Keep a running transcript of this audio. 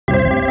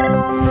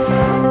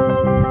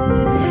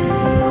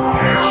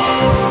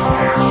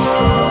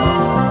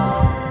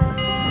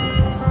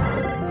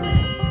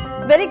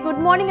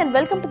morning and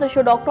welcome to the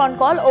show Doctor on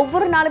Call.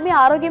 ஒவ்வொரு நாளுமே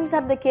ஆரோக்கியம்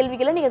சார்ந்த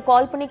கேள்விகளை நீங்க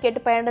கால் பண்ணி கேட்டு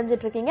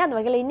பயனடைஞ்சிட்டு இருக்கீங்க. அந்த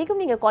வகையில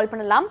இன்னைக்கும் நீங்க கால்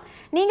பண்ணலாம்.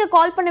 நீங்க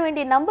கால் பண்ண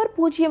வேண்டிய நம்பர்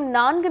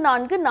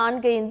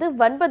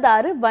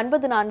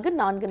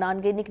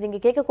 0444459444. இன்னைக்கு நீங்க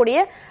கேட்கக்கூடிய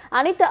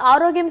அனைத்து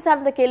ஆரோக்கியம்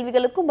சார்ந்த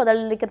கேள்விகளுக்கும்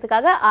பதில்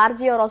அளிக்கிறதுக்காக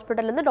ஆர்ஜிஆர்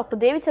ஹாஸ்பிட்டல்ல இருந்து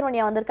டாக்டர்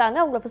தேவிசரவண்யா வந்திருக்காங்க.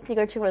 உங்களை ஃபர்ஸ்ட்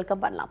நிகழ்ச்சி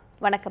வெல்கம் பண்ணலாம்.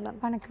 வணக்கம் மேம்.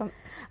 வணக்கம்.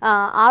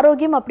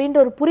 ஆரோக்கியம் அப்படின்ற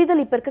ஒரு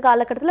புரிதல் இப்ப இருக்க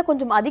காலகட்டத்தில்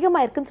கொஞ்சம் அதிகமா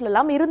இருக்குன்னு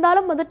சொல்லலாம்.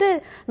 இருந்தாலும் வந்துட்டு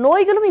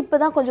நோய்களும்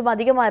இப்பதான் கொஞ்சம்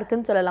அதிகமா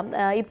இருக்குன்னு சொல்லலாம்.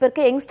 இப்ப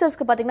இருக்க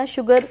யங்ஸ்டர்ஸ்க்கு பாத்தீங்கன்னா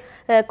சுகர்,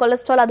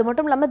 கொலஸ்ட்ரால், அது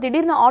மட்டும் இல்லாம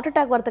திடீர்னு ஹார்ட்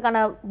அட்டாக் வரதுக்கான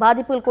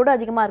பாதிப்புகள் கூட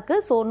அதிகமா இருக்கு.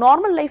 ஸோ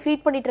நார்மல் லைஃப்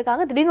லீட் பண்ணிட்டு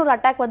இருக்காங்க, திடீர்னு ஒரு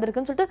அட்டாக்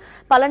வந்திருக்குன்னு சொல்லிட்டு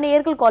பல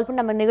நேயர்கள் கால்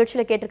பண்ணி நம்ம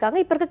நிகழ்ச்சியில கேட்டிருக்காங்க.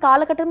 இப்ப இருக்க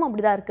காலகட்டமும்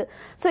அப்படிதான் இருக்கு.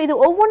 ஸோ இது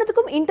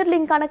ஒவ்வொன்றுக்கும்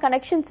இன்டர்லிங்கான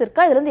கனெக்ஷன்ஸ்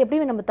இருக்கா? இதுல இருந்து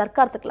எப்படி நம்ம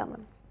தற்காத்துக்கலாம்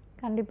மேம்?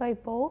 கண்டிப்பா.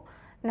 இப்போ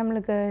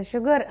நம்மளுக்கு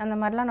சுகர் அந்த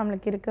மாதிரிலாம்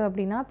நம்மளுக்கு இருக்குது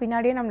அப்படின்னா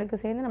பின்னாடியே நம்மளுக்கு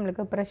சேர்ந்து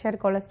நம்மளுக்கு ப்ரெஷர்,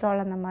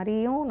 கொலஸ்ட்ரால் அந்த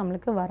மாதிரியும்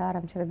நம்மளுக்கு வர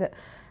ஆரம்பிச்சிருது.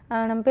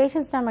 நம்ம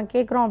பேஷண்ட்ஸ் நம்ம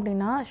கேட்குறோம்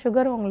அப்படின்னா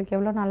சுகர் உங்களுக்கு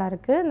எவ்வளோ நாளாக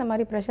இருக்குது, இந்த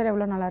மாதிரி ப்ரெஷர்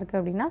எவ்வளோ நாளாக இருக்குது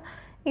அப்படின்னா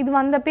இது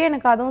வந்தப்பே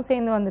எனக்கு அதுவும்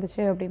சேர்ந்து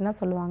வந்துருச்சு அப்படின்னு தான்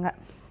சொல்லுவாங்க.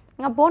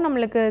 அப்போது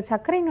நம்மளுக்கு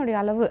சர்க்கரையினுடைய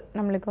அளவு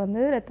நம்மளுக்கு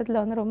வந்து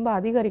ரத்தத்தில் வந்து ரொம்ப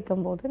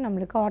அதிகரிக்கும் போது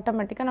நம்மளுக்கு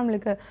ஆட்டோமேட்டிக்காக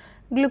நம்மளுக்கு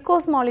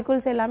குளுக்கோஸ்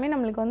மாலிகூல்ஸ் எல்லாமே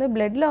நம்மளுக்கு வந்து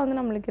பிளட்டில் வந்து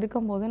நம்மளுக்கு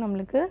இருக்கும்போது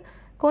நம்மளுக்கு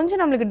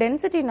கொஞ்சம் நம்மளுக்கு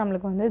டென்சிட்டி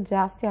நம்மளுக்கு வந்து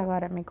ஜாஸ்தியாக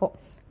ஆரம்பிக்கும்.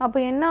 அப்போ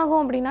என்ன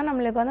ஆகும் அப்படின்னா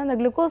நம்மளுக்கு வந்து அந்த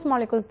குளுக்கோஸ்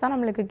மாலிகூல்ஸ் தான்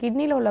நம்மளுக்கு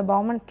கிட்னியில் உள்ள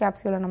பவுமன்ஸ்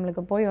கேப்சியூலை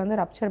நம்மளுக்கு போய் வந்து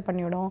ரப்சர்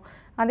பண்ணிவிடும்.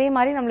 அதே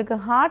மாதிரி நம்மளுக்கு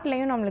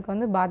ஹார்ட்லேயும் நம்மளுக்கு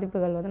வந்து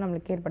பாதிப்புகள் வந்து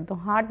நம்மளுக்கு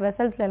ஏற்படுத்தும். ஹார்ட்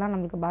வெசல்ஸ்லாம்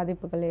நம்மளுக்கு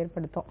பாதிப்புகள்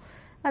ஏற்படுத்தும்.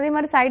 அதே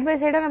மாதிரி சைட் பை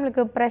சைடாக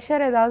நம்மளுக்கு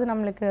ப்ரெஷர் ஏதாவது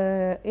நம்மளுக்கு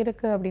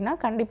இருக்குது அப்படின்னா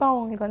கண்டிப்பாக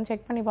அவங்களுக்கு வந்து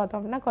செக் பண்ணி பார்த்தோம்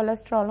அப்படின்னா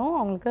கொலஸ்ட்ராலும்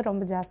அவங்களுக்கு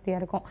ரொம்ப ஜாஸ்தியாக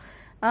இருக்கும்.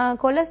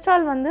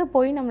 கொலஸ்ட்ரால் வந்து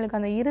போய் நம்மளுக்கு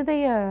அந்த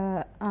இருதய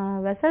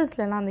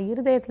வெசல்ஸ்லாம் அந்த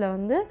இருதயத்தில்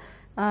வந்து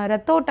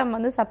ரத்தோட்டம்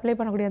வந்து சப்ளை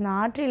பண்ணக்கூடிய அந்த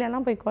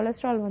ஆர்ட்ரியிலலாம் போய்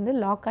கொலஸ்ட்ரால் வந்து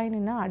லாக் ஆகி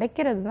நின்று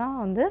அடைக்கிறது தான்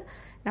வந்து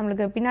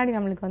நம்மளுக்கு பின்னாடி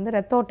நம்மளுக்கு வந்து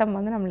ரத்தோட்டம்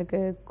வந்து நம்மளுக்கு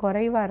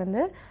குறைவாக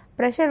இருந்து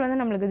ப்ரெஷர் வந்து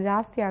நம்மளுக்கு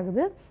ஜாஸ்தி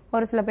ஆகுது.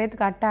 ஒரு சில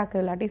பேர்த்துக்கு அட்டாக்கு,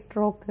 இல்லாட்டி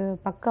ஸ்ட்ரோக்கு,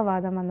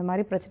 பக்கவாதம் அந்த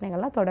மாதிரி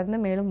பிரச்சனைகள்லாம் தொடர்ந்து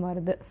மேலும்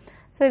வருது.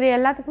 ஸோ இது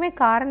எல்லாத்துக்குமே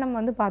காரணம்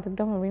வந்து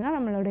பார்த்துக்கிட்டோம் அப்படின்னா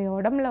நம்மளுடைய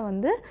உடம்புல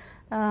வந்து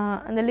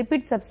அந்த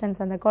லிபிட்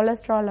சப்ஸ்டன்ஸ், அந்த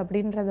கொலஸ்ட்ரால்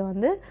அப்படின்றது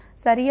வந்து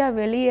சரியாக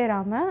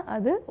வெளியேறாமல்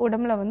அது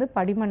உடம்புல வந்து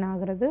படிமன்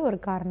ஆகிறது ஒரு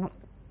காரணம்.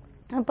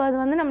 அப்போ அது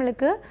வந்து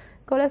நம்மளுக்கு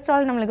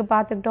கொலஸ்ட்ரால் நம்மளுக்கு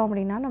பார்த்துக்கிட்டோம்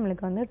அப்படின்னா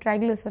நம்மளுக்கு வந்து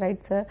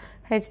ட்ரைக்ளிசரைட்ஸு,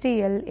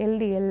 ஹெச்டிஎல்,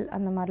 எல்டிஎல்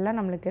அந்த மாதிரிலாம்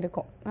நம்மளுக்கு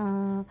இருக்கும்.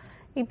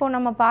 இப்போ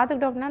நம்ம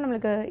பார்த்துக்கிட்டோம் அப்படின்னா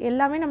நம்மளுக்கு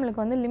எல்லாமே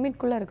நம்மளுக்கு வந்து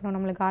லிமிட்குள்ளே இருக்கணும்,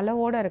 நம்மளுக்கு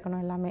அளவோடு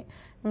இருக்கணும். எல்லாமே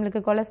நம்மளுக்கு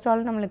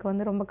கொலஸ்ட்ரால் நம்மளுக்கு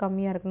வந்து ரொம்ப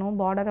கம்மியாக இருக்கணும்,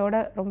 பார்டரோட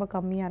ரொம்ப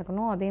கம்மியாக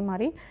இருக்கணும். அதே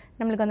மாதிரி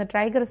நம்மளுக்கு அந்த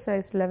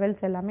ட்ரைக்ளிசரைட்ஸ்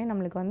லெவல்ஸ் எல்லாமே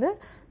நம்மளுக்கு வந்து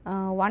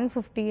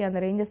 150 அந்த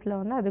ரேஞ்சஸில்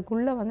வந்து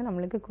அதுக்குள்ளே வந்து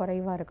நம்மளுக்கு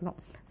குறைவாக இருக்கணும்.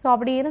 ஸோ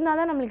அப்படி இருந்தால்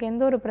தான் நம்மளுக்கு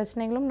எந்த ஒரு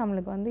பிரச்சனைகளும்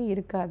நம்மளுக்கு வந்து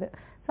இருக்காது.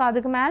 ஸோ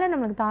அதுக்கு மேலே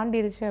நம்மளுக்கு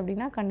தாண்டிடுச்சு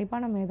அப்படின்னா கண்டிப்பாக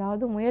நம்ம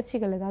ஏதாவது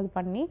முயற்சிகள் ஏதாவது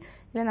பண்ணி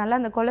இல்லை நல்லா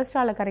அந்த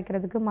கொலஸ்ட்ராலை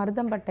கரைக்கிறதுக்கு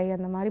மருதம்பட்டை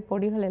அந்த மாதிரி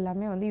பொடிகள்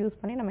எல்லாமே வந்து யூஸ்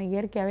பண்ணி நம்ம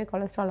இயற்கையாகவே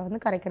கொலஸ்ட்ராலை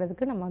வந்து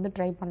கரைக்கிறதுக்கு நம்ம வந்து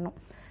ட்ரை பண்ணோம்.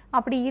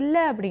 அப்படி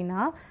இல்லை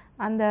அப்படின்னா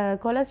அந்த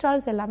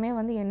கொலஸ்ட்ரால்ஸ் எல்லாமே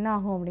வந்து என்ன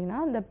ஆகும் அப்படின்னா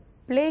அந்த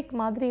பிளேக்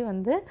மாதிரி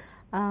வந்து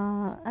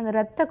அந்த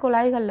இரத்த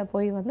குழாய்களில்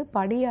போய் வந்து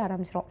படிய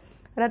ஆரம்பிச்சிடும்.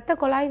 இரத்த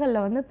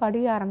குழாய்களில் வந்து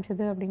படிய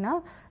ஆரம்பிச்சது அப்படின்னா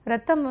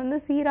ரத்தம் வந்து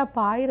சீராக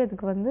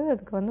பாயிறதுக்கு வந்து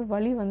அதுக்கு வந்து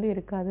வலி வந்து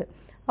இருக்காது.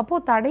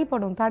 அப்போது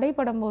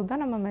தடைப்படும் போது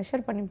தான் நம்ம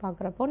மெஷர் பண்ணி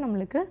பார்க்குறப்போ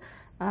நம்மளுக்கு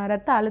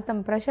ரத்த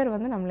அழுத்தம், ப்ரெஷர்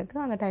வந்து நம்மளுக்கு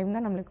அந்த டைம்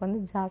தான் நம்மளுக்கு வந்து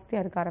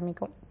ஜாஸ்தியாக இருக்க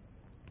ஆரம்பிக்கும்.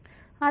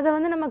 அதை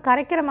வந்து நம்ம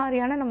கரைக்கிற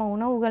மாதிரியான நம்ம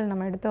உணவுகள்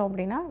நம்ம எடுத்தோம்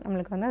அப்படின்னா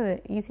நம்மளுக்கு வந்து அது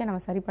ஈஸியாக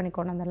நம்ம சரி பண்ணி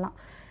கொண்டு வந்துடலாம்.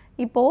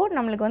 இப்போது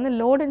நம்மளுக்கு வந்து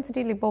லோ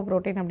டென்சிட்டி லிப்போ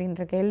ப்ரோட்டீன்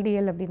அப்படின்ற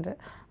எல்டிஎல் அப்படின்ற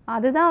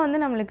அதுதான் வந்து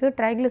நம்மளுக்கு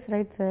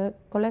ட்ரைக்ளிசரைட்ஸு,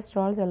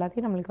 கொலஸ்ட்ரால்ஸ்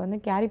எல்லாத்தையும் நம்மளுக்கு வந்து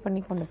கேரி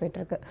பண்ணி கொண்டு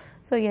போயிட்டுருக்கு.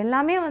 ஸோ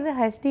எல்லாமே வந்து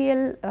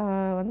ஹெச்டிஎல்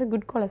வந்து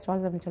குட்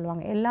கொலஸ்ட்ரால்ஸ் அப்படின்னு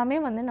சொல்லுவாங்க. எல்லாமே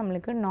வந்து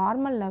நம்மளுக்கு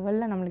நார்மல்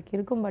லெவலில் நம்மளுக்கு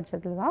இருக்கும்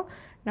பட்சத்தில் தான்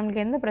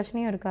நம்மளுக்கு எந்த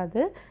பிரச்சனையும்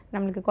இருக்காது.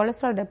 நம்மளுக்கு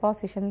கொலஸ்ட்ரால்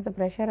டெபாசிஷன்ஸ்,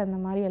 ப்ரெஷர் அந்த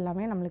மாதிரி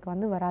எல்லாமே நம்மளுக்கு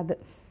வந்து வராது.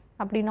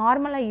 அப்படி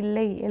நார்மலாக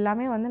இல்லை,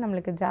 எல்லாமே வந்து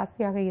நம்மளுக்கு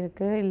ஜாஸ்தியாக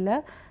இருக்குது, இல்லை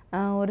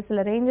ஒரு சில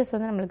ரேஞ்சஸ்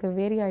வந்து நம்மளுக்கு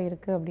வேரி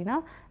ஆகிருக்கு அப்படின்னா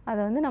அதை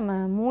வந்து நம்ம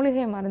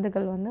மூலிகை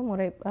மருந்துகள் வந்து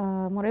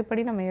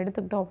முறைப்படி நம்ம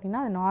எடுத்துக்கிட்டோம் அப்படின்னா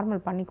அதை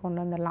நார்மல் பண்ணி கொண்டு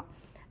வந்துடலாம்.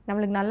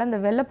 நம்மளுக்கு நல்ல இந்த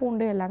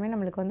வெள்ளைப்பூண்டு எல்லாமே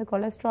நம்மளுக்கு வந்து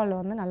கொலஸ்ட்ரால்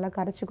வந்து நல்லா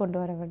கரைச்சி கொண்டு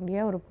வர வேண்டிய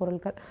ஒரு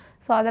பொருட்கள்.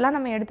 ஸோ அதெல்லாம்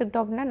நம்ம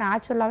எடுத்துக்கிட்டோம் அப்படின்னா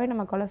நேச்சுரலாகவே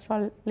நம்ம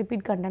கொலஸ்ட்ரால்,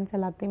 லிபிட் கண்டென்ட்ஸ்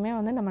எல்லாத்தையுமே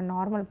வந்து நம்ம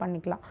நார்மல்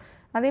பண்ணிக்கலாம்.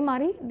 அதே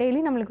மாதிரி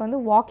டெய்லி நம்மளுக்கு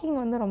வந்து வாக்கிங்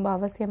வந்து ரொம்ப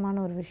அவசியமான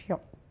ஒரு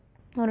விஷயம்.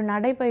 ஒரு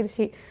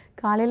நடைப்பயிற்சி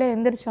காலையில்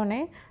எந்திரிச்சோடனே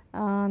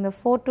அந்த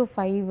 4 to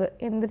 5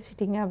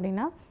 எந்திரிச்சிட்டிங்க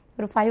அப்படின்னா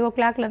ஒரு 5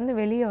 o'clockலேருந்து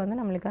வெளியே வந்து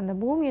நம்மளுக்கு அந்த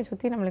பூமியை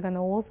சுற்றி நம்மளுக்கு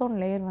அந்த ஓசோன்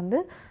லேயர் வந்து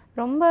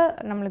ரொம்ப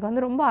நம்மளுக்கு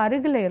வந்து ரொம்ப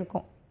அருகில்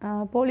இருக்கும்.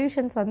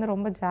 பொல்யூஷன்ஸ் வந்து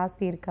ரொம்ப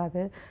ஜாஸ்தி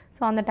இருக்காது.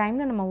 ஸோ அந்த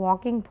டைமில் நம்ம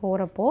வாக்கிங்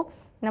போகிறப்போ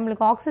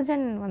நம்மளுக்கு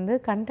ஆக்சிஜன் வந்து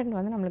கண்டென்ட்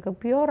வந்து நம்மளுக்கு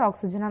பியூர்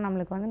ஆக்சிஜனாக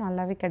நம்மளுக்கு வந்து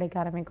நல்லாவே கிடைக்க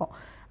ஆரம்பிக்கும்.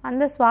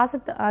 அந்த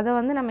சுவாசத்தை அதை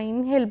வந்து நம்ம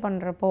இன்ஹேல்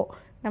பண்ணுறப்போ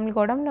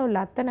நம்மளுக்கு உடம்புல உள்ள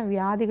அத்தனை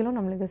வியாதிகளும்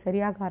நம்மளுக்கு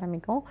சரியாக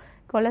ஆரம்பிக்கும்.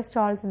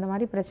 கொலஸ்ட்ரால்ஸ் இந்த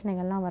மாதிரி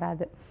பிரச்சனைகள்லாம்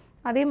வராது.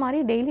 அதே மாதிரி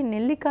டெய்லி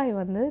நெல்லிக்காய்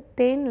வந்து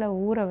தேனில்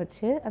ஊற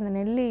வச்சு அந்த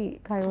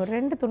நெல்லிக்காய் ஒரு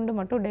 2 துண்டு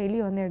மட்டும் டெய்லி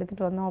வந்து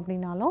எடுத்துகிட்டு வந்தோம்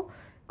அப்படின்னாலும்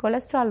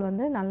கொலஸ்ட்ரால்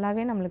வந்து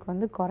நல்லாவே நம்மளுக்கு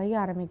வந்து குறைய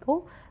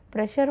ஆரம்பிக்கும்,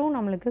 ப்ரெஷரும்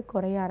நம்மளுக்கு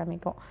குறைய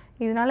ஆரம்பிக்கும்.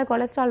 இதனால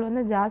கொலஸ்ட்ரால்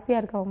வந்து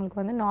ஜாஸ்தியாக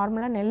இருக்கவங்களுக்கு வந்து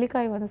நார்மலாக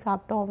நெல்லிக்காய் வந்து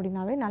சாப்பிட்டோம்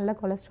அப்படின்னாவே நல்ல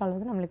கொலஸ்ட்ரால்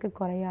வந்து நம்மளுக்கு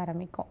குறைய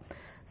ஆரம்பிக்கும்.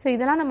 ஸோ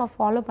இதெல்லாம் நம்ம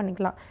ஃபாலோ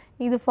பண்ணிக்கலாம்.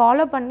 இது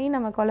ஃபாலோ பண்ணி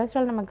நம்ம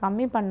கொலஸ்ட்ரால் நம்ம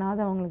கம்மி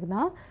பண்ணாதவங்களுக்கு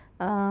தான்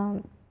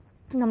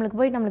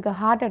நம்மளுக்கு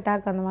ஹார்ட்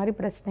அட்டாக் அந்த மாதிரி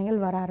பிரச்சனைகள்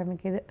வர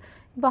ஆரம்பிக்குது.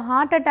 இப்போ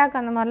ஹார்ட் அட்டாக்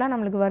அந்த மாதிரிலாம்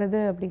நம்மளுக்கு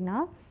வருது அப்படின்னா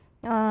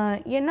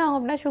என்ன ஆகும்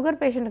அப்படின்னா, சுகர்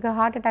பேஷண்ட்டுக்கு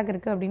ஹார்ட் அட்டாக்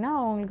இருக்குது அப்படின்னா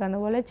அவங்களுக்கு அந்த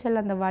உளைச்சல்,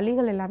 அந்த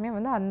வலிகள் எல்லாமே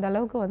வந்து அந்த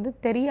அளவுக்கு வந்து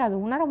தெரியாது,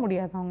 உணர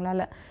முடியாது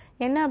அவங்களால.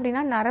 என்ன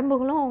அப்படின்னா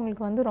நரம்புகளும்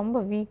அவங்களுக்கு வந்து ரொம்ப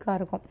வீக்காக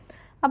இருக்கும்.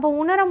 அப்போ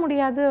உணர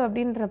முடியாது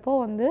அப்படின்றப்போ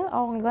வந்து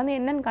அவங்களுக்கு வந்து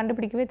என்னென்னு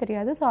கண்டுபிடிக்கவே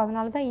தெரியாது. ஸோ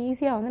அதனால தான்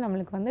ஈஸியாக வந்து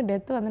நம்மளுக்கு வந்து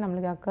டெத்து வந்து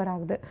நம்மளுக்கு அக்கர்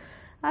ஆகுது.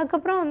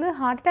 அதுக்கப்புறம் வந்து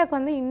ஹார்ட் அட்டாக்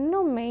வந்து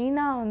இன்னும்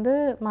மெயினாக வந்து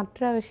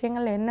மற்ற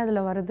விஷயங்கள் என்ன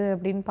இதில் வருது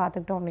அப்படின்னு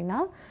பார்த்துக்கிட்டோம் அப்படின்னா,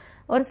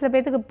 ஒரு சில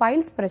பேர்த்துக்கு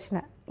பைல்ஸ்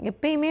பிரச்சனை.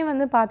 எப்பயுமே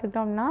வந்து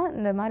பார்த்துக்கிட்டோம்னா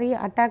இந்த மாதிரி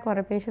அட்டாக் வர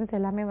பேஷண்ட்ஸ்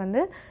எல்லாமே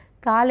வந்து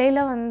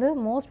காலையில் வந்து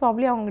மோஸ்ட்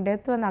ப்ராப்ளி அவங்க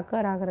டெத் வந்து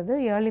அக்கர் ஆகிறது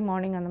ஏர்லி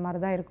மார்னிங் அந்த மாதிரி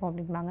தான் இருக்கும்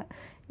அப்படிம்பாங்க.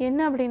 என்ன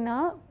அப்படின்னா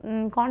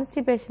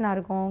கான்ஸ்டிபேஷனாக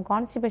இருக்கும்,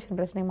 கான்ஸ்டிபேஷன்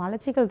பிரச்சனை,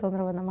 மலச்சிக்கல்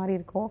தொந்தரவு அந்த மாதிரி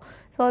இருக்கும்.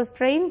 ஸோ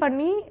ஸ்ட்ரெயின்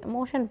பண்ணி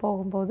மோஷன்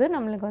போகும்போது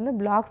நம்மளுக்கு வந்து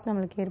பிளாக்ஸ்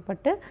நம்மளுக்கு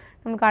ஏற்பட்டு,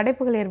 நம்மளுக்கு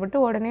அடைப்புகள் ஏற்பட்டு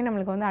உடனே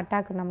நம்மளுக்கு வந்து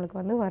அட்டாக் நம்மளுக்கு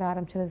வந்து வர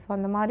ஆரம்பிச்சிடுது. ஸோ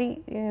அந்த மாதிரி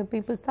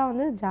பீப்புள்ஸ் தான்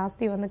வந்து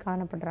ஜாஸ்தி வந்து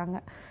காணப்படுறாங்க.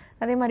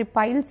 அதே மாதிரி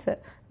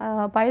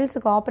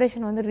பைல்ஸுக்கு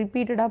ஆப்ரேஷன் வந்து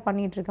ரிப்பீட்டடாக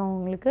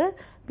பண்ணிகிட்ருக்கவங்களுக்கு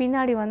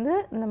பின்னாடி வந்து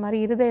இந்த மாதிரி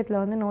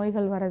இருதயத்தில் வந்து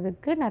நோய்கள்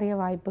வர்றதுக்கு நிறைய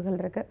வாய்ப்புகள்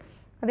இருக்குது.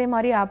 அதே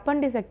மாதிரி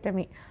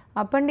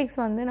அப்பண்டிக்ஸ்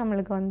வந்து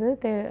நம்மளுக்கு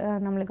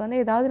வந்து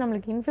ஏதாவது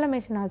நம்மளுக்கு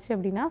இன்ஃப்ளமேஷன் ஆச்சு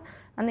அப்படின்னா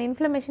அந்த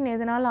இன்ஃப்ளமேஷன்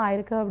எதனால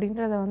ஆயிருக்கு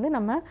அப்படின்றத வந்து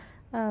நம்ம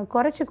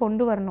குறைச்சி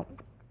கொண்டு வரணும்.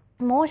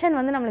 மோஷன்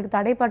வந்து நம்மளுக்கு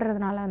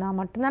தடைப்படுறதுனால தான்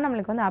மட்டும்தான்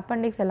நம்மளுக்கு வந்து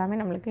அப்பண்டிக்ஸ்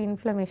எல்லாமே நம்மளுக்கு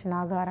இன்ஃப்ளமேஷன்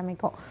ஆக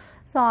ஆரம்பிக்கும்.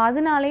 ஸோ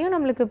அதனாலேயும்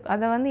நம்மளுக்கு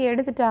அதை வந்து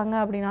எடுத்துட்டாங்க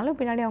அப்படின்னாலும்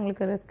பின்னாடி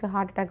அவங்களுக்கு ரிஸ்க்,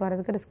 ஹார்ட் அட்டாக்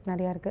வரதுக்கு ரிஸ்க்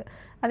நிறையா இருக்குது.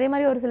 அதே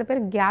மாதிரி ஒரு சில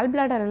பேர் கேல்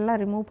பிளாடர் எல்லாம்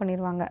ரிமூவ்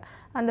பண்ணிடுவாங்க,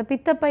 அந்த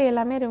பித்தப்பை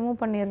எல்லாமே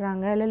ரிமூவ்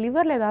பண்ணிடுறாங்க. இல்லை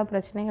லிவரில் ஏதாவது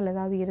பிரச்சனைகள்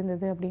ஏதாவது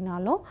இருந்தது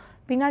அப்படின்னாலும்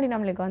பின்னாடி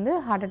நம்மளுக்கு வந்து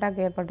ஹார்ட்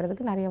அட்டாக்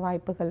ஏற்படுறதுக்கு நிறைய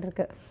வாய்ப்புகள்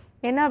இருக்குது.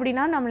 என்ன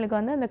அப்படின்னா நம்மளுக்கு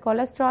வந்து அந்த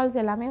கொலஸ்ட்ரால்ஸ்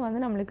எல்லாமே வந்து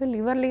நம்மளுக்கு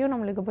லிவர்லேயும்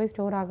நம்மளுக்கு போய்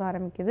ஸ்டோர் ஆக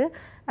ஆரம்பிக்குது.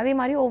 அதே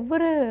மாதிரி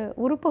ஒவ்வொரு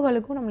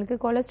உறுப்புகளுக்கும் நம்மளுக்கு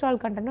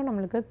கொலஸ்ட்ரால் கண்டென்ட்டும்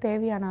நம்மளுக்கு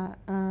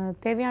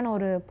தேவையான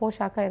ஒரு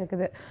போஷாக்காக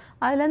இருக்குது.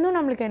 அதுலேருந்தும்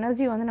நம்மளுக்கு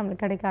எனர்ஜி வந்து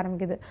நம்மளுக்கு கிடைக்க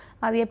ஆரம்பிக்குது.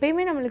 அது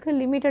எப்பயுமே நம்மளுக்கு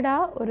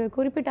லிமிட்டடாக ஒரு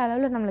குறிப்பிட்ட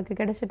அளவில் நம்மளுக்கு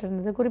கிடைச்சிட்டு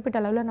இருந்தது, குறிப்பிட்ட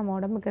அளவில் நம்ம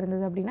உடம்புக்கு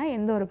இருந்தது அப்படின்னா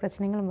எந்த ஒரு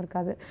பிரச்சனைகளும்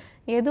இருக்காது.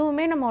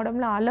 எதுவுமே நம்ம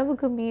உடம்புல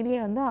அளவுக்கு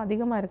மீறியே வந்து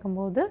அதிகமாக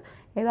இருக்கும்போது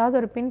ஏதாவது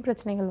ஒரு பின்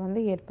பிரச்சனைகள்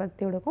வந்து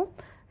ஏற்படுத்தி கொடுக்கும்.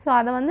 ஸோ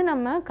அதை வந்து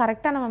நம்ம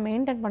கரெக்டாக நம்ம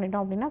மெயின்டைன்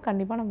பண்ணிட்டோம் அப்படின்னா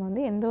கண்டிப்பாக நம்ம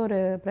வந்து எந்த ஒரு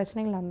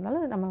பிரச்சனைகளாக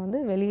இருந்தாலும் நம்ம வந்து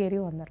வெளியேறி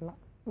வந்துடலாம்.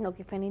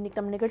 Okay fine. இன்னைக்கு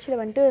நம்ம நிகழ்ச்சியில்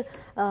வந்துட்டு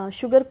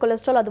சுகர்,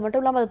 கொலஸ்ட்ரால், அது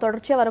மட்டும் இல்லாமல் அது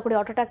தொடர்ச்சியாக வரக்கூடிய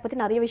ஹார்ட் அட்டாக் பற்றி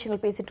நிறைய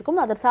விஷயங்கள் பேசிட்டு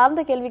இருக்கோம். அதை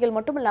சார்ந்த கேள்விகள்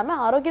மட்டும்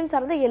இல்லாமல் ஆரோக்கியம்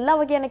சார்ந்த எல்லா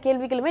வகையான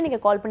கேள்விகளுமே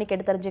நீங்கள் கால் பண்ணி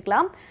கேட்டு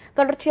தெரிஞ்சுக்கலாம்.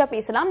 தொடர்ச்சியாக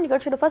பேசலாம்.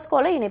 நிகழ்ச்சியோட ஃபர்ஸ்ட்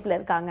காலர் இணைப்பில்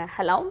இருக்காங்க.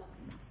 ஹலோ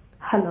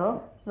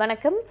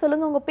வணக்கம்,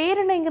 சொல்லுங்க உங்க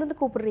பேர் என்ன, எங்கிருந்து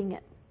கூப்பிடுறீங்க?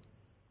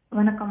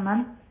 வணக்கம்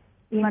மேம்,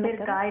 என் பேர்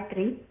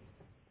காயத்ரி.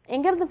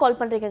 எங்க இருந்து கால்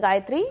பண்றீங்க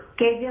காயத்ரி?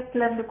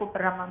 கேஜிஎஃப்ல இருந்து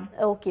கூப்பிடுறேன் மேம்.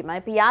 ஓகேம்மா,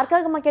 இப்போ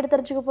யாருக்காகம்மா கேட்டு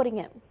தெரிஞ்சுக்க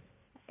போறீங்க?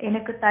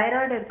 எனக்கு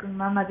தைராய்டு இருக்குங்க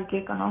மேம், அது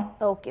கேட்கணும்.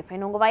 Okay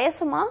fine. உங்க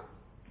வயசுமா?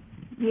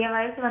 என்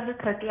வயசு வந்து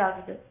 30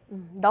 ஆகுது.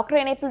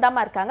 டாக்டர் இணைப்பில்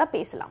தாம்மா இருக்காங்க,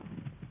 பேசலாம்.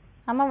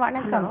 ஆமா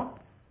வணக்கம்.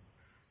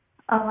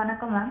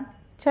 வணக்கம் மேம்,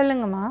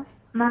 சொல்லுங்கம்மா.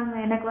 மேம்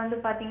எனக்கு வந்து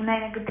பாத்தீங்கன்னா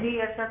எனக்கு 3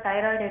 இயர்ஸா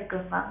தைராய்டு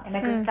இருக்குங்க மேம்.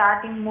 எனக்கு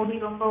ஸ்டார்டிங் முடி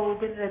ரொம்ப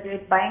உதிர்றது,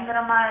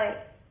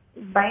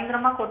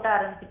 பயங்கரமா கொட்ட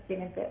ஆரம்பிச்சிருச்சு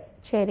எனக்கு.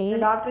 சரி,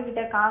 டாக்டர்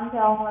கிட்ட காமிச்சு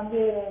அவங்க வந்து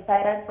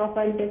தைராய்டு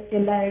ப்ரொஃபைல் டெஸ்ட்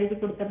எல்லாம் எழுதி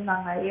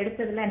கொடுத்திருந்தாங்க.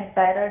 எடுத்ததுல எனக்கு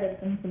தைராய்டு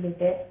இருக்குன்னு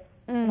சொல்லிட்டு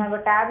நான்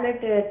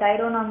டேப்லெட்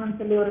தைரோனாம்னு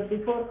சொல்லி ஒரு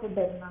பிஃபோர் ஃபுட்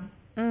மேம்,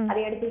 அதை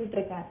எடுத்துக்கிட்டு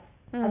இருக்கேன்.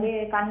 அது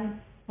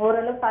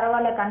ஓரளவு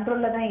பரவாயில்ல,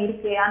 கண்ட்ரோல்ல தான்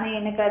இருக்கு. ஆனா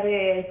எனக்கு அது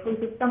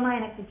சுத்தமா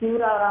எனக்கு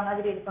கியூர் ஆகிற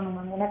மாதிரி இருக்கணும்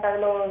மேம். எனக்கு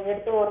அதுல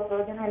எடுத்து ஒரு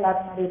பிரயோஜனம்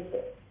இல்லாத மாதிரி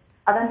இருக்கு.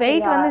 அதான்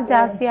வெயிட் வந்து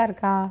ஜாஸ்தியா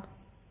இருக்கா?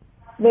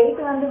 வெயிட்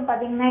வந்து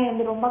பாத்தீங்கன்னா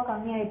எனக்கு ரொம்ப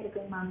கம்மி ஆயிட்டு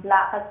இருக்கு மேம்.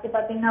 ஃபர்ஸ்ட்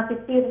பாத்தீங்கன்னா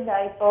 50 இருந்தா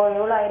இப்போ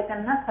எவ்வளவு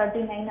ஆயிருக்குன்னா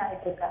 39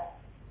 ஆயிட்டு இருக்கு.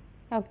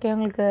 ஓகே,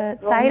 உங்களுக்கு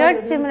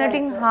தைராய்டு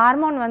ஸ்டிமுலேட்டிங்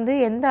ஹார்மோன் வந்து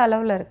எந்த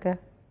அளவுல இருக்கு?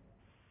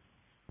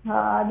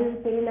 அது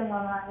தெரியல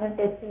மேம், நான்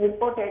டெஸ்ட்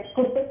ரிப்போர்ட்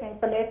கொடுத்துருக்கேன்.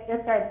 இப்போ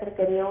லேட்டஸ்டா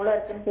எடுத்திருக்கேன், எவ்வளவு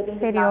இருக்குன்னு தெரியல.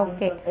 சரி,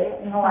 ஓகே.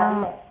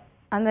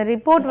 அந்த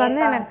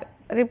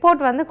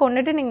ரிப்போர்ட் வந்து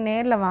கொண்டுட்டு நீங்க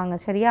நேர்ல வாங்க,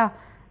 சரியா?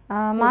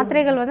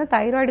 மாத்திரைகள் வந்து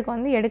தைராய்டுக்கு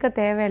வந்து எடுக்க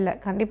தேவையில்லை,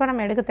 கண்டிப்பாக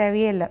நம்ம எடுக்க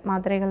தேவையே இல்லை.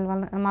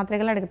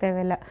 மாத்திரைகள்லாம் எடுக்க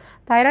தேவையில்லை.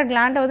 தைராய்டு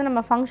கிளாண்டை வந்து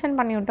நம்ம ஃபங்க்ஷன்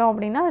பண்ணி விட்டோம்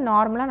அப்படின்னா அது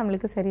நார்மலாக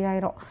நம்மளுக்கு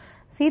சரியாயிரும்.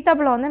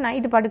 சீத்தாப்பழம் வந்து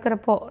நைட்டு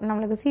படுக்கிறப்போ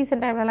நம்மளுக்கு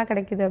சீசன் டைம்லலாம்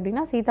கிடைக்குது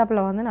அப்படின்னா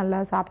சீத்தாப்பழம் வந்து நல்லா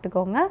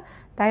சாப்பிட்டுக்கோங்க.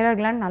 தைராய்டு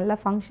கிளாண்ட் நல்லா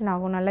ஃபங்க்ஷன்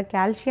ஆகும். நல்ல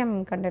கால்சியம்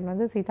கண்டென்ட்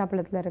வந்து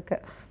சீத்தாப்பழத்தில்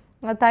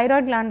இருக்குது.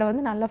 தைராய்டு கிளாண்டை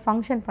வந்து நல்லா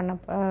ஃபங்க்ஷன் பண்ண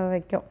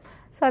வைக்கும்.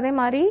 ஸோ அதே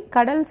மாதிரி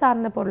கடல்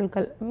சார்ந்த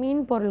பொருட்கள்,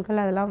 மீன்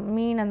பொருட்கள், அதெல்லாம்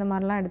மீன் அந்த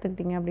மாதிரிலாம்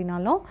எடுத்துக்கிட்டிங்க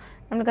அப்படின்னாலும்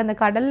நம்மளுக்கு அந்த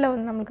கடலில்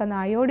வந்து நம்மளுக்கு அந்த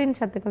அயோடின்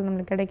சத்துக்கள்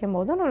நம்மளுக்கு கிடைக்கும்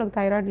போதும் நம்மளுக்கு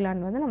தைராய்டு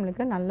கிளாண்ட் வந்து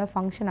நம்மளுக்கு நல்லா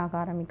ஃபங்க்ஷன் ஆக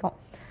ஆரம்பிக்கும்.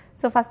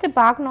 ஸோ ஃபஸ்ட்டு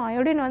பார்க்கணும்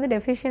அயோடின் வந்து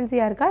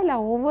டெஃபிஷியன்சியாக இருக்கா இல்லை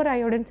ஒவ்வொரு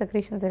அயோடின்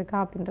செக்ரேஷன்ஸ் இருக்கா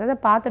அப்படின்றத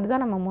பார்த்துட்டு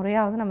தான் நம்ம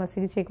முறையாக வந்து நம்ம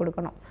சிகிச்சை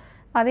கொடுக்கணும்.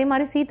 அதே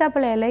மாதிரி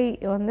சீத்தாப்பழ இலை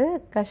வந்து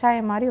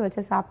கஷாயம் மாதிரி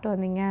வச்சு சாப்பிட்டு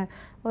வந்தீங்க,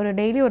 ஒரு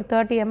டெய்லி ஒரு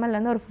 30 ml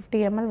ஒரு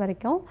 50 ml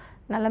வரைக்கும்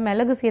நல்ல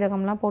மிளகு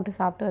சீரகம்லாம் போட்டு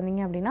சாப்பிட்டு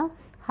வந்தீங்க அப்படின்னா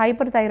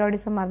ஹைப்பர்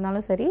தைராய்டிசமாக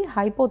இருந்தாலும் சரி,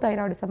 ஹைப்போ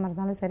தைராய்டிசமாக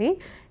இருந்தாலும் சரி,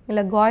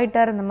 இல்லை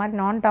காய்டர் இந்த மாதிரி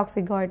நான்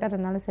டாக்ஸிக் காய்டர்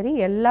இருந்தாலும் சரி,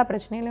 எல்லா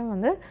பிரச்சனையிலையும்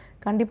வந்து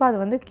கண்டிப்பாக அது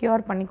வந்து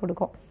க்யூர் பண்ணி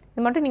கொடுக்கும்.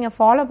 இது மட்டும் நீங்கள்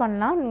ஃபாலோ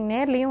பண்ணலாம்.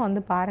 நேர்லேயும்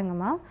வந்து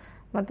பாருங்கம்மா.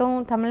 மொத்தம்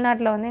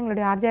தமிழ்நாட்டில் வந்து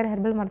எங்களுடைய ஆர்ஜிஆர்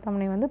ஹெர்பல்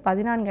மருத்துவமனை வந்து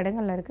 14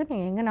 இடங்கள்ல இருக்குது.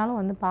 நீங்கள் எங்கேனாலும்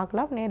வந்து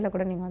பார்க்கலாம். நேரில்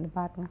கூட நீங்கள் வந்து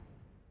பாருங்கள்.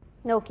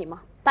 ஓகேம்மா,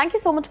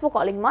 thank you so much for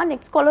காலிங்மா.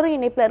 Next காலரும்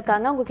இணைப்பில்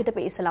இருக்காங்க, உங்ககிட்ட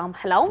பேசலாம்.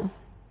 Hello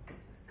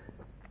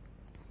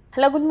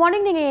hello, good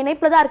morning. நீங்கள்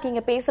இணைப்பில் தான்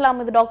இருக்கீங்க, பேசலாம்.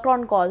 இது doctor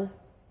on call.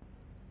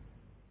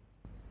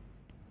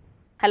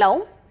 Hello.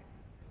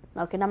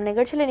 Okay, நம்ம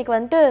நிகழ்ச்சியில் இன்னைக்கு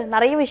வந்துட்டு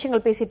நிறைய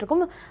விஷயங்கள் பேசிட்டு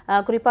இருக்கோம்.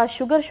 குறிப்பாக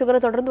சுகரை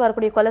தொடர்ந்து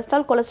வரக்கூடிய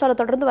கொலஸ்ட்ராலை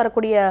தொடர்ந்து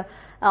வரக்கூடிய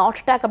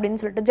ஹார்ட் அட்டாக் அப்படின்னு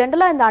சொல்லிட்டு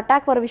ஜென்ரலாக இந்த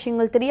அட்டாக் வர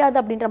விஷயங்கள் தெரியாது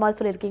அப்படின்ற மாதிரி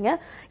சொல்லியிருக்கீங்க.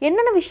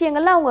 என்னென்ன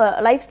விஷயங்கள்லாம் அவங்க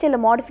லைஃப்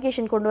ஸ்டைலில்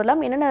மாடிஃபிகேஷன் கொண்டு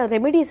வரலாம், என்னென்ன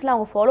ரெமெடிஸ்லாம்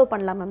அவங்க ஃபாலோ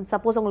பண்ணலாம் மேம்?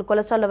 சப்போஸ் அவங்களுக்கு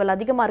கொலஸ்ட்ரால் லெவல்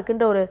அதிகமாக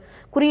இருக்குன்ற ஒரு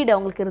குறியீடு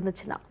அவங்களுக்கு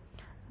இருந்துச்சுன்னா.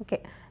 ஓகே,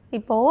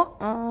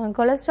 இப்போது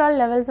கொலஸ்ட்ரால்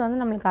லெவல்ஸ்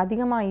வந்து நம்மளுக்கு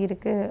அதிகமாக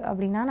இருக்குது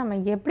அப்படின்னா நம்ம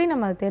எப்படி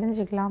நம்ம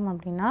தெரிஞ்சுக்கலாம்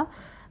அப்படின்னா,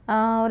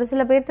 ஒரு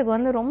சில பேர்த்துக்கு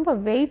வந்து ரொம்ப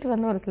வெயிட்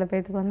வந்து ஒரு சில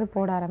பேர்த்துக்கு வந்து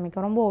போட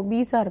ஆரம்பிக்கும். ரொம்ப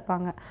ஒபீஸாக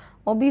இருப்பாங்க.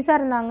 ஒபீஸாக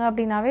இருந்தாங்க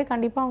அப்படின்னாவே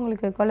கண்டிப்பாக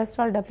அவங்களுக்கு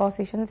கொலஸ்ட்ரால்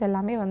டெபாசிஷன்ஸ்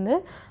எல்லாமே வந்து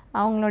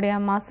அவங்களுடைய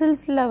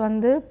மசில்ஸில்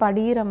வந்து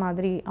படிகிற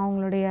மாதிரி,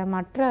 அவங்களுடைய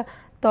மற்ற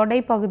தொடை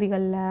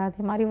பகுதிகளில்,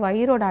 அதே மாதிரி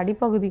வயிறோட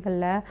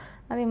அடிப்பகுதிகளில்,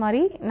 அதே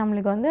மாதிரி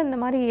நம்மளுக்கு வந்து இந்த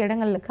மாதிரி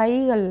இடங்களில்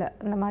கைகளில்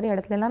இந்த மாதிரி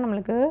இடத்துலலாம்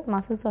நம்மளுக்கு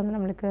மசில்ஸ் வந்து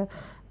நம்மளுக்கு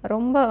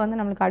ரொம்ப வந்து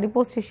நம்மளுக்கு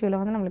அடிப்போஸ் டிஷ்யூவில்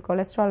வந்து நம்மளுக்கு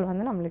கொலஸ்ட்ரால்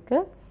வந்து நம்மளுக்கு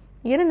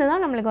இருந்து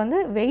தான் நம்மளுக்கு வந்து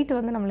வெயிட்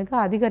வந்து நம்மளுக்கு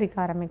அதிகரிக்க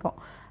ஆரம்பிக்கும்.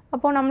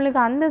 அப்போது நம்மளுக்கு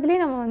அந்த இதுலேயே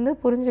நம்ம வந்து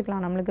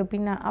புரிஞ்சுக்கலாம். நம்மளுக்கு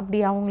அப்படி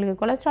அவங்களுக்கு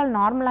கொலஸ்ட்ரால்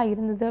நார்மலாக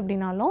இருந்தது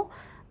அப்படின்னாலும்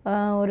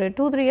ஒரு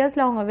 2-3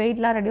 இயர்ஸில் அவங்க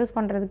வெயிட்லாம் ரெடியூஸ்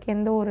பண்ணுறதுக்கு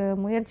எந்த ஒரு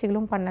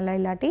முயற்சிகளும் பண்ணலை,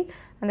 இல்லாட்டி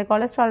அந்த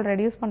கொலஸ்ட்ரால்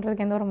ரெடியூஸ்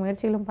பண்ணுறதுக்கு எந்த ஒரு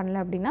முயற்சிகளும் பண்ணலை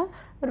அப்படின்னா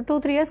ஒரு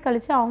 2-3 இயர்ஸ்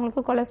கழித்து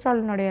அவங்களுக்கு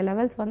கொலஸ்ட்ராலினுடைய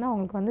லெவல்ஸ் வந்து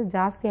அவங்களுக்கு வந்து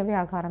ஜாஸ்தியாகவே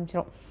ஆக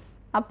ஆரம்பிச்சிடும்.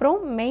 அப்புறம்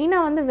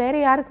மெயினாக வந்து வேறு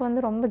யாருக்கு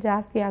வந்து ரொம்ப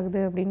ஜாஸ்தி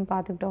ஆகுது அப்படின்னு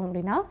பார்த்துக்கிட்டோம்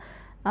அப்படின்னா,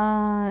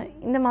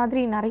 இந்த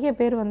மாதிரி நிறைய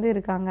பேர் வந்து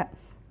இருக்காங்க.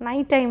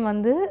 நைட் டைம்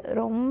வந்து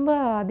ரொம்ப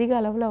அதிக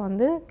அளவில்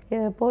வந்து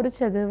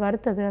பொரிச்சது,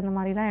 வறுத்தது அந்த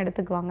மாதிரிலாம்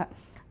எடுத்துக்குவாங்க.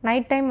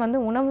 நைட் டைம் வந்து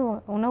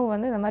உணவு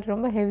வந்து இந்த மாதிரி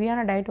ரொம்ப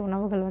ஹெவியான டயட்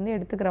உணவுகள் வந்து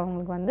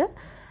எடுத்துக்கிறவங்களுக்கு வந்து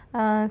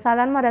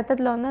சாதாரணமாக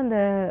ரத்தத்தில் வந்து அந்த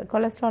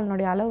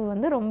கொலஸ்ட்ராலினுடைய அளவு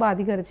வந்து ரொம்ப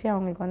அதிகரித்து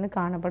அவங்களுக்கு வந்து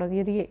காணப்படும்.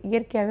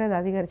 இயற்கையாகவே அது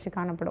அதிகரித்து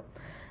காணப்படும்.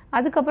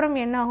 அதுக்கப்புறம்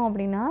என்ன ஆகும்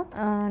அப்படின்னா,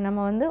 நம்ம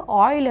வந்து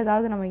ஆயில்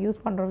ஏதாவது நம்ம யூஸ்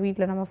பண்ணுறோம்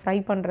வீட்டில், நம்ம ஃப்ரை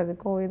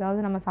பண்ணுறதுக்கோ ஏதாவது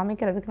நம்ம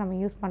சமைக்கிறதுக்கு நம்ம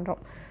யூஸ்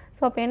பண்ணுறோம்.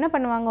 ஸோ அப்போ என்ன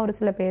பண்ணுவாங்க, ஒரு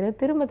சில பேர்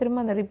திரும்ப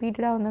அந்த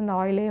ரிப்பீட்டடாக வந்து அந்த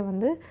ஆயிலே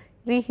வந்து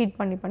ரீஹீட்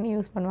பண்ணி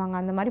யூஸ் பண்ணுவாங்க.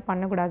 அந்த மாதிரி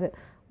பண்ணக்கூடாது.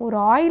 ஒரு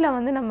ஆயிலை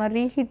வந்து நம்ம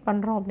ரீஹீட்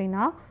பண்ணுறோம்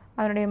அப்படின்னா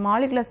அதனுடைய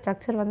மாலிகுலர்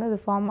ஸ்ட்ரக்சர் வந்து அது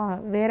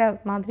வேறு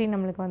மாதிரி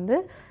நம்மளுக்கு வந்து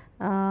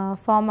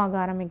ஃபார்ம் ஆக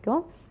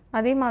ஆரம்பிக்கும்.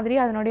 அதே மாதிரி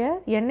அதனுடைய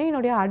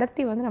எண்ணெயினுடைய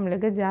அடர்த்தி வந்து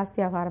நம்மளுக்கு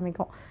ஜாஸ்தியாக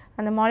ஆரம்பிக்கும்.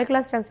 அந்த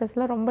மாலிகுலர்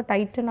ஸ்ட்ரக்சர்ஸ்லாம் ரொம்ப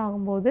டைட்டன்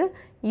ஆகும்போது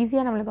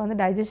ஈஸியாக நம்மளுக்கு வந்து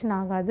டைஜஷன்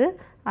ஆகாது.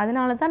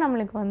 அதனால தான்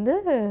நம்மளுக்கு வந்து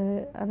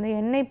அந்த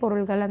எண்ணெய்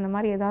பொருள்கள் அந்த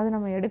மாதிரி ஏதாவது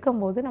நம்ம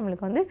எடுக்கும்போது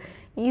நம்மளுக்கு வந்து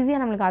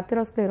ஈஸியாக நம்மளுக்கு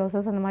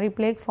அத்திரோஸ்க்ளரோசிஸ் அந்த மாதிரி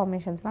பிளேக்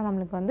ஃபார்மேஷன்ஸ்லாம்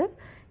நம்மளுக்கு வந்து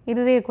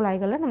இருதய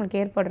குழாய்களில்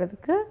நம்மளுக்கு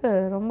ஏற்படுறதுக்கு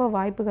ரொம்ப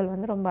வாய்ப்புகள்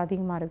வந்து ரொம்ப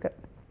அதிகமாக இருக்குது.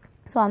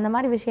 ஸோ அந்த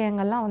மாதிரி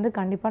விஷயங்கள்லாம் வந்து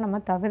கண்டிப்பாக நம்ம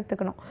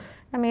தவிர்த்துக்கணும்.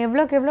 நம்ம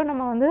எவ்வளோக்கு எவ்வளோ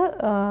நம்ம வந்து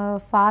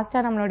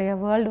ஃபாஸ்ட்டாக நம்மளுடைய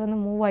வேர்ல்டு வந்து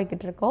மூவ்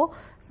ஆகிக்கிட்டு இருக்கோம்.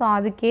 ஸோ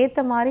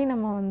அதுக்கேற்ற மாதிரி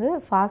நம்ம வந்து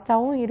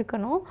ஃபாஸ்ட்டாகவும்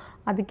இருக்கணும்.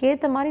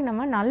 அதுக்கேற்ற மாதிரி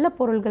நம்ம நல்ல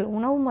பொருள்கள்,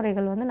 உணவு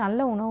முறைகள் வந்து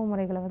நல்ல உணவு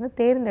முறைகளை வந்து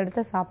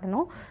தேர்ந்தெடுத்து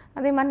சாப்பிடணும்.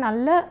 அதே மாதிரி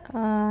நல்ல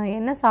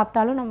என்ன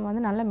சாப்பிட்டாலும் நம்ம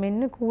வந்து நல்லா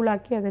மென்று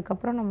கூழாக்கி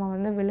அதுக்கப்புறம் நம்ம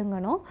வந்து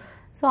விழுங்கணும்.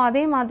 ஸோ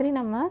அதே மாதிரி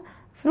நம்ம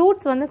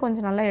ஃப்ரூட்ஸ் வந்து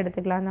கொஞ்சம் நல்லா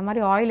எடுத்துக்கலாம். இந்த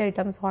மாதிரி ஆயில்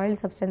ஐட்டம்ஸ், ஆயில்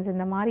சப்ஸ்டன்ஸ்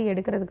இந்த மாதிரி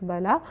எடுக்கிறதுக்கு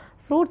பதிலாக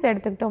ஃப்ரூட்ஸ்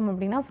எடுத்துக்கிட்டோம்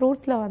அப்படின்னா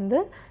ஃப்ரூட்ஸில் வந்து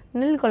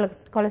நில்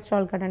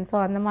கொலஸ்ட்ரால் கண்டென்ட், ஸோ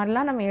அந்த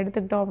மாதிரிலாம் நம்ம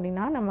எடுத்துக்கிட்டோம்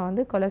அப்படின்னா நம்ம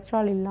வந்து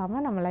கொலஸ்ட்ரால்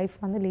இல்லாமல் நம்ம லைஃப்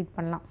வந்து லீட்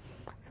பண்ணலாம்.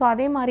 ஸோ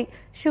அதே மாதிரி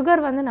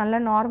சுகர் வந்து நல்லா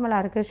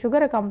நார்மலாக இருக்குது,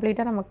 சுகரை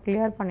கம்ப்ளீட்டாக நம்ம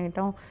கிளியர்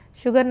பண்ணிட்டோம்,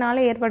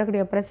 சுகர்னால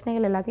ஏற்படக்கூடிய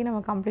பிரச்சனைகள் எல்லாத்தையும்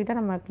நம்ம கம்ப்ளீட்டாக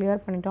நம்ம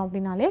கிளியர் பண்ணிட்டோம்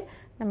அப்படின்னாலே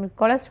நம்மளுக்கு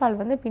கொலஸ்ட்ரால்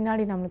வந்து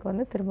பின்னாடி நம்மளுக்கு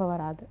வந்து திரும்ப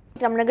வராது.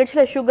 நம்ம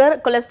நிகழ்ச்சியில் சுகர்,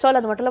 கொலஸ்ட்ரால்,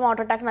 அது மட்டும் இல்லாமல்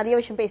ஹார்ட் அட்டாக் நிறைய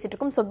விஷயம் பேசிட்டு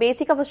இருக்கோம். ஸோ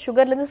பேசிக்காக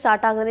சுகர்லேருந்து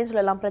ஸ்டார்ட் ஆகுதுன்னு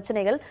சொல்லலாம்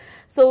பிரச்சனைகள்.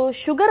 ஸோ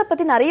சுகரை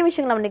பற்றி நிறைய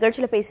விஷயங்கள் நம்ம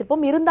நிகழ்ச்சியில்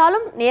பேசியிருப்போம்.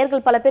 இருந்தாலும்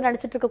நேர்கள் பல பேர்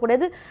நினச்சிட்டு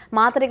இருக்கக்கூடியது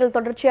மாத்திரைகள்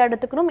தொடர்ச்சியாக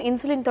எடுத்துக்கணும்,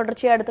 இன்சுலின்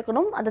தொடர்ச்சியாக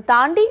எடுத்துக்கணும், அதை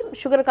தாண்டி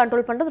சுகரை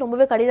கண்ட்ரோல் பண்ணுறது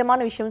ரொம்பவே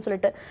கடினமான விஷயம்னு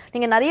சொல்லிட்டு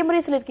நீங்கள் நிறைய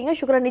முறை சொல்லியிருக்கீங்க.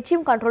 சுகரை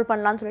நிச்சயம் கண்ட்ரோல்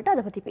பண்ணலாம்னு சொல்லிட்டு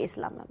அதை பற்றி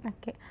பேசலாம் மேம்.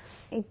 ஓகே,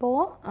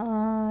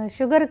 இப்போது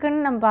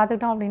சுகருக்குன்னு நம்ம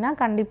பார்த்துக்கிட்டோம் அப்படின்னா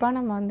கண்டிப்பாக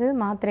நம்ம வந்து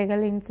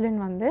மாத்திரைகள்,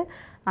 இன்சுலின் வந்து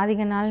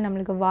அதிக நாள்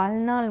நம்மளுக்கு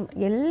வாழ்நாள்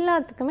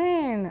எல்லாத்துக்குமே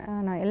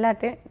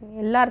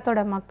எல்லாத்தோட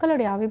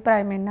மக்களுடைய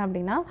அபிப்பிராயம் என்ன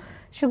அப்படின்னா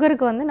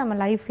சுகருக்கு வந்து நம்ம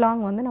லைஃப்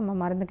லாங் வந்து நம்ம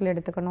மருந்துகள்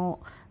எடுத்துக்கணும்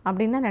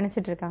அப்படின்னு தான்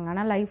நினச்சிட்டு இருக்காங்க.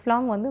 ஆனால் லைஃப்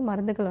லாங் வந்து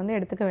மருந்துகள் வந்து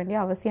எடுத்துக்க வேண்டிய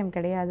அவசியம்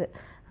கிடையாது.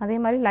 அதே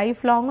மாதிரி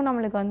லைஃப் லாங்கும்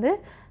நம்மளுக்கு வந்து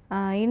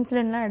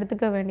இன்சுலின்லாம்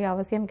எடுத்துக்க வேண்டிய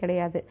அவசியம்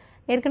கிடையாது.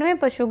 ஏற்கனவே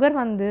இப்போ சுகர்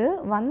வந்து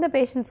வந்த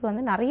பேஷண்ட்ஸ்க்கு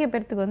வந்து நிறைய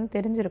பேர்த்துக்கு வந்து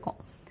தெரிஞ்சிருக்கும்.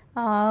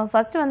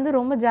 ஃபஸ்ட்டு வந்து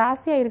ரொம்ப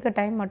ஜாஸ்தியாக இருக்க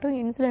டைம் மட்டும்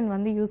இன்சுலின்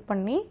வந்து யூஸ்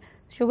பண்ணி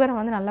சுகரை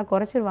வந்து நல்லா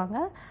குறைச்சிருவாங்க.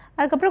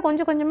 அதுக்கப்புறம்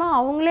கொஞ்சம் கொஞ்சமாக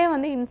அவங்களே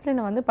வந்து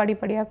இன்சுலினை வந்து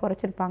படிப்படியாக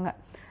குறைச்சிருப்பாங்க.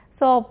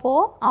 ஸோ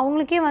அப்போது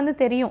அவங்களுக்கே வந்து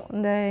தெரியும்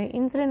இந்த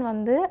இன்சுலின்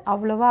வந்து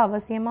அவ்வளோவா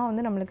அவசியமாக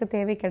வந்து நம்மளுக்கு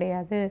தேவை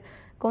கிடையாது,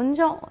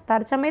 கொஞ்சம்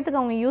தற்சமயத்துக்கு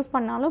அவங்க யூஸ்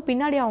பண்ணாலும்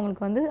பின்னாடி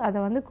அவங்களுக்கு வந்து அதை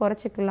வந்து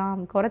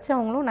குறைச்சிக்கலாம்,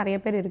 குறைச்சவங்களும் நிறைய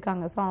பேர்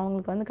இருக்காங்க. ஸோ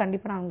அவங்களுக்கு வந்து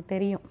கண்டிப்பாக அவங்களுக்கு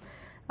தெரியும்.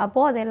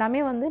 அப்போது அது எல்லாமே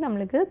வந்து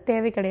நம்மளுக்கு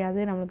தேவை கிடையாது,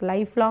 நம்மளுக்கு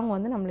லைஃப் லாங்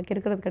வந்து நம்மளுக்கு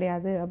இருக்கிறது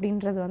கிடையாது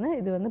அப்படின்றது வந்து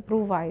இது வந்து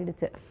ப்ரூவ்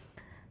ஆகிடுச்சு.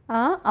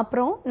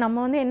 அப்புறம் நம்ம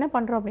வந்து என்ன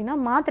பண்ணுறோம் அப்படின்னா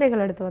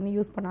மாத்திரைகள் எடுத்து வந்து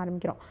யூஸ் பண்ண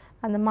ஆரம்பிக்கிறோம்.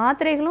 அந்த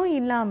மாத்திரைகளும்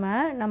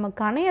இல்லாமல் நம்ம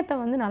கணையத்தை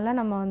வந்து நல்லா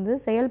நம்ம வந்து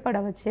செயல்பட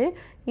வச்சு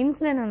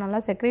இன்சுலினை நல்லா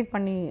செக்ரேட்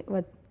பண்ணி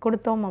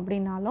கொடுத்தோம்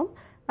அப்படின்னாலும்,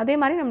 அதே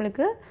மாதிரி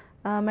நம்மளுக்கு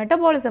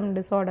மெட்டபாலிசம்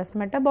டிஸார்டர்ஸ்,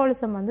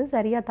 மெட்டபாலிசம் வந்து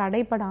சரியாக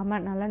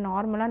தடைப்படாமல் நல்லா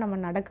நார்மலாக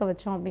நம்ம நடக்க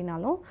வச்சோம்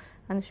அப்படின்னாலும்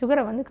அந்த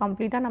சுகரை வந்து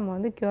கம்ப்ளீட்டாக நம்ம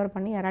வந்து க்யூர்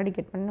பண்ணி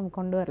எராடிகேட் பண்ணி நம்ம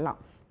கொண்டு வரலாம்.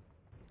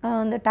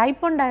 இந்த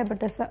டைப் 1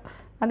 டயபெட்டிஸ்,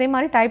 அதே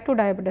மாதிரி டைப் 2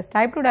 டயபெட்டிஸ்,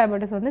 டைப் 2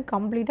 டயபெட்டிஸ் வந்து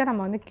கம்ப்ளீட்டாக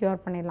நம்ம வந்து க்யூர்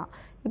பண்ணிடலாம்.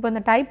 இப்போ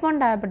இந்த டைப் 1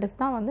 டயபெட்டிஸ்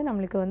தான் வந்து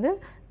நம்மளுக்கு வந்து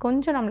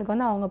கொஞ்சம் நம்மளுக்கு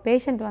வந்து அவங்க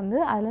பேஷண்ட் வந்து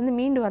அதுலேருந்து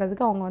மீண்டு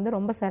வர்றதுக்கு அவங்க வந்து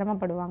ரொம்ப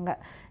சிரமப்படுவாங்க.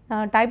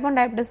 டைப் 1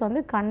 டயபெட்டிஸ்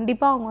வந்து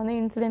கண்டிப்பாக அவங்க வந்து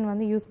இன்சுலின்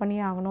வந்து யூஸ்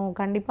பண்ணியே ஆகணும்,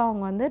 கண்டிப்பாக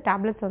அவங்க வந்து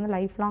டேப்லெட்ஸ் வந்து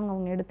லைஃப் லாங்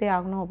அவங்க எடுத்தே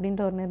ஆகணும்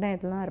அப்படின்ற ஒரு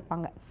நிர்ணயத்தில் தான்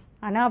இருப்பாங்க.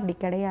 ஆனால் அப்படி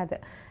கிடையாது.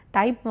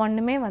 டைப்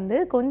 1மே வந்து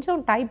கொஞ்சம்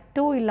டைப்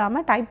 2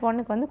 இல்லாமல் டைப்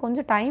 1க்கு வந்து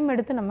கொஞ்சம் டைம்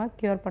எடுத்து நம்ம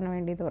க்யூர் பண்ண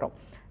வேண்டியது வரும்.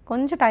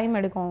 கொஞ்சம் டைம்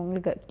எடுக்கும்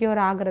அவங்களுக்கு க்யூர்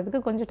ஆகிறதுக்கு,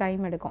 கொஞ்சம்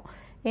டைம் எடுக்கும்.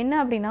 என்ன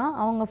அப்படின்னா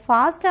அவங்க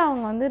ஃபாஸ்ட்டாக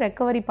அவங்க வந்து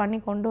ரெக்கவரி பண்ணி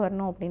கொண்டு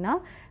வரணும் அப்படின்னா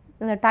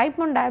இந்த டைப்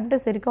 1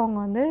 டயபெட்டிஸ் இருக்கவங்க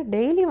வந்து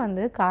டெய்லி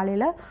வந்து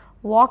காலையில்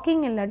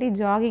வாக்கிங் இல்லாட்டி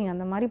ஜாகிங்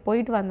அந்த மாதிரி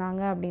போயிட்டு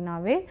வந்தாங்க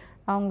அப்படின்னாவே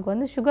அவங்களுக்கு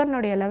வந்து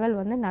சுகர்னுடைய லெவல்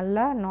வந்து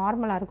நல்லா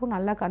நார்மலாக இருக்கும்,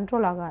 நல்லா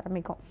கண்ட்ரோல் ஆக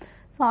ஆரம்பிக்கும்.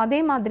 ஸோ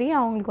அதே மாதிரி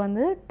அவங்களுக்கு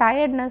வந்து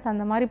டயர்ட்னஸ்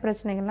அந்த மாதிரி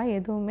பிரச்சனைகள்லாம்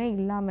எதுவுமே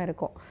இல்லாமல்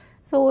இருக்கும்.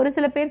 ஸோ ஒரு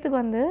சில பேர்த்துக்கு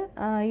வந்து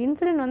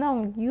இன்சுலின் வந்து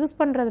அவங்களுக்கு யூஸ்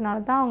பண்ணுறதுனால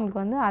தான் அவங்களுக்கு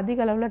வந்து அதிக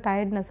அளவில்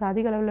டயர்ட்னஸ்,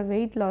 அதிக அளவில்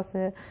வெயிட்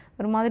லாஸு,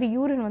 ஒரு மாதிரி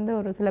யூரின் வந்து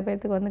ஒரு சில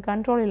பேர்த்துக்கு வந்து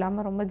கண்ட்ரோல்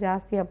இல்லாமல் ரொம்ப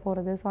ஜாஸ்தியாக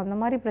போகிறது. ஸோ அந்த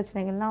மாதிரி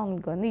பிரச்சனைகள்லாம்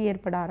அவங்களுக்கு வந்து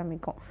ஏற்பட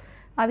ஆரம்பிக்கும்.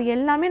 அது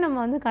எல்லாமே நம்ம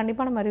வந்து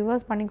கண்டிப்பாக நம்ம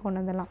ரிவர்ஸ் பண்ணி கொண்டு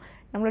வந்துடலாம்.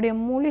 நம்மளுடைய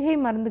மூலிகை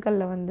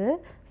மருந்துகளில் வந்து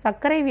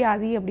சர்க்கரை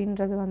வியாதி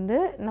அப்படின்றது வந்து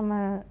நம்ம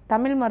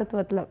தமிழ்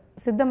மருத்துவத்தில்,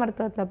 சித்த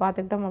மருத்துவத்தில்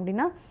பார்த்துக்கிட்டோம்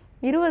அப்படின்னா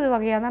 20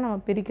 வகையாக தான் நம்ம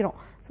பிரிக்கிறோம்.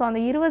 ஸோ அந்த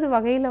 20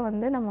 வகையில்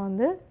வந்து நம்ம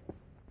வந்து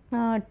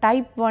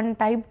டைப் 1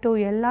 டைப் 2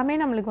 எல்லாமே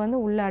நம்மளுக்கு வந்து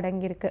உள்ளே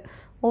அடங்கியிருக்கு.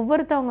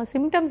 ஒவ்வொருத்தவங்க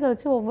சிம்டம்ஸை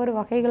வச்சு ஒவ்வொரு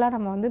வகைகளாக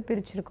நம்ம வந்து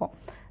பிரிச்சிருக்கோம்.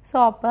 ஸோ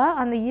அப்போ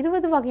அந்த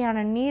 20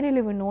 வகையான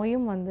நீரிழிவு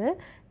நோயும் வந்து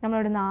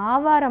நம்மளோட இந்த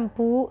ஆவாரம்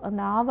பூ,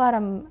 அந்த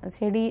ஆவாரம்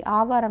செடி,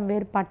 ஆவாரம்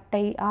வேர்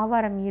பட்டை,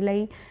 ஆவாரம் இலை,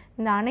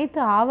 இந்த அனைத்து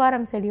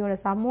ஆவாரம் செடியோட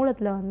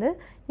சமூலத்தில் வந்து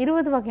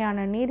 20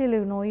 வகையான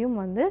நீரிழிவு நோயும்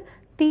வந்து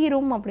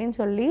தீரும் அப்படின்னு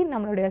சொல்லி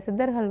நம்மளுடைய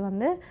சித்தர்கள்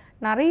வந்து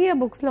நிறைய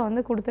புக்ஸில்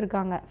வந்து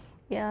கொடுத்துருக்காங்க.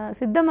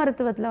 சித்த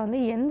மருத்துவத்தில் வந்து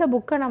எந்த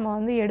புக்கை நம்ம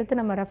வந்து எடுத்து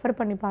நம்ம ரெஃபர்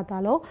பண்ணி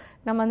பார்த்தாலோ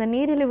நம்ம அந்த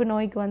நீரிழிவு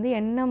நோய்க்கு வந்து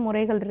என்ன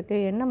முறைகள்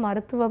இருக்குது, என்ன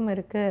மருத்துவம்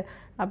இருக்குது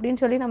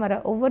அப்படின்னு சொல்லி நம்ம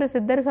ஒவ்வொரு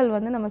சித்தர்கள்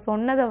வந்து நம்ம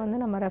சொன்னதை வந்து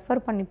நம்ம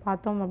ரெஃபர் பண்ணி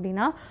பார்த்தோம்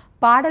அப்படின்னா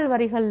பாடல்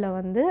வரிகளில்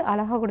வந்து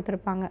அழகாக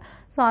கொடுத்துருப்பாங்க.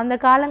 ஸோ அந்த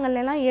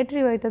காலங்கள்லாம் ஏற்றி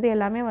வைத்தது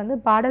எல்லாமே வந்து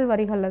பாடல்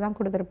வரிகளில் தான்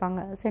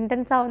கொடுத்துருப்பாங்க.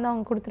 சென்டென்ஸாக வந்து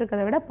அவங்க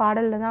கொடுத்துருக்கதை விட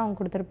பாடலில் தான் அவங்க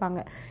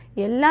கொடுத்துருப்பாங்க.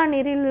 எல்லா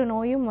நீரிழிவு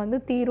நோயும் வந்து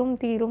தீரும்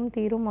தீரும்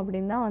தீரும்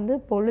அப்படின்னு தான் வந்து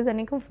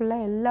பொழுதனைக்கும்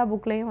ஃபுல்லாக எல்லா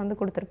புக்லேயும் வந்து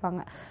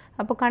கொடுத்துருப்பாங்க.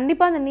 அப்போ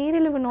கண்டிப்பாக அந்த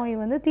நீரிழிவு நோய்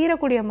வந்து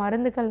தீரக்கூடிய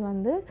மருந்துகள்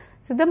வந்து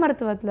சித்த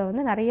மருத்துவத்தில்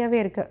வந்து நிறையவே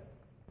இருக்குது.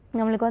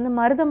 நம்மளுக்கு வந்து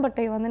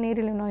மருதம்பட்டை வந்து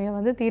நீரிழிவு நோயை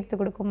வந்து தீர்த்து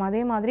கொடுக்கும்.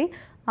 அதே மாதிரி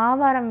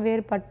ஆவாரம்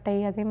வேர்பட்டை,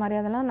 அதே மாதிரி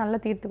அதெல்லாம் நல்லா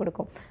தீர்த்து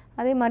கொடுக்கும்.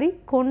 அதே மாதிரி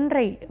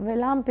கொன்றை,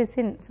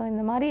 வெளாம்பிசின், ஸோ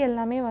இந்த மாதிரி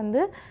எல்லாமே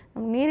வந்து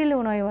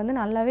நீரிழிவு நோயை வந்து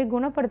நல்லாவே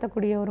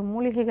குணப்படுத்தக்கூடிய ஒரு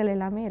மூலிகைகள்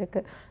எல்லாமே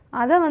இருக்குது.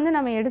 அதை வந்து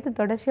நம்ம எடுத்து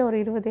தொடர்ச்சியாக ஒரு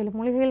 27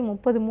 மூலிகைகள்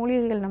 30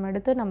 மூலிகைகள் நம்ம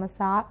எடுத்து நம்ம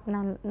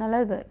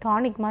நல்லது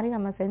டானிக் மாதிரி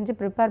நம்ம செஞ்சு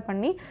ப்ரிப்பேர்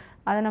பண்ணி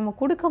அதை நம்ம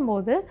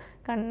கொடுக்கும்போது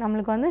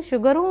நம்மளுக்கு வந்து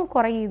சுகரும்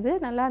குறையுது,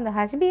 நல்லா அந்த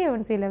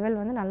HbA1c லெவல்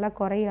வந்து நல்லா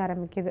குறைய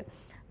ஆரம்பிக்குது.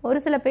 ஒரு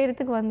சில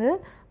பேர்த்துக்கு வந்து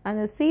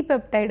அந்த சி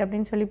பெப்டைட்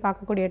அப்படின்னு சொல்லி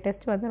பார்க்கக்கூடிய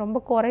டெஸ்ட் வந்து ரொம்ப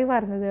குறைவாக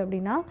இருந்தது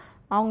அப்படின்னா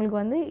அவங்களுக்கு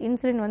வந்து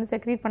இன்சுலின் வந்து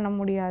செக்ரீட் பண்ண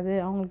முடியாது,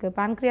 அவங்களுக்கு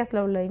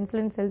பேன்க்ரியாஸில் உள்ள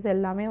இன்சுலின் செல்ஸ்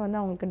எல்லாமே வந்து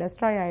அவங்களுக்கு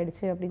டெஸ்ட்ராய்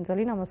ஆகிடுச்சு அப்படின்னு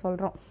சொல்லி நம்ம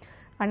சொல்கிறோம்.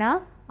 ஆனால்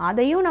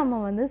அதையும் நம்ம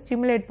வந்து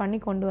ஸ்டிமுலேட் பண்ணி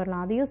கொண்டு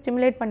வரலாம். அதையும்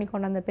ஸ்டிமுலேட் பண்ணி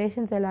கொண்டு அந்த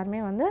பேஷண்ட்ஸ்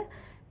எல்லாருமே வந்து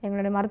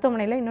எங்களுடைய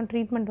மருத்துவமனையில் இன்னும்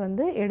ட்ரீட்மெண்ட்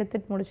வந்து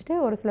எடுத்துகிட்டு முடிச்சுட்டு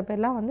ஒரு சில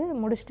பேர்லாம் வந்து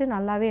முடிச்சுட்டு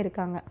நல்லாவே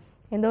இருக்காங்க.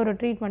 எந்த ஒரு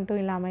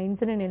ட்ரீட்மெண்ட்டும் இல்லாமல்,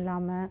 இன்சுலின்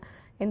இல்லாமல்,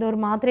 எந்த ஒரு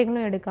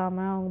மாத்திரைகளும்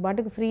எடுக்காமல் அவங்க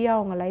பாட்டுக்கு ஃப்ரீயாக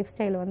அவங்க லைஃப்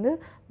ஸ்டைலை வந்து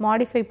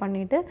மாடிஃபை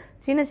பண்ணிவிட்டு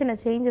சின்ன சின்ன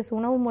சேஞ்சஸ்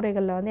உணவு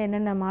முறைகளில் வந்து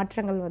என்னென்ன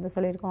மாற்றங்கள் வந்து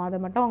சொல்லியிருக்கோம் அதை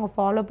மட்டும் அவங்க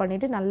ஃபாலோ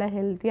பண்ணிவிட்டு நல்லா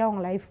ஹெல்த்தியாக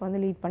அவங்க லைஃப் வந்து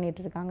லீட்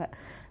பண்ணிகிட்டு இருக்காங்க.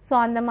 ஸோ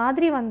அந்த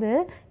மாதிரி வந்து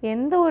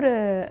எந்த ஒரு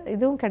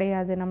இதுவும்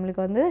கிடையாது.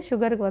 நம்மளுக்கு வந்து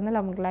சுகருக்கு வந்து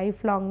நமக்கு லைஃப்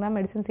லாங் தான்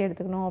மெடிசன்ஸ்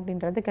எடுத்துக்கணும்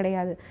அப்படின்றது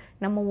கிடையாது.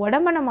 நம்ம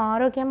உடம்பை நம்ம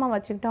ஆரோக்கியமாக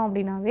வச்சுக்கிட்டோம்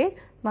அப்படின்னாவே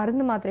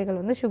மருந்து மாத்திரைகள்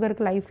வந்து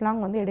சுகருக்கு லைஃப்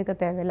லாங் வந்து எடுக்க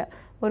தேவையில்லை.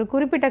 ஒரு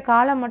குறிப்பிட்ட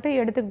காலம் மட்டும்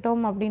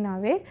எடுத்துக்கிட்டோம்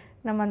அப்படின்னாவே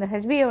நம்ம அந்த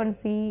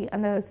HbA1c,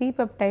 அந்த சி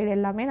பெப்டைடு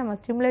எல்லாமே நம்ம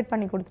ஸ்டிமுலேட்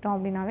பண்ணி கொடுத்துட்டோம்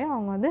அப்படின்னாவே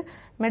அவங்க வந்து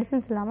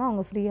மெடிசன்ஸ் இல்லாமல்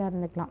அவங்க ஃப்ரீயாக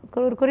இருந்துக்கலாம்.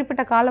 ஒரு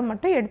குறிப்பிட்ட காலம்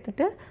மட்டும்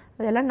எடுத்துகிட்டு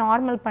அதெல்லாம்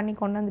நார்மல் பண்ணி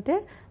கொண்டு வந்துட்டு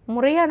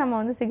முறையாக நம்ம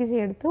வந்து சிகிச்சை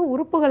எடுத்து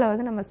உறுப்புகளை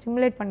வந்து நம்ம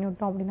ஸ்டிமுலேட் பண்ணி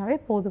விட்டோம் அப்படின்னாவே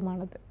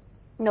போதுமானது.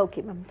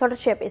 ஓகே மேம்,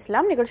 தொடர்ச்சியாக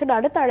பேசலாம். நிகழ்ச்சியோட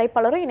அடுத்த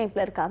அழைப்பாளரும்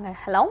இணைப்பில் இருக்காங்க.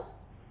 ஹலோ,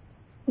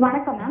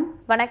 வணக்கம் மேம்.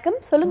 வணக்கம்,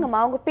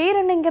 சொல்லுங்கம்மா. உங்க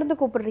பேர் என்ன,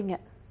 இங்கிருந்து கூப்பிடுறீங்க?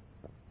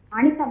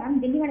 அனிதா மேம்,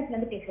 திண்டிவனத்துல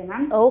இருந்து பேசுறேன்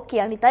மேம். ஓகே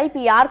அனிதா, இப்போ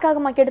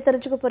யாருக்காகமா கேட்டு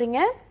தெரிஞ்சுக்க போறீங்க?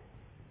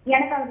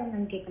 எனக்காக தான்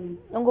மேம் கேட்கணும்.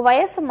 உங்க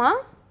வயசுமா?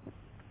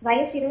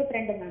 வயசு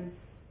 22 மேம்.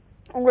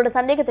 உங்களோட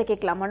சந்தேகத்தை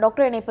கேட்கலாமா?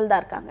 டாக்டர் இணைப்பில்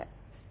தான் இருக்காங்க.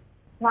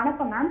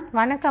 வணக்கம் மேம்.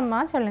 வணக்கம்மா,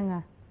 சொல்லுங்க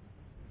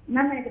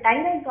மேம். எனக்கு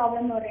தைராய்டு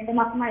ப்ராப்ளம் ஒரு 2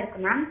 மாசமா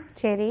இருக்கு மேம்.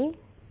 சரி.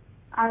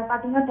 அது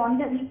பாத்தீங்கன்னா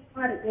தொண்டை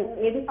வீக்கமா இருக்கு.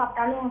 எது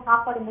சாப்பிட்டாலும்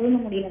சாப்பாடு முழுங்க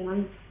முடியல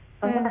மேம்.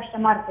 ரொம்ப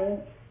கஷ்டமா இருக்கு.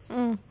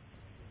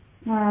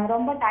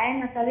 ரொம்ப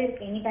டயர்ட்னஸாவே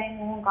இருக்கு. எனி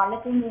டைமும் காலைல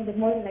தூங்கி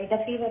எழுந்தும்போது லைட்டா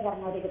ஃபீவர் வர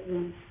மாதிரி இருக்கு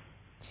மேம்.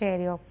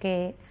 சரி, ஓகே.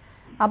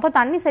 அப்போ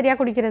தண்ணி சரியா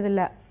குடிக்கிறது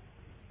இல்ல?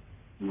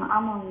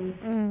 ஆமாங்க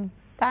மேம்.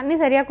 தண்ணி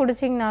சரியா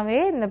குடிச்சிங்கனாவே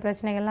இந்த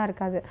பிரச்சனைகள்லாம்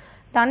இருக்காது.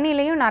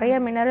 தண்ணிலையும் நிறைய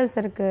மினரல்ஸ்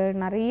இருக்கு,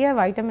 நிறைய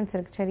வைட்டமின்ஸ்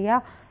இருக்கு. சரியா?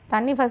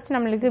 தண்ணி ஃபர்ஸ்ட்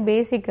நம்மளுக்கு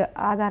பேசிக்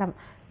ஆதாரம்.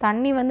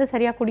 தண்ணி வந்து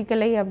சரியா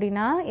குடிக்கலை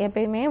அப்படின்னா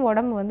எப்பயுமே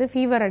உடம்பு வந்து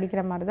ஃபீவர்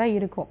அடிக்கிற மாதிரி தான்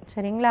இருக்கும்.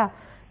 சரிங்களா?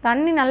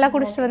 தண்ணி நல்லா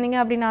குடிச்சிட்டு வந்தீங்க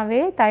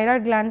அப்படின்னாவே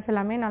தைராய்டு கிளாண்ட்ஸ்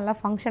எல்லாமே நல்லா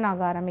ஃபங்க்ஷன்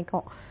ஆக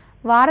ஆரம்பிக்கும்.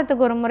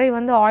 வாரத்துக்கு ஒரு முறை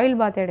வந்து ஆயில்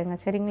பாத் எடுங்க.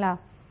 சரிங்களா?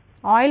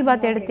 ஆயில்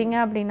பாத் எடுத்தீங்க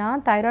அப்படின்னா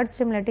தைராய்டு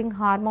ஸ்டிமுலேட்டிங்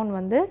ஹார்மோன்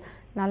வந்து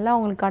நல்லா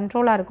உங்களுக்கு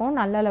கண்ட்ரோலாக இருக்கும்,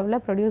 நல்ல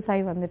லெவலில் ப்ரொடியூஸ்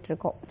ஆகி வந்துட்டு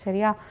இருக்கும்.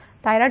 சரியா?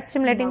 தைராய்டு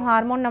ஸ்டிமுலேட்டிங்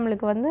ஹார்மோன்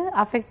நம்மளுக்கு வந்து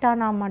அஃபெக்ட்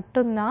ஆனால்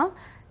மட்டும்தான்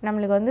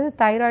நம்மளுக்கு வந்து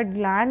தைராய்டு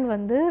கிளாண்ட்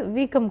வந்து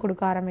வீக்கம்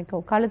கொடுக்க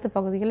ஆரம்பிக்கும், கழுத்து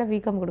பகுதிகளில்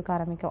வீக்கம் கொடுக்க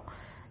ஆரம்பிக்கும்.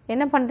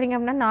 என்ன பண்ணுறீங்க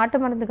அப்படின்னா நாட்டு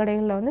மருந்து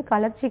கடைகளில் வந்து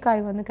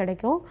கலர்ச்சிக்காய் வந்து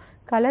கிடைக்கும்.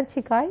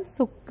 கலர்ச்சிக்காய்,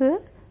 சுக்கு,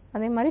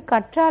 அதே மாதிரி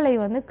கற்றாழை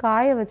வந்து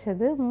காய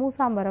வச்சது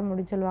மூசாம்பரம்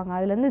அப்படின்னு சொல்லுவாங்க.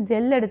 அதுலேருந்து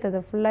ஜெல் எடுத்ததை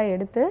ஃபுல்லாக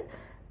எடுத்து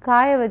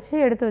காய வச்சு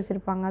எடுத்து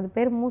வச்சுருப்பாங்க. அது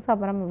பேர்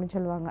மூசாம்பரம் அப்படின்னு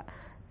சொல்லுவாங்க.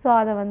 ஸோ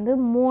அதை வந்து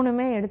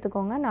 3மே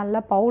எடுத்துக்கோங்க,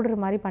 நல்லா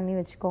பவுடர் மாதிரி பண்ணி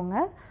வச்சுக்கோங்க.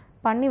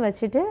 பண்ணி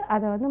வச்சுட்டு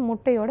அதை வந்து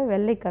முட்டையோட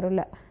வெள்ளை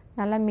கருவில்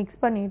நல்லா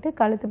மிக்ஸ் பண்ணிவிட்டு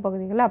கழுத்து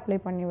பகுதிகளை அப்ளை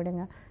பண்ணி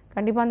விடுங்க.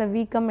 கண்டிப்பாக அந்த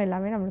வீக்கம்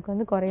எல்லாமே நம்மளுக்கு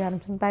வந்து குறைய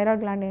ஆரம்பிச்சிடும்.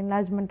 தைராய்டு கிளாண்ட்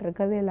என்லார்ஜ்மெண்ட்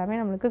இருக்கிறது எல்லாமே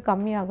நம்மளுக்கு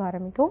கம்மியாக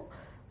ஆரம்பிக்கும்.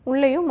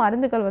 உள்ளேயும்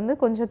மருந்துகள் வந்து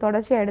கொஞ்சம்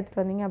தொடர்ச்சியாக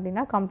எடுத்துகிட்டு வந்தீங்க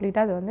அப்படின்னா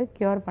கம்ப்ளீட்டாக அதை வந்து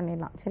க்யூர்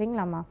பண்ணிடலாம்.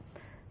 சரிங்களாம்மா?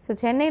 ஸோ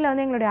சென்னையில்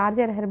வந்து எங்களுடைய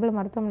ஆர்ஜிஆர் ஹெர்பல்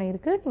மருத்துவமனை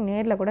இருக்குது. நீங்கள்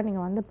நேரில் கூட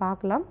நீங்கள் வந்து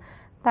பார்க்கலாம்.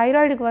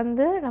 தைராய்டுக்கு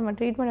வந்து நம்ம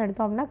ட்ரீட்மெண்ட்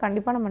எடுத்தோம் அப்படின்னா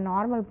கண்டிப்பாக நம்ம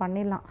நார்மல்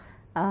பண்ணிடலாம்.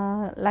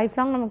 லைஃப்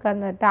லாங் நமக்கு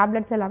அந்த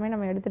டேப்லெட்ஸ் எல்லாமே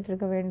நம்ம எடுத்துகிட்டு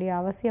இருக்க வேண்டிய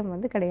அவசியம்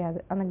வந்து கிடையாது.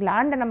 அந்த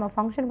கிளாண்டை நம்ம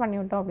ஃபங்க்ஷன் பண்ணி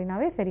விட்டோம்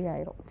அப்படின்னாவே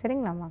சரியாயிரும்.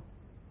 சரிங்களாம்மா?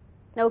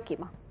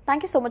 ஓகேம்மா,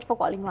 தேங்க்யூ ஸோ மச்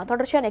ஃபார் காலிங்மா.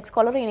 தொடர்ச்சியாக நெக்ஸ்ட்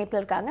காலரும்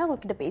இணைப்பில் இருக்காங்க,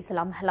 அவங்க கிட்ட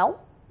பேசலாம். ஹலோ.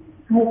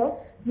 ஹலோ.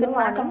 Good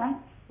morning.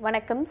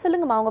 வணக்கம்,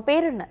 சொல்லுங்கம்மா, உங்க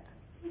பேர் என்ன?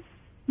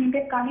 என்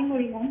பேர்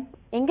கனிமொழி மேம்.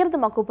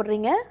 எங்கிருந்துமா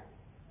கூப்பிடுறீங்க?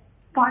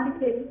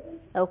 பாண்டிச்சேரி.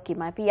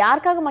 ஓகேம்மா, இப்போ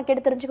யாருக்காகம்மா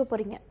கேட்டு தெரிஞ்சுக்க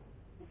போறீங்க?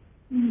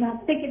 இந்த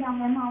அத்தைக்கு தான்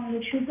மேம்.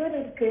 அவங்களுக்கு சுகர்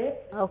இருக்கு.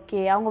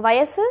 ஓகே, அவங்க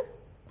வயசு?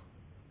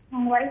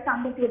 அவங்க வயசு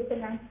 58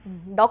 மேம்.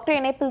 டாக்டர்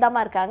இணைப்பில்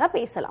தாமா இருக்காங்க,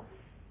 பேசலாம்.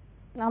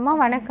 அம்மா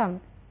வணக்கம்.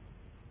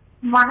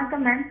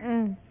 வணக்கம் மேம்.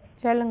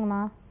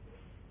 சொல்லுங்கம்மா.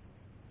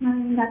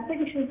 இந்த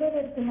அத்தைக்கு சுகர்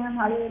இருக்கு மேம்.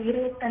 அது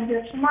 25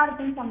 வருஷமா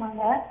இருக்குன்னு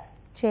சொன்னாங்க.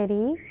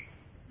 சரி.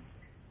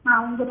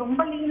 அவங்க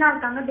ரொம்ப லீனா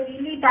இருக்காங்க.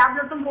 டெய்லி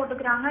டேப்லெட்டும்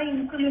போட்டுக்கிறாங்க.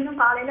 இன்சுலினும்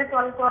காலையில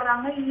 12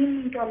 போடுறாங்க,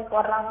 ஈவினிங் 12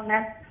 போடுறாங்க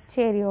மேம்.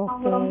 சரி,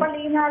 அவங்க ஓகே. ரொம்ப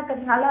லீனா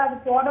இருக்கிறதுனால அது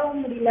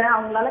போடவும் முடியல,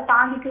 அவங்களால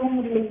தாண்டிக்கவும்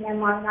முடியல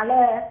மேம். அதனால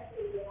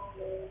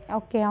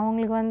ஓகே,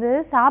 அவங்களுக்கு வந்து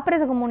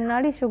சாப்பிட்றதுக்கு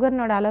முன்னாடி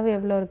சுகர்னோட அளவு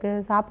எவ்வளோ இருக்கு,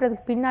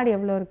 சாப்பிட்றதுக்கு பின்னாடி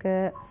எவ்வளோ இருக்கு?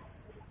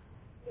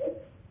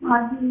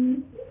 அது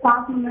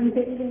பார்க்கணும் மேம்.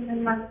 தெரியல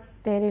மேம்.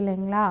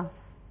 தெரியலைங்களா?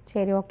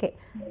 சரி, ஓகே.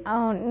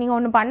 நீங்கள்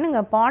ஒன்று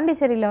பண்ணுங்கள்.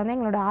 பாண்டிச்சேரியில் வந்து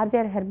எங்களோட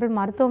ஆர்ஜிஆர் ஹெர்பல்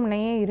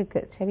மருத்துவமனையே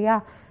இருக்குது. சரியா?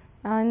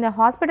 இந்த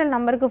ஹாஸ்பிட்டல்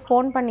நம்பருக்கு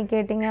ஃபோன் பண்ணி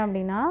கேட்டிங்க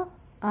அப்படின்னா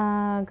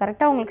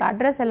கரெக்டாக உங்களுக்கு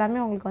அட்ரஸ்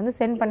எல்லாமே உங்களுக்கு வந்து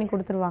சென்ட் பண்ணி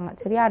கொடுத்துருவாங்க.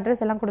 சரியா?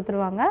 அட்ரஸ் எல்லாம்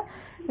கொடுத்துருவாங்க.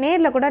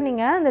 நேரில் கூட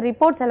நீங்கள் அந்த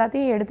ரிப்போர்ட்ஸ்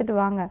எல்லாத்தையும் எடுத்துகிட்டு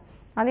வாங்க.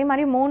 அதே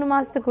மாதிரி 3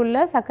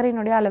 மாதத்துக்குள்ளே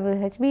சர்க்கரையினுடைய அளவு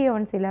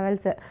HbA1c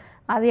லெவல்ஸு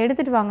அது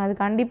எடுத்துகிட்டு வாங்க. அது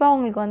கண்டிப்பாக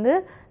உங்களுக்கு வந்து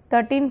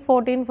 13,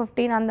 14,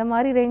 15 அந்த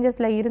மாதிரி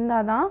ரேஞ்சஸில்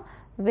இருந்தால் தான்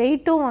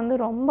வெயிட்டும் வந்து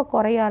ரொம்ப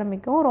குறைய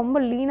ஆரம்பிக்கும், ரொம்ப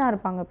லீனாக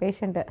இருப்பாங்க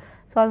பேஷண்ட்டு.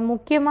 ஸோ அது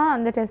முக்கியமாக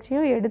அந்த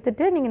டெஸ்ட்டையும்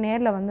எடுத்துகிட்டு நீங்கள்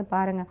நேரில் வந்து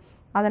பாருங்கள்.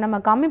 அதை நம்ம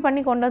கம்மி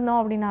பண்ணி கொண்டு வந்தோம்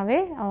அப்படின்னாவே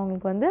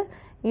அவங்களுக்கு வந்து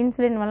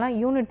இன்சுலின் எல்லாம்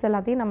யூனிட்ஸ்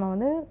எல்லாத்தையும் நம்ம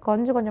வந்து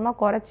கொஞ்சம் கொஞ்சமாக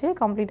குறைச்சி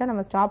கம்ப்ளீட்டாக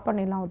நம்ம ஸ்டாப்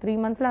பண்ணிடலாம். 3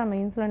 மந்த்ஸில் நம்ம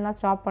இன்சுலின்லாம்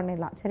ஸ்டாப்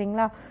பண்ணிடலாம்.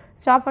 சரிங்களா?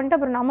 ஸ்டாப் பண்ணிட்டு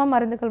அப்புறம் நம்ம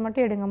மருந்துகள்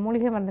மட்டும் எடுங்க,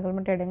 மூலிகை மருந்துகள்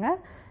மட்டும் எடுங்க.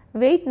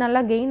 வெயிட்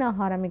நல்லா கெயின் ஆக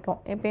ஆரம்பிக்கும்.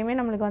 எப்பயுமே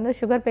நம்மளுக்கு வந்து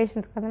சுகர்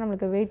பேஷண்ட்ஸ்க்கு வந்து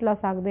நம்மளுக்கு வெயிட்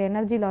லாஸ் ஆகுது,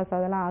 எனர்ஜி லாஸ்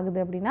அதெல்லாம் ஆகுது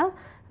அப்படின்னா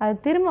அது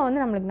திரும்ப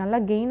வந்து நம்மளுக்கு நல்லா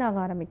கெயின் ஆக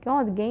ஆரம்பிக்கும்.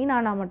 அது கெயின்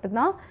ஆனால்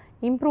மட்டும்தான்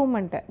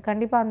இம்ப்ரூவ்மெண்ட்டு.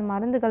 கண்டிப்பாக அந்த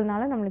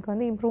மருந்துகள்னால நம்மளுக்கு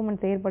வந்து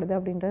இம்ப்ரூவ்மெண்ட்ஸ் ஏற்படுது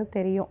அப்படின்றது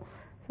தெரியும்.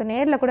 ஸோ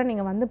நேரில் கூட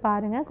நீங்கள் வந்து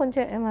பாருங்கள்.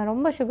 கொஞ்சம்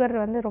ரொம்ப சுகர்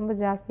வந்து ரொம்ப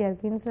ஜாஸ்தியாக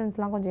இருக்குது,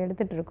 இன்சுலின்ஸ்லாம் கொஞ்சம்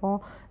எடுத்துகிட்டு இருக்கோம்,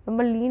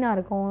 ரொம்ப லீனாக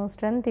இருக்கும்,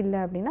 ஸ்ட்ரென்த் இல்லை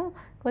அப்படின்னா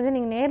கொஞ்சம்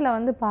நீங்கள் நேரில்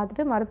வந்து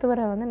பார்த்துட்டு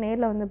மருத்துவரை வந்து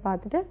நேரில் வந்து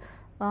பார்த்துட்டு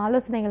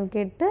ஆலோசனைகள்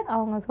கேட்டு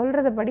அவங்க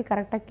சொல்கிறத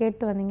கரெக்டாக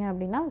கேட்டு வந்தீங்க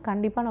அப்படின்னா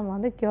கண்டிப்பாக நம்ம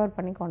வந்து க்யூர்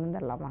பண்ணி கொண்டு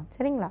வந்துடலாமா?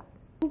 சரிங்களா?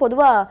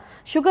 பொதுவா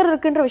சுகர்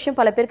இருக்குன்ற விஷயம்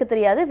பல பேருக்கு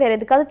தெரியாது. வேற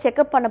எதுக்காவது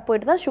செக்அப் பண்ண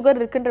போயிட்டு தான் சுகர்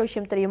இருக்குன்ற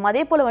விஷயம் தெரியும்.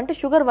 அதே போல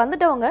வந்துட்டு சுகர்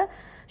வந்துட்டவங்க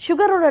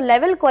சுகரோட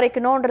லெவல்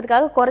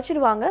குறைக்கணுன்றதுக்காக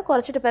குறைச்சிடுவாங்க.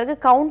 குறைச்சிட்ட பிறகு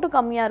கவுண்ட்டும்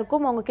கம்மியா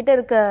இருக்கும். அவங்க கிட்ட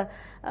இருக்க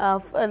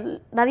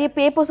நிறைய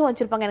பேப்பர்ஸும்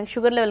வச்சிருப்பாங்க, எனக்கு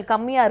சுகர் லெவல்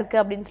கம்மியா இருக்கு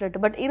அப்படின்னு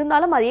சொல்லிட்டு. பட்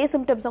இருந்தாலும் அதே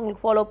சிம்டம்ஸ்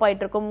அவங்களுக்கு ஃபாலோ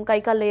ஆயிட்டு இருக்கும். கை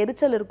காலில்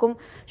எரிச்சல் இருக்கும்,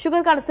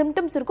 சுகருக்கான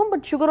சிம்டம்ஸ் இருக்கும்,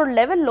 பட் சுகரோட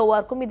லெவல் லோவா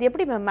இருக்கும். இது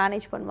எப்படி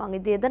மேனேஜ் பண்ணுவாங்க?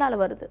 இது எதனால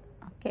வருது?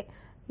 ஓகே,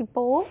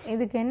 இப்போது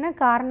இதுக்கு என்ன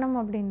காரணம்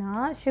அப்படின்னா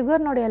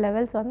சுகர்னுடைய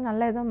லெவல்ஸ் வந்து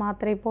நல்லா ஏதோ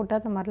மாத்திரை போட்டு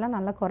அந்த மாதிரிலாம்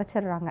நல்லா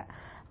குறைச்சிடுறாங்க.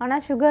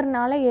 ஆனால்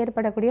சுகர்னால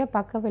ஏற்படக்கூடிய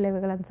பக்க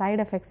விளைவுகள், அந்த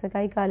சைடு எஃபெக்ட்ஸு,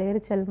 கை கால்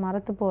எரிச்சல்,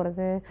 மரத்து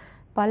போகிறது,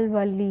 பல்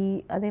வலி,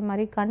 அதே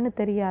மாதிரி கண்ணு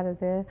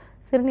தெரியாதது,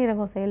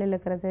 சிறுநீரகம்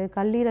செயலிழக்கிறது,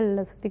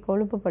 கல்லீரலில் சுற்றி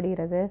கொழுப்பு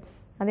படிகிறது,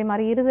 அதே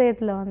மாதிரி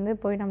இருதயத்தில் வந்து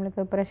போய்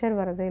நம்மளுக்கு ப்ரெஷர்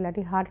வர்றது,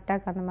 இல்லாட்டி ஹார்ட்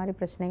அட்டாக் அந்த மாதிரி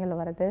பிரச்சனைகள்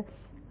வருது,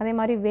 அதே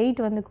மாதிரி வெயிட்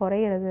வந்து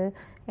குறையிறது,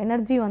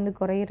 எனர்ஜி வந்து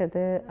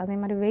குறையிறது, அதே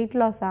மாதிரி வெயிட்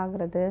லாஸ்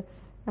ஆகுறது,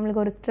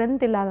 நம்மளுக்கு ஒரு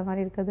ஸ்ட்ரென்த் இல்லாத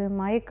மாதிரி இருக்குது,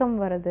 மயக்கம்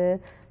வருது,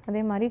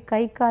 அதே மாதிரி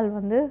கை கால்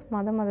வந்து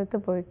மதத்து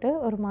போயிட்டு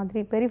ஒரு மாதிரி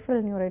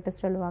பெரிஃபரல்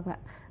நியூரைட்டிஸ் சொல்லுவாங்க,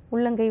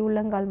 உள்ளங்கை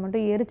உள்ளங்கால்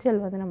மட்டும்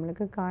எரிச்சல் வந்து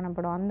நம்மளுக்கு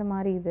காணப்படும். அந்த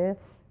மாதிரி இது.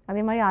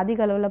 அதே மாதிரி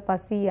அதிக அளவில்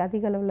பசி,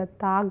 அதிக அளவில்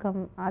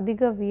தாகம்,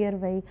 அதிக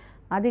வியர்வை,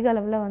 அதிக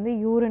அளவில் வந்து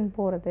யூரின்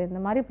போகிறது, இந்த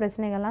மாதிரி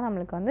பிரச்சனைகள்லாம்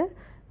நம்மளுக்கு வந்து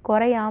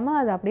குறையாமல்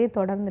அது அப்படியே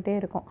தொடர்ந்துகிட்டே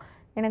இருக்கும்.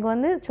 எனக்கு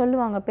வந்து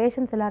சொல்லுவாங்க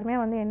பேஷண்ட்ஸ் எல்லாருமே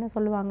வந்து என்ன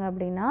சொல்லுவாங்க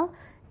அப்படின்னா,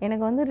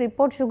 எனக்கு வந்து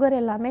ரிப்போர்ட் சுகர்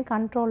எல்லாமே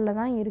கண்ட்ரோலில்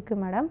தான்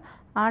இருக்குது மேடம்,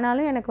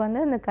 ஆனாலும் எனக்கு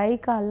வந்து இந்த கை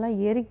கால்லாம்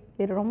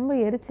ரொம்ப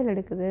எரிச்சல்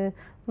எடுக்குது,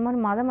 ஒரு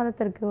மாதிரி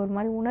மதத்து இருக்குது, ஒரு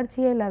மாதிரி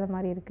உணர்ச்சியே இல்லாத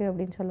மாதிரி இருக்குது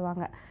அப்படின்னு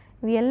சொல்லுவாங்க.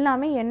 இது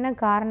எல்லாமே என்ன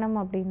காரணம்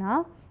அப்படின்னா,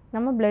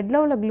 நம்ம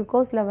பிளட்டில் உள்ள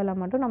குளுக்கோஸ் லெவலை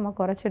மட்டும் நம்ம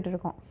குறைச்சிட்டு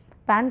இருக்கோம்.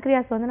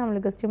 பேன்க்ரியாஸ் வந்து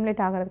நம்மளுக்கு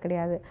ஸ்டிமுலேட் ஆகிறது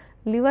கிடையாது,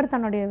 லிவர்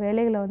தன்னுடைய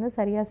வேலைகளை வந்து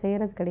சரியாக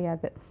செய்கிறது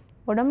கிடையாது,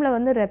 உடம்புல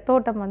வந்து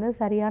ரத்தோட்டம் வந்து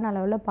சரியான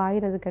அளவில்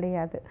பாயிறது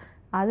கிடையாது.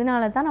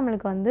 அதனால தான்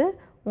நம்மளுக்கு வந்து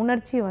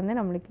உணர்ச்சி வந்து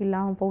நம்மளுக்கு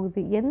இல்லாமல் போகுது.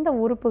 எந்த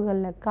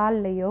உறுப்புகளில்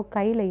கால்லையோ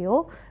கையிலையோ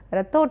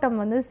ரத்தோட்டம்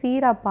வந்து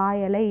சீராக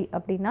பாயலை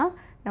அப்படின்னா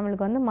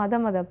நம்மளுக்கு வந்து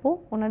மதப்பும்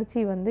உணர்ச்சி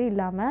வந்து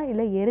இல்லாமல்,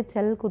 இல்லை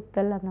எரிச்சல்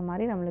குத்தல் அந்த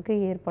மாதிரி நம்மளுக்கு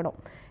ஏற்படும்.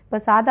 இப்போ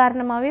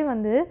சாதாரணமாகவே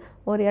வந்து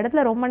ஒரு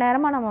இடத்துல ரொம்ப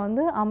நேரமாக நம்ம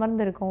வந்து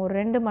அமர்ந்திருக்கோம், ஒரு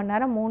 2 மணி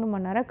நேரம் 3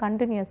 மணி நேரம்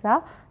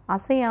கண்டினியூஸாக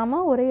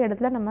அசையாமல் ஒரே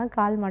இடத்துல நம்ம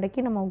கால்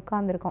மடக்கி நம்ம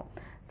உட்காந்துருக்கோம்.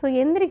 ஸோ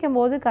எந்திரிக்கும்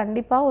போது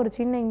கண்டிப்பாக ஒரு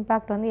சின்ன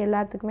இம்பேக்ட் வந்து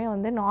எல்லாத்துக்குமே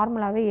வந்து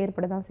நார்மலாகவே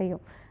ஏற்பட தான்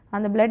செய்யும்.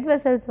 அந்த பிளட்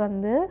வெசல்ஸ்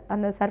வந்து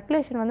அந்த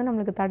சர்க்குலேஷன் வந்து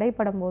நம்மளுக்கு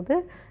தடைப்படும் போது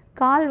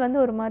கால் வந்து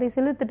ஒரு மாதிரி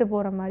சிலுத்துட்டு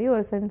போகிற மாதிரி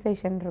ஒரு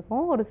சென்சேஷன்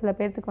இருக்கும். ஒரு சில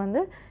பேர்த்துக்கு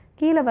வந்து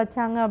கீழே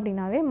வச்சாங்க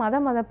அப்படின்னாவே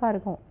மதப்பாக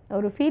இருக்கும்,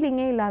 ஒரு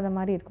ஃபீலிங்கே இல்லாத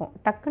மாதிரி இருக்கும்,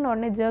 டக்குன்னு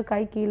உடனே ஜர்க்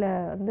ஆகி கீழே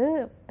வந்து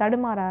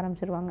தடுமாற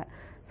ஆரம்பிச்சிருவாங்க.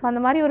 ஸோ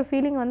அந்த மாதிரி ஒரு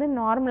ஃபீலிங் வந்து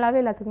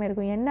நார்மலாகவே எல்லாத்துக்குமே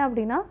இருக்கும். என்ன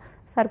அப்படின்னா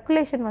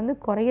சர்க்குலேஷன் வந்து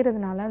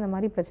குறையிறதுனால அந்த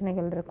மாதிரி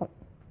பிரச்சனைகள் இருக்கும்.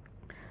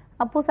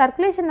 அப்போது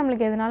சர்க்குலேஷன்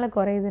நம்மளுக்கு எதனால்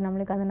குறையுது,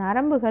 நம்மளுக்கு அந்த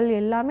நரம்புகள்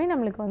எல்லாமே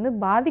நம்மளுக்கு வந்து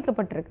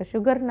பாதிக்கப்பட்டிருக்கு.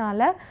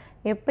 சுகர்னால்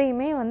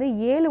எப்பயுமே வந்து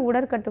 7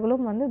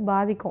 உடற்கட்டுகளும் வந்து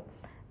பாதிக்கும்.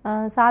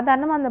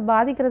 சாதாரணமாக அந்த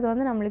பாதிக்கிறது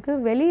வந்து நம்மளுக்கு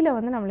வெளியில்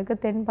வந்து நம்மளுக்கு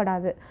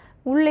தென்படாது,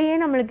 உள்ளேயே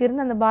நம்மளுக்கு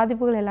இருந்து அந்த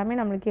பாதிப்புகள் எல்லாமே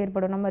நம்மளுக்கு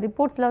ஏற்படும். நம்ம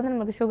ரிப்போர்ட்ஸில் வந்து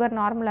நம்மளுக்கு சுகர்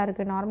நார்மலாக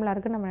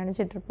இருக்குன்னு நம்ம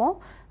நினச்சிட்ருப்போம்,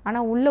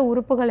 ஆனால் உள்ள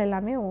உறுப்புகள்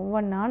எல்லாமே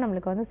ஒவ்வொன்றா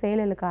நம்மளுக்கு வந்து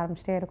செயலிழக்க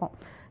ஆரம்பிச்சிட்டே இருக்கும்.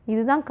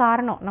 இதுதான்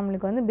காரணம்.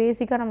 நம்மளுக்கு வந்து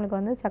பேசிக்காக நம்மளுக்கு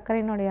வந்து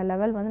சர்க்கரையினுடைய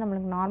லெவல் வந்து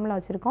நம்மளுக்கு நார்மலாக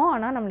வச்சுருக்கோம்,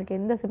 ஆனால் நம்மளுக்கு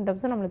எந்த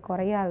சிம்டம்ஸும் நம்மளுக்கு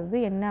குறையாதது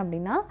என்ன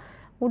அப்படின்னா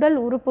உடல்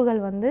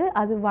உறுப்புகள் வந்து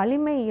அது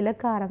வலிமை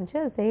இழக்க ஆரம்பித்து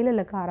அது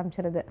செயலிழக்க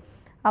ஆரம்பிச்சிருது.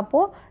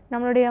 அப்போது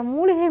நம்மளுடைய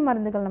மூலிகை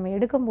மருந்துகள் நம்ம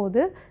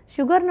எடுக்கும்போது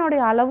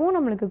சுகர்னுடைய அளவும்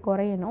நம்மளுக்கு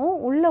குறையணும்,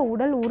 உள்ள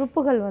உடல்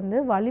உறுப்புகள் வந்து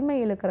வலிமை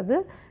இழக்கிறது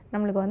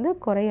நம்மளுக்கு வந்து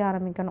குறைய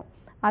ஆரம்பிக்கணும்.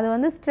 அது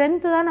வந்து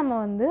ஸ்ட்ரென்த்து தான் நம்ம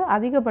வந்து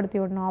அதிகப்படுத்தி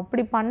விடணும்.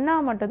 அப்படி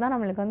பண்ணால் மட்டும்தான்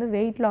நம்மளுக்கு வந்து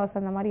வெயிட் லாஸ்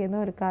அந்த மாதிரி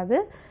எதுவும் இருக்காது,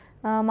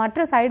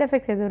 மற்ற சைடு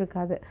எஃபெக்ட்ஸ் எதுவும்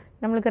இருக்காது.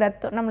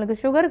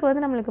 நம்மளுக்கு சுகருக்கு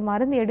வந்து நம்மளுக்கு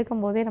மருந்து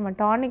எடுக்கும் போதே, நம்ம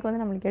டானிக்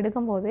வந்து நம்மளுக்கு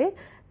எடுக்கும் போதே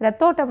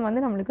ரத்தோட்டம்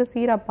வந்து நம்மளுக்கு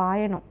சீராக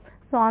பாயணும்.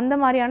 ஸோ அந்த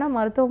மாதிரியான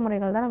மருத்துவ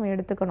முறைகள் தான் நம்ம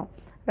எடுத்துக்கணும்.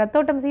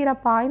 ரத்தோட்டம் சீராக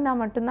பாய்ந்தால்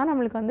மட்டும்தான்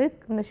நம்மளுக்கு வந்து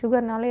இந்த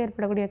சுகர்னால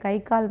ஏற்படக்கூடிய கை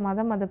கால்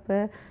மதப்பு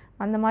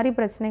அந்த மாதிரி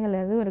பிரச்சனைகள்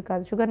எதுவும்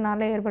இருக்காது,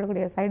 சுகர்னால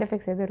ஏற்படக்கூடிய சைடு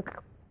எஃபெக்ட்ஸ்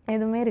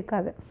எதுவுமே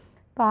இருக்காது.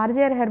 இப்போ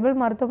ஆர்ஜிஆர் ஹெர்பல்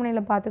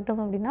மருத்துவமனையில்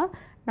பார்த்துக்கிட்டோம் அப்படின்னா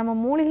நம்ம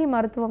மூலிகை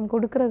மருத்துவம்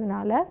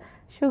கொடுக்கறதுனால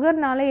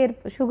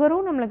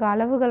சுகரும் நம்மளுக்கு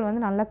அளவுகள்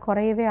வந்து நல்லா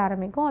குறையவே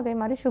ஆரம்பிக்கும். அதே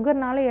மாதிரி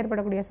சுகர்னால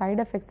ஏற்படக்கூடிய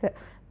சைடு எஃபெக்ட்ஸு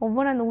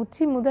ஒவ்வொன்று அந்த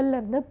உச்சி முதல்ல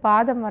இருந்து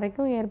பாதம்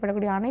வரைக்கும்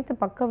ஏற்படக்கூடிய அனைத்து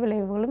பக்க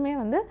விளைவுகளுமே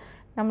வந்து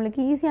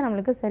நம்மளுக்கு ஈஸியாக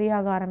நம்மளுக்கு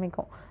சரியாக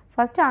ஆரம்பிக்கும்.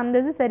 ஃபஸ்ட்டு அந்த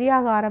இது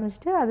சரியாக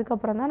ஆரம்பிச்சுட்டு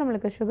அதுக்கப்புறம் தான்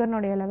நம்மளுக்கு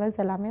சுகர்னுடைய லெவல்ஸ்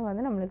எல்லாமே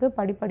வந்து நம்மளுக்கு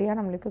படிப்படியாக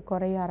நம்மளுக்கு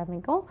குறைய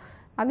ஆரம்பிக்கும்.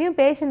 அதையும்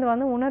பேஷண்ட்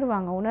வந்து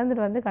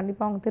உணர்ந்துட்டு வந்து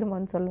கண்டிப்பாக அவங்க திரும்ப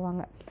வந்து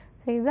சொல்லுவாங்க.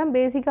 ஸோ இதுதான்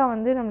பேசிக்காக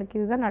வந்து நம்மளுக்கு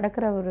இதுதான்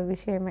நடக்கிற ஒரு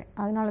விஷயமே.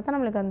 அதனால தான்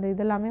நம்மளுக்கு அந்த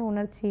இதெல்லாமே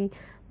உணர்ச்சி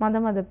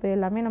மதப்பு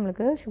எல்லாமே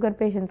நம்மளுக்கு சுகர்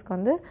பேஷண்ட்ஸ்க்கு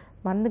வந்து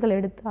மருந்துகள்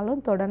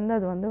எடுத்தாலும் தொடர்ந்து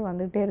அது வந்து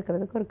வந்துகிட்டே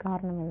இருக்கிறதுக்கு ஒரு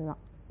காரணம்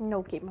இதுதான்.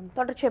 ஓகே மேம்,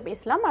 தொடர்ச்சியாக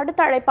பேசலாம்.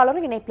 அடுத்த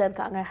அழைப்பாளரும் இணைப்பில்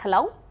இருக்காங்க.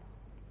 ஹலோ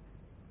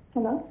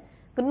ஹலோ,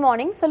 குட்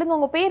மார்னிங், சொல்லுங்க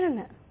உங்க பேர்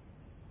என்ன?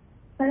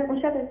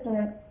 உஷா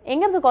பேசுறேன்.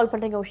 எங்க இருந்து கால்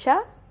பண்றீங்க உஷா?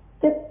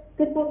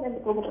 திருப்பூர்ல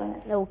இருந்து கூப்பிடுறேன்.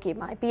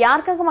 ஓகேம்மா, இப்போ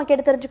யாருக்காகமா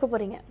கேட்டு தெரிஞ்சுக்க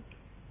போறீங்க?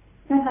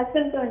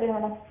 ஹஸ்பண்ட் வேண்டிய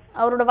மேடம்.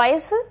 அவரோட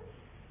வயசு?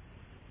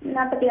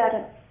 46.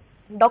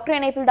 டாக்டர்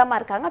இணைப்பில் தாமா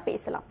இருக்காங்க,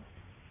 பேசலாம்.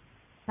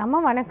 அம்மா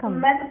வணக்கம்.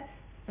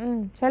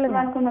 சொல்லுங்க.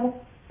 வணக்கம் மேடம்.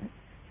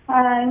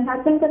 எங்க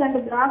ஹஸ்பண்ட்க்கு 2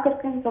 பிளாக்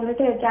இருக்குன்னு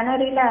சொல்லிட்டு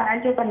ஜனவரியில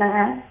ஆன்ஜியோ பண்ணாங்க.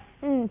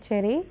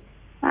 சரி.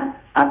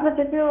 அப்புறம்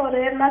திருப்பி ஒரு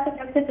 7 மாசம்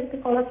கழிச்சு திருப்பி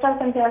கொலஸ்ட்ரால்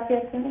கொஞ்சம் ஜாஸ்தியா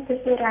இருக்குன்னு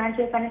திருப்பி ஒரு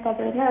ஆன்ஜியோ பண்ணி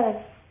பார்த்ததுல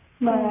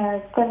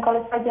கொஞ்சம்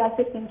கொலஸ்ட்ரால்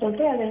ஜாஸ்தி இருக்குன்னு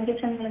சொல்லிட்டு அதை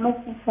இன்ஜெக்ஷன் மூலமா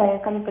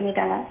கம்மி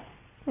பண்ணிட்டாங்க.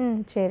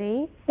 சரி.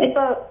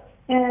 இப்போ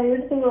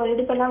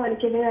இடுப்பெல்லாம்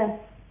வலிக்குது,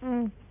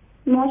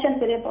 மோஷன்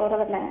சரியா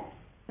போறதில்ல,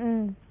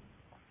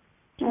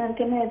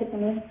 எனக்கு என்ன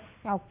எடுக்கணும்?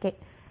 ஓகே,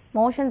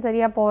 மோஷன்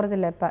சரியாக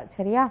போகிறதில்ல இப்போ,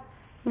 சரியா?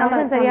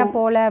 மோஷன் சரியாக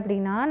போகல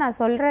அப்படின்னா நான்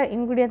சொல்கிற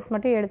இன்க்ரீடியன்ட்ஸ்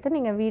மட்டும் எடுத்து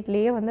நீங்கள்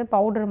வீட்லேயே வந்து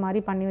பவுடர் மாதிரி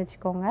பண்ணி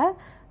வச்சுக்கோங்க.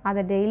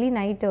 அதை டெய்லி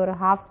நைட்டு ஒரு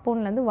 1/2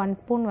 ஸ்பூன்லேருந்து 1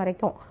 ஸ்பூன்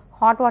வரைக்கும்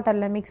ஹாட்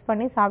வாட்டரில் மிக்ஸ்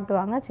பண்ணி சாப்பிட்டு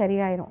வாங்க,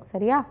 சரியாயிரும்.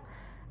 சரியா?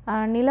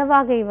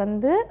 நிலவாகை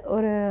வந்து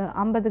ஒரு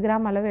 50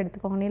 கிராம் அளவு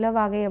எடுத்துக்கோங்க.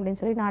 நிலவாகை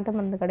அப்படின்னு சொல்லி நாட்டு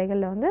மருந்து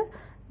கடைகளில் வந்து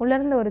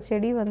உலர்ந்த ஒரு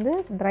செடி வந்து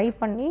ட்ரை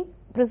பண்ணி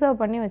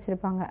ப்ரிசர்வ் பண்ணி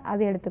வச்சுருப்பாங்க,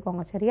 அது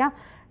எடுத்துக்கோங்க. சரியா?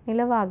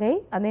 நிலவாகை,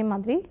 அதே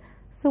மாதிரி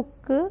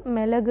சுக்கு,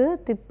 மிளகு,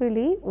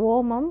 திப்பிலி,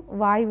 ஓமம்,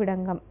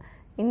 வாய்விடங்கம்,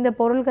 இந்த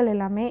பொருள்கள்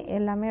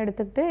எல்லாமே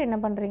எடுத்துக்கிட்டு என்ன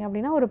பண்ணுறீங்க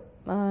அப்படின்னா ஒரு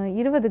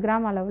 20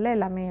 கிராம் அளவில்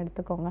எல்லாமே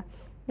எடுத்துக்கோங்க.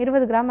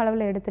 20 கிராம்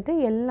அளவில் எடுத்துகிட்டு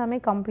எல்லாமே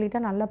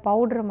கம்ப்ளீட்டாக நல்லா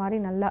பவுட்ரு மாதிரி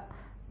நல்லா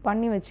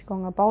பண்ணி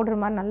வச்சுக்கோங்க. பவுட்ரு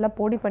மாதிரி நல்லா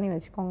பொடி பண்ணி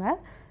வச்சுக்கோங்க.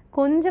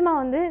 கொஞ்சமாக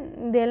வந்து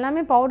இது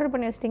எல்லாமே பவுடர்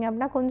பண்ணி வச்சிட்டிங்க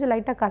அப்படின்னா கொஞ்சம்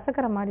லைட்டாக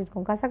கசக்கிற மாதிரி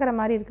இருக்கும். கசக்கிற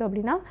மாதிரி இருக்குது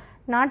அப்படின்னா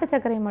நாட்டு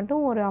சர்க்கரையை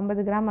மட்டும் ஒரு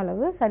 50 கிராம்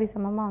அளவு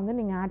சரிசமமாக வந்து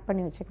நீங்கள் ஆட்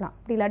பண்ணி வச்சுக்கலாம்.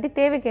 அப்படி இல்லாட்டி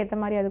தேவைக்கு ஏற்ற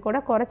மாதிரி அது கூட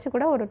குறைச்சி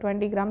கூட ஒரு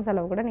 20 கிராம்ஸ்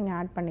அளவு கூட நீங்கள்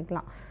ஆட்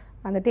பண்ணிக்கலாம்.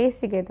 அந்த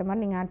டேஸ்ட்டுக்கு ஏற்ற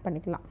மாதிரி நீங்கள் ஆட்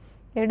பண்ணிக்கலாம்.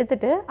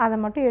 எடுத்துகிட்டு அதை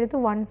மட்டும் எடுத்து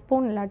 1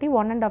 ஸ்பூன் இல்லாட்டி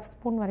 1.5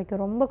 ஸ்பூன்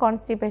வரைக்கும், ரொம்ப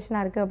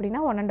கான்ஸ்டிபேஷனாக இருக்குது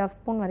அப்படின்னா 1.5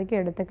 ஸ்பூன்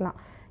வரைக்கும் எடுத்துக்கலாம்.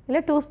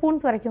 இல்லை 2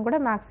 ஸ்பூன்ஸ் வரைக்கும் கூட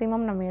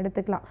மேக்ஸிமம் நம்ம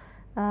எடுத்துக்கலாம்.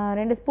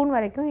 2 ஸ்பூன்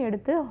வரைக்கும்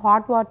எடுத்து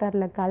ஹாட்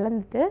வாட்டரில்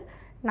கலந்துட்டு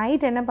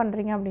நைட் என்ன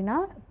பண்ணுறீங்க அப்படின்னா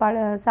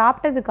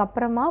சாப்பிட்டதுக்கு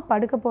அப்புறமா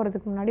படுக்க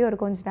போகிறதுக்கு முன்னாடி ஒரு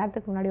கொஞ்சம்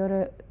நேரத்துக்கு முன்னாடி ஒரு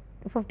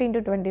 15 to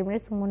 20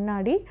 மினிட்ஸ்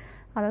முன்னாடி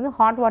அதை வந்து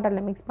ஹாட்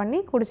வாட்டரில் மிக்ஸ் பண்ணி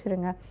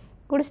குடிச்சிருங்க.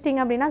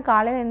 குடிச்சிட்டிங்க அப்படின்னா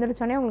காலையில்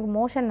எழுந்திரிச்சோடனே உங்களுக்கு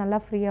மோஷன் நல்லா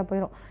ஃப்ரீயாக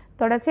போயிடும்.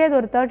 தொடர்ச்சியாக அது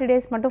ஒரு 30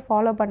 டேஸ் மட்டும்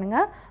ஃபாலோ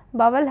பண்ணுங்கள்.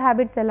 பவல்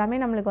ஹேபிட்ஸ் எல்லாமே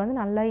நம்மளுக்கு வந்து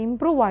நல்லா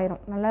இம்ப்ரூவ்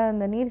ஆயிரும். நல்லா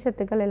இந்த நீர்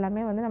சத்துக்கள்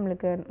எல்லாமே வந்து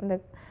நம்மளுக்கு இந்த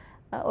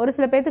ஒரு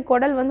சில பேர்த்துக்கு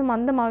குடல் வந்து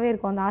மந்தமாகவே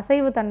இருக்கும், அந்த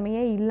அசைவு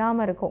தன்மையே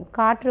இல்லாமல் இருக்கும்,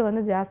 காற்று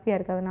வந்து ஜாஸ்தியாக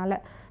இருக்கிறதுனால.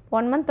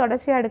 1 மந்த்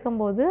தொடர்ச்சியாக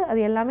எடுக்கும்போது அது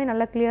எல்லாமே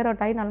நல்லா கிளியர்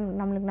அவுட் ஆகி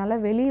நம்மளுக்கு நல்லா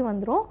வெளியே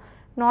வந்துடும்.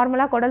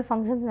 நார்மலாக குடல்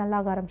ஃபங்க்ஷன்ஸ் நல்லா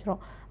ஆக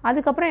ஆரம்பிச்சிடும்.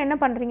 அதுக்கப்புறம் என்ன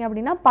பண்ணுறீங்க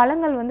அப்படின்னா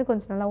பழங்கள் வந்து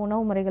கொஞ்சம் நல்லா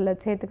உணவு முறைகளில்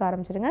சேர்த்துக்க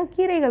ஆரம்பிச்சிடுங்க.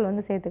 கீரைகள்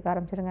வந்து சேர்த்துக்க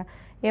ஆரம்பிச்சிடுங்க.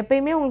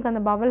 எப்பயுமே உங்களுக்கு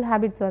அந்த பவல்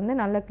ஹேபிட்ஸ் வந்து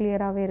நல்லா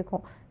கிளியராகவே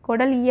இருக்கும்.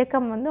 குடல்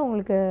இயக்கம் வந்து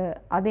உங்களுக்கு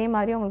அதே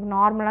மாதிரி உங்களுக்கு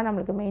நார்மலாக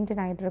நம்மளுக்கு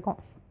மெயின்டைன் ஆகிட்டு இருக்கும்.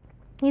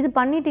 இது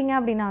பண்ணிட்டீங்க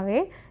அப்படின்னாவே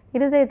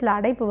இருதயத்தில்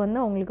அடைப்பு வந்து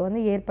உங்களுக்கு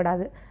வந்து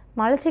ஏற்படாது.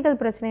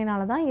 மலச்சிக்கல்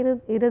பிரச்சனையினால தான்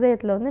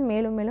இருதயத்தில் வந்து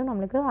மேலும் மேலும்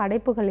நம்மளுக்கு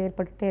அடைப்புகள்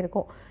ஏற்பட்டுகிட்டே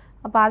இருக்கும்.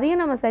 அப்போ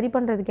அதையும் நம்ம சரி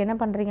பண்ணுறதுக்கு என்ன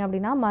பண்ணுறீங்க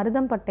அப்படின்னா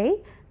மருதம்பட்டை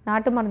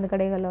நாட்டு மருந்து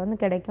கடைகளில் வந்து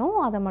கிடைக்கும்.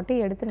 அதை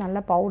மட்டும் எடுத்து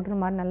நல்லா பவுட்ரு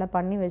மாதிரி நல்லா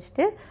பண்ணி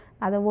வச்சுட்டு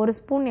அதை 1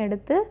 ஸ்பூன்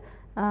எடுத்து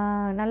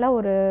நல்லா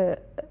ஒரு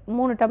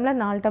 3 டம்ளர்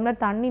 4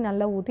 டம்ளர் தண்ணி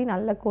நல்லா ஊற்றி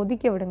நல்லா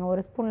கொதிக்க விடுங்க.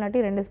 1 ஸ்பூன்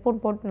இல்லாட்டி 2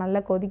 ஸ்பூன் போட்டு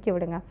நல்லா கொதிக்க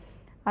விடுங்க.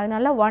 அது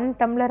நல்லா 1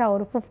 டம்ளராக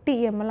ஒரு 50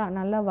 ml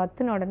நல்லா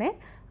வற்றின உடனே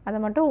அதை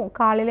மட்டும்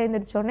காலையில்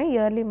எழுந்திரிச்சோடனே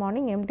ஏர்லி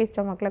மார்னிங் எம்டி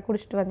ஸ்டொமக்கில்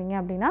குடிச்சிட்டு வந்தீங்க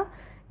அப்படின்னா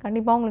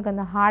கண்டிப்பாக உங்களுக்கு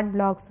அந்த ஹார்ட்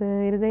பிளாக்ஸு,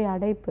 இருதய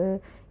அடைப்பு,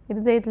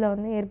 இருதயத்தில்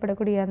வந்து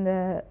ஏற்படக்கூடிய அந்த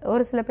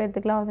ஒரு சில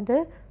பேர்த்துக்கெலாம் வந்துட்டு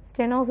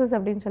ஸ்டெனோசிஸ்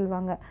அப்படின்னு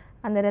சொல்லுவாங்க,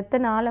 அந்த இரத்த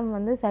நாளம்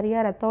வந்து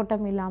சரியாக ரத்த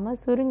ஓட்டம் இல்லாமல்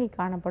சுருங்கி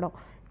காணப்படும்.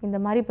 இந்த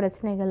மாதிரி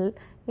பிரச்சனைகள்,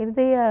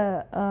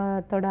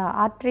 இருதயத்தோட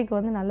ஆர்ட்ரிக்கு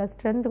வந்து நல்ல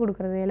ஸ்ட்ரென்த்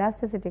கொடுக்குறது,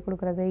 எலாஸ்டிசிட்டி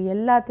கொடுக்குறது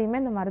எல்லாத்தையுமே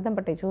இந்த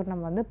மருதம்பட்டை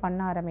சூர்ணம் வந்து பண்ண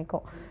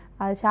ஆரம்பிக்கும்.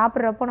 அது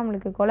சாப்பிட்றப்போ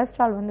நம்மளுக்கு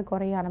கொலஸ்ட்ரால் வந்து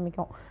குறைய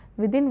ஆரம்பிக்கும்.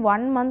 வித்தின்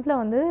 1 மந்தில்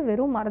வந்து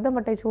வெறும்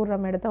மருதம்பட்டை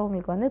சூர்ணம்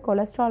எடுத்தவங்களுக்கு வந்து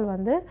கொலஸ்ட்ரால்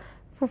வந்து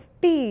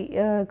 50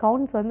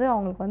 கவுண்ட்ஸ் வந்து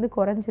அவங்களுக்கு வந்து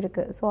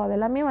குறைஞ்சிருக்கு. ஸோ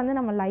அதெல்லாமே வந்து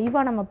நம்ம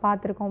லைவாக நம்ம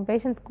பார்த்துருக்கோம்,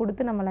 பேஷண்ட்ஸ்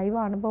கொடுத்து நம்ம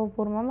லைவாக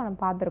அனுபவபூர்வமாக நம்ம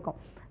பார்த்துருக்கோம்.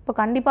 இப்போ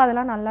கண்டிப்பாக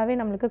அதெல்லாம் நல்லாவே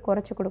நம்மளுக்கு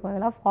குறைச்சி கொடுக்கும்.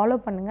 அதெல்லாம் ஃபாலோ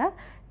பண்ணுங்கள்,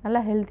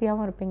 நல்லா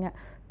ஹெல்த்தியாகவும் இருப்பீங்க.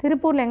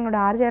 திருப்பூரில் எங்களோட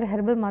ஆர்ஜிஆர்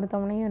ஹெர்பல்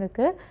மருத்துவமனையும்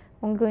இருக்குது.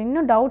 உங்களுக்கு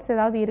இன்னும் டவுட்ஸ்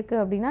ஏதாவது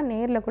இருக்குது அப்படின்னா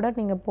நேரில் கூட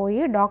நீங்கள்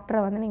போய்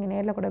டாக்டரை வந்து நீங்கள்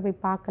நேரில் கூட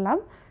போய்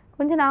பார்க்கலாம்.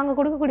 கொஞ்சம் நாங்கள்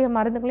கொடுக்கக்கூடிய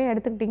மருந்துகளையும்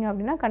எடுத்துக்கிட்டீங்க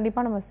அப்படின்னா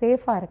கண்டிப்பாக நம்ம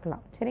சேஃபாக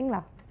இருக்கலாம். சரிங்களா?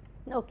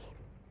 ஓகே,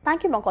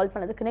 தேங்க்யூம்மா கால்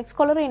பண்ணதுக்கு. நெக்ஸ்ட்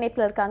காலரும்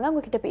இணைப்பில் இருக்காங்க,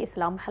 உங்ககிட்ட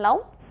பேசலாம். Hello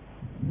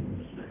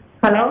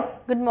hello,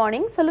 good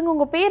morning. சொல்லுங்க,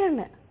 உங்க பேர்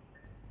என்ன?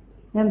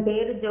 என்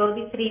பேரு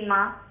ஜோதி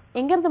ஸ்ரீமா.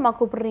 எங்க இருந்துமா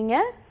கூப்பிடுறீங்க?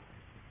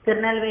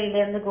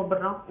 திருநெல்வேலியில இருந்து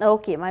கூப்பிடுறோம்.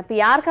 ஓகேம்மா, இப்போ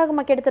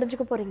யாருக்காகம்மா கேட்டு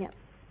தெரிஞ்சுக்க போறீங்க?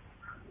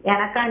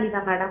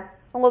 எனக்காண்டிதான் மேடம்.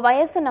 உங்க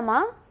வயசு என்னம்மா?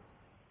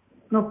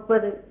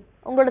 30.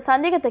 உங்களோட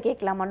சந்தேகத்தை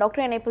கேட்கலாமா?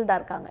 டாக்டர் இணைப்பில் தான்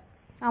இருக்காங்க.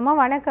 அம்மா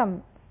வணக்கம்.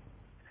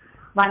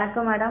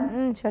 வணக்கம் மேடம்.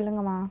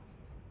 சொல்லுங்கம்மா.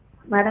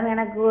 மேடம்,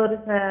 எனக்கு ஒரு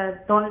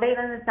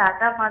தொண்டையில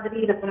சட்டா மாதிரி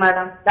இருக்கு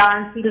மேடம்,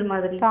 டான்சில்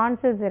மாதிரி.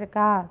 டான்சில்ஸ்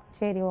இருக்கா?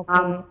 சரி, ஓகே.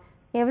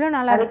 எவ்வளோ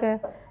நாளா இருக்கு?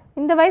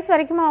 இந்த வயசு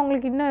வரைக்குமா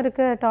உங்களுக்கு இன்னும்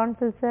இருக்கு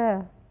டான்சில்ஸ்?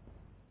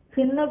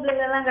 சின்ன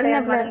பிள்ளைலாம்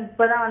கிடையாது,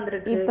 இப்பதான்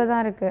வந்திருக்கு.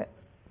 இப்பதான் இருக்கு.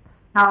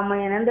 ஆமா,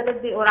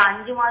 எனக்கு ஒரு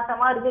 5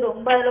 மாசமா இருக்கு.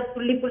 ரொம்ப அதுல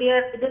புள்ளி புள்ளியா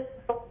இருக்குது.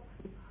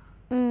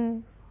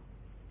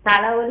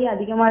 தலைவலி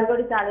அதிகமா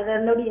இருக்கு. தலையில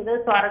இருந்தோடி ஏதோ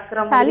சுரக்கிற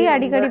மாதிரி. சளி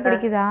அடிக்கடி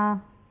பிடிக்குதா?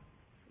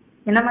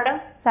 என்ன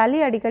மேடம்? சளி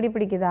அடிக்கடி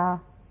பிடிக்குதா?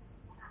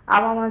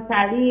 ஆமாமா,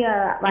 சளி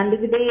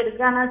வந்துகிட்டே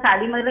இருக்கு. ஆனா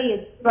சளி மாதிரி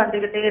எச்சு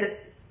வந்துகிட்டே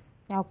இருக்கு.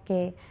 ஓகே.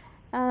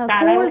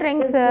 கூல்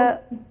ட்ரிங்க்ஸ்,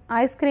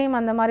 ஐஸ்கிரீம்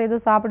அந்த மாதிரி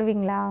எதுவும்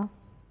சாப்பிடுவீங்களா?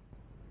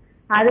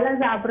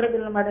 அதெல்லாம் சாப்பிடுறது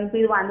இல்ல மேடம். இப்ப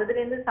இது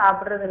வந்ததுல இருந்து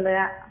சாப்பிடுறது இல்ல.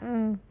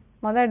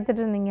 முதல்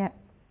எடுத்துட்டு இருந்தீங்க.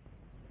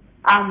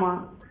 ஆமா.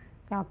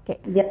 ஓகே.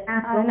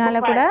 அதனால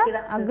கூட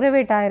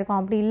அக்ரவேட் ஆயிருக்கும்.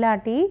 அப்படி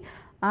இல்லாட்டி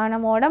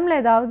நம்ம உடம்புல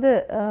ஏதாவது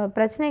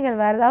பிரச்சனைகள்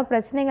வேறு ஏதாவது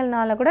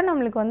பிரச்சனைகள்னால கூட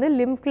நம்மளுக்கு வந்து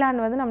லிம்ப்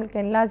கிளாண்ட் வந்து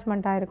நம்மளுக்கு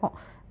என்லார்ஜ்மெண்ட் ஆகிருக்கும்.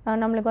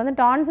 நம்மளுக்கு வந்து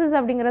டான்சில்ஸ்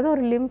அப்படிங்கிறது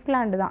ஒரு லிம்ப்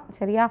கிளாண்ட் தான்,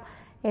 சரியா?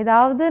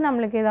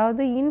 நம்மளுக்கு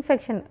ஏதாவது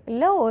இன்ஃபெக்ஷன்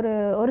இல்லை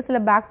ஒரு சில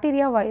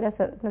பாக்டீரியா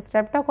வைரஸ், இந்த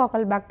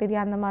ஸ்ட்ரெப்டோகாக்கல் பாக்டீரியா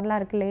அந்த மாதிரிலாம்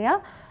இருக்கு இல்லையா,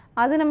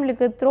 அது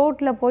நம்மளுக்கு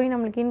த்ரோட்டில் போய்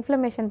நம்மளுக்கு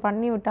இன்ஃப்ளமேஷன்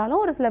பண்ணி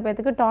விட்டாலும் ஒரு சில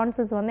பேர்த்துக்கு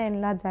டான்சில்ஸ் வந்து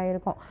என்லார்ஜ்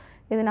ஆகிருக்கும்.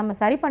 இது நம்ம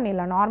சரி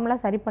பண்ணிடலாம், நார்மலாக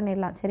சரி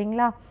பண்ணிடலாம்,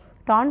 சரிங்களா?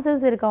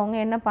 டான்சில்ஸ் இருக்கவங்க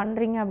என்ன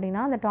பண்ணுறீங்க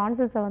அப்படின்னா, அந்த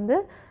டான்சில்ஸை வந்து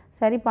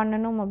சரி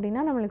பண்ணணும்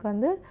அப்படின்னா நம்மளுக்கு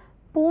வந்து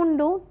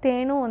பூண்டும்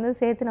தேனும் வந்து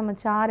சேர்த்து நம்ம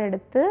சாறு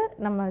எடுத்து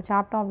நம்ம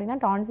சாப்பிட்டோம் அப்படின்னா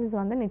டான்சில்ஸ்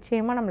வந்து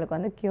நிச்சயமாக நம்மளுக்கு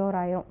வந்து க்யூர்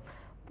ஆயிரும்.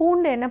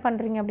 பூண்டு என்ன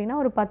பண்ணுறீங்க அப்படின்னா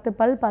ஒரு 10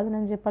 பல்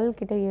 15 பல்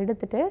கிட்ட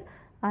எடுத்துட்டு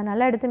அது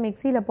நல்லா எடுத்து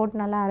மிக்சியில்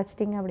போட்டு நல்லா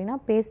அரைச்சிட்டிங்க அப்படின்னா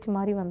பேஸ்ட்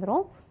மாதிரி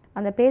வந்துடும்.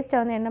 அந்த பேஸ்ட்டை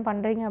வந்து என்ன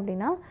பண்ணுறீங்க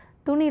அப்படின்னா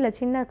துணியில்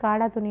சின்ன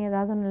காடா துணி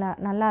ஏதாவது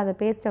நல்லா அதை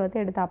பேஸ்ட்டை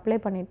வந்து எடுத்து அப்ளை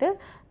பண்ணிவிட்டு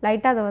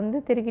லைட்டாக அதை வந்து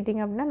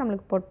திருக்கிட்டிங்க அப்படின்னா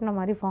நம்மளுக்கு பொட்டின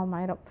மாதிரி ஃபார்ம்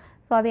ஆயிரும்.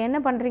 ஸோ அதை என்ன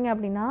பண்ணுறீங்க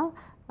அப்படின்னா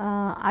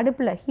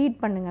அடுப்பில் ஹீட்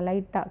பண்ணுங்கள்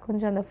லைட்டாக,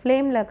 கொஞ்சம் அந்த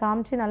ஃப்ளேமில்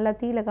காமிச்சு நல்லா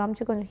தீயில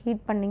காமிச்சு கொஞ்சம்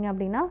ஹீட் பண்ணிங்க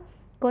அப்படின்னா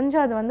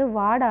கொஞ்சம் அது வந்து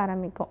வாட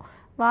ஆரம்பிக்கும்.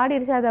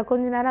 வாடிடுச்சு அதை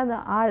கொஞ்ச நேரம்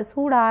அது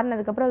சூடு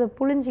ஆறுனதுக்கப்புறம் அதை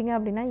புழிஞ்சிங்க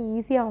அப்படின்னா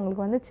ஈஸியாக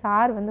அவங்களுக்கு வந்து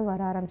சாறு வந்து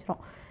வர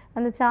ஆரம்பிச்சிடும்.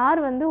 அந்த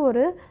சாறு வந்து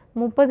ஒரு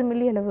 30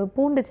 மில்லி அளவு,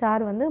 பூண்டு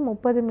சாறு வந்து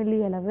 30 மில்லி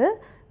அளவு,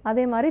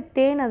 அதே மாதிரி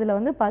தேன் அதில்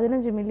வந்து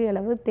 15 மில்லி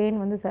அளவு தேன்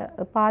வந்து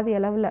பாதி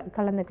அளவில்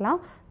கலந்துக்கலாம்.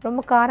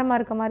 ரொம்ப காரமாக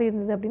இருக்க மாதிரி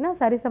இருந்தது அப்படின்னா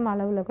சரிசம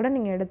அளவில் கூட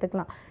நீங்கள்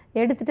எடுத்துக்கலாம்.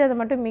 எடுத்துகிட்டு அதை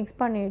மட்டும் மிக்ஸ்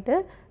பண்ணிவிட்டு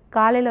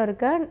காலையில்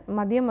ஒருக்க,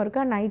 மதியம்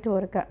ஒருக்க, நைட்டு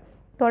ஒருக்க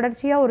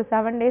தொடர்ச்சியாக ஒரு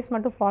 7 days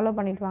மட்டும் ஃபாலோ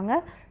பண்ணிட்டு வாங்க.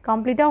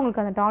 கம்ப்ளீட்டாக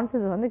உங்களுக்கு அந்த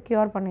டான்சில்ஸ் வந்து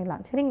க்யூர்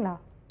பண்ணிடலாம், சரிங்களா?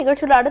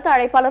 நிகழ்ச்சியோட அடுத்த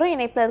அழைப்பாளரும்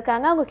இணைப்பில்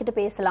இருக்காங்க, அவங்க கிட்ட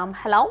பேசலாம்.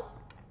 Hello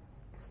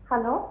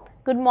hello,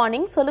 good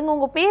morning. சொல்லுங்க,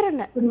 உங்க பேர்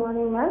என்ன? Good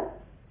morning ma'am.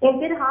 என்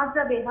பேர்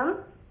ஹாஜா பேகம்.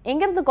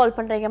 எங்க இருந்து கால்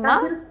பண்றீங்கம்மா?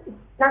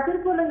 நான்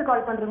திருப்பூர்ல இருந்து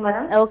கால் பண்றேன்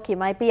மேடம்.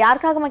 ஓகேம்மா, இப்போ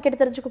யாருக்காகமா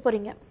கேட்டு தெரிஞ்சுக்க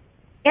போறீங்க?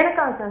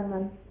 எனக்காக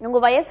மேம்.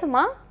 உங்க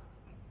வயசுமா?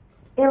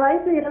 என்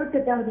வயசு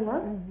 28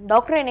 மேம்.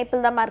 டாக்டர்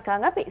இணைப்பில் தான்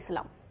இருக்காங்க,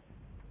 பேசலாம்.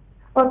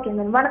 Okay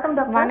ma'am. வணக்கம்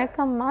டாக்டர்.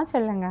 வணக்கம்மா,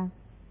 சொல்லுங்க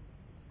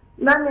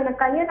மேம்.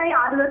 எனக்கு கல்யாணம் ஆகி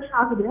 6 வருஷம்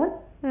ஆகுது.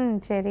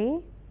 சரி.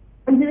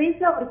 5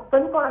 வயசுல ஒரு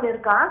பெண் குழந்தை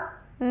இருக்கா.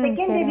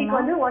 செகண்ட் பேபிக்கு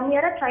வந்து 1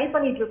 இயரா ட்ரை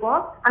பண்ணிட்டு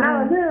இருக்கோம். ஆனா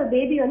வந்து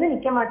பேபி வந்து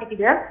நிக்க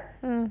மாட்டேங்குது.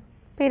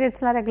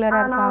 பீரியட்ஸ்லாம்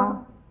ரெகுலரா இருக்கா?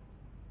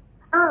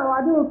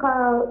 அது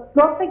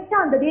பெர்ஃபெக்ட்டா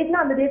அந்த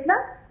டேட்ல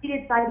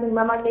பீரியட்ஸ் ஆயிடுங்க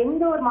மேம். அதுல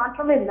எந்த ஒரு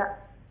மாற்றமே இல்ல.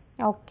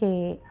 ஓகே.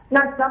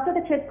 நான்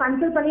டாக்டர்கிட்ட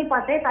கன்சல்ட் பண்ணி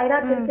பார்த்தேன்,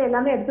 தைராய்டு டெஸ்ட்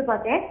எல்லாமே எடுத்து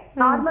பார்த்தேன்,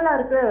 நார்மலா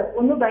இருக்கு,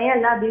 ஒன்னும் பயம்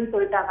இல்ல அப்படின்னு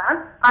சொல்லிட்டாங்க.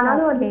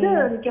 ஆனாலும் வந்துட்டு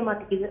நிக்க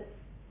மாட்டேங்குது.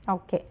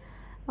 ஓகே.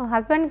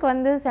 ஹஸ்பண்ட்க்கு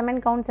வந்து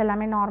செமன் கவுண்ட்ஸ்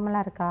எல்லாமே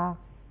நார்மலா இருக்கா?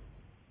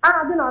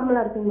 அது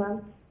நார்மலா இருக்குங்க மேம்.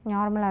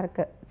 நார்மலா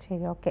இருக்கு,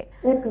 சரி. ஓகே.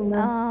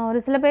 ஒரு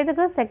சில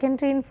பேருக்கு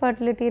செகண்டரி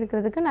இன்ஃபர்டிலிட்டி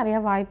இருக்கிறதுக்கு நிறைய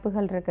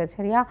வாய்ப்புகள் இருக்கு,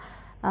 சரியா?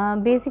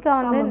 பேசிக்கா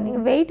வந்து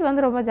நீங்க வெயிட்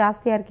வந்து ரொம்ப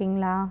ஜாஸ்தியா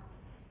இருக்கீங்களா?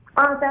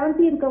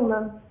 70 இருக்குங்க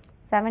மேம்.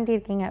 70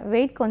 இருக்கீங்க.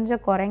 வெயிட்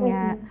கொஞ்சம் குறைங்க.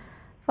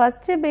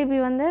 ஃபர்ஸ்ட் பேபி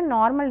வந்து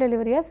நார்மல்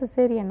டெலிவரியா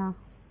சிசேரியனா?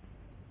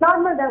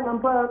 நார்மல் தான்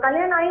மேம்.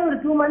 கல்யாணம் ஆகி ஒரு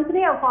 2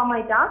 monthsலயே ஃபார்ம்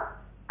ஆயிட்டா.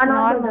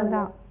 நார்மல்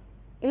தான்.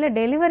 இல்ல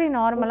டெலிவரி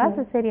நார்மலா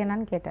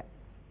சிசேரியனான்னு கேட்டேன்.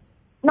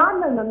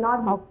 Normal ma'am,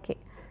 normal. ஓகே,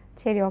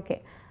 சரி. ஓகே.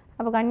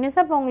 அப்போ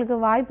கண்டிப்பாக இப்போ உங்களுக்கு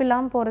வாய்ப்பு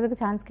இல்லாமல்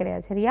போகிறதுக்கு சான்ஸ்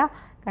கிடையாது, சரியா?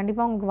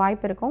 கண்டிப்பாக உங்களுக்கு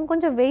வாய்ப்பு இருக்கும்.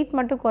 கொஞ்சம் வெயிட்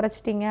மட்டும்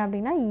குறைச்சிட்டிங்க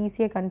அப்படின்னா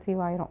ஈஸியாக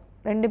கன்சீவ் ஆயிரும்.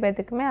 2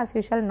 பேர்த்துக்குமே அஸ்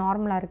யூஷுவல்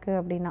நார்மலாக இருக்குது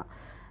அப்படின்னா.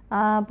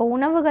 இப்போ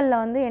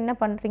உணவுகளில் வந்து என்ன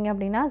பண்ணுறீங்க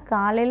அப்படின்னா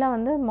காலையில்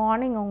வந்து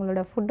மார்னிங்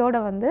உங்களோட ஃபுட்டோட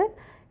வந்து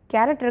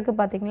கேரட் இருக்குது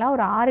பார்த்தீங்களா,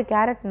 ஒரு 6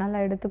 கேரட் நல்லா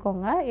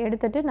எடுத்துக்கோங்க.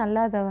 எடுத்துகிட்டு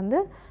நல்லா அதை வந்து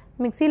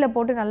மிக்சியில்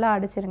போட்டு நல்லா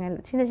அடிச்சிருங்க.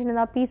 சின்ன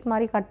சின்னதாக பீஸ்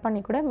மாதிரி கட்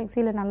பண்ணி கூட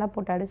மிக்சியில் நல்லா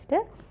போட்டு அடிச்சுட்டு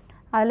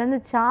அதுலேருந்து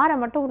சாரை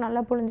மட்டும்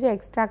நல்லா புழிஞ்சு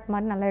எக்ஸ்ட்ராக்ட்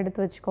மாதிரி நல்லா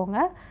எடுத்து வச்சுக்கோங்க.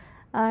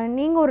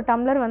 நீங்கள் ஒரு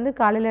டம்ளர் வந்து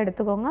காலையில்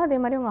எடுத்துக்கோங்க. அதே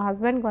மாதிரி உங்கள்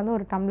ஹஸ்பண்ட்க்கு வந்து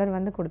ஒரு டம்ளர்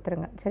வந்து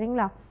கொடுத்துருங்க,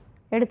 சரிங்களா?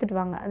 எடுத்துகிட்டு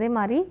வாங்க. அதே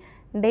மாதிரி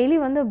டெய்லி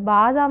வந்து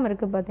பாதாம்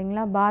இருக்குது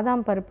பார்த்தீங்களா,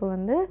 பாதாம் பருப்பு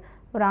வந்து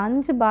ஒரு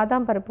 5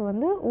 பாதாம் பருப்பு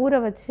வந்து ஊற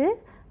வச்சு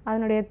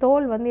அதனுடைய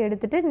தோல் வந்து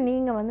எடுத்துகிட்டு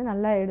நீங்கள் வந்து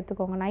நல்லா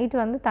எடுத்துக்கோங்க. நைட்டு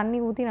வந்து தண்ணி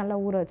ஊற்றி நல்லா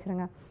ஊற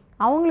வச்சுருங்க.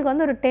 அவங்களுக்கு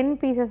வந்து ஒரு 10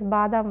 பீசஸ்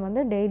பாதாம்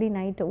வந்து டெய்லி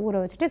நைட்டு ஊற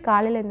வச்சுட்டு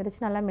காலையில்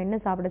எழுந்திரிச்சு நல்லா மென்று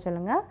சாப்பிட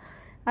சொல்லுங்கள்.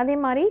 அதே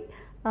மாதிரி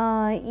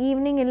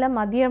ஈவினிங் இல்லை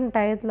மதியம்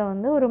டயத்தில்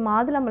வந்து ஒரு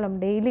மாதுளம்பழம்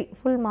டெய்லி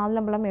ஃபுல்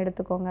மாதுளம்பழம்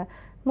எடுத்துக்கோங்க.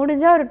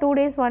 முடிஞ்சால் ஒரு 2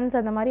 days ஒன்ஸ்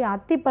அந்த மாதிரி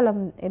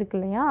அத்திப்பழம் இருக்கு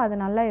இல்லையா, அதை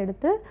நல்லா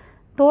எடுத்து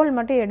தோல்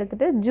மட்டும்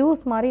எடுத்துகிட்டு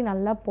ஜூஸ் மாதிரி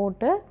நல்லா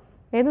போட்டு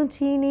எதுவும்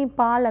சீனி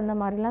பால் அந்த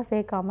மாதிரிலாம்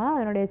சேர்க்காம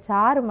அதனுடைய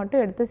சாறு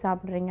மட்டும் எடுத்து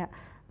சாப்பிட்றீங்க.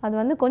 அது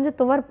வந்து கொஞ்சம்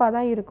துவர்ப்பாக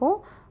தான் இருக்கும்.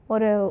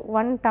 ஒரு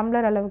 1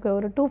 டம்ளர் அளவுக்கு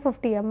ஒரு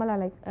 250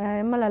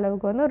 ml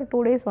அளவுக்கு வந்து ஒரு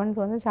 2 days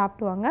ஒன்ஸ் வந்து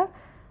சாப்பிடுவாங்க.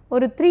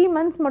 ஒரு 3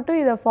 months மட்டும்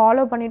இதை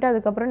ஃபாலோ பண்ணிவிட்டு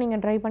அதுக்கப்புறம்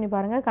நீங்கள் ட்ரை பண்ணி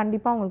பாருங்கள்.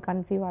 கண்டிப்பாக உங்களுக்கு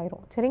கன்சீவ்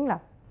ஆயிரும், சரிங்களா?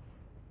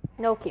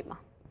 ஓகேம்மா,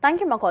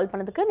 தேங்க்யூம்மா கால்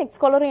பண்ணதுக்கு.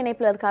 நெக்ஸ்ட் காலரும்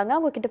இணைப்பில் இருக்காங்க,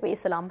 அவங்க கிட்ட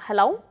பேசலாம்.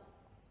 ஹலோ.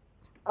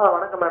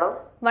 வணக்கம் மேடம்.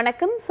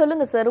 வணக்கம்,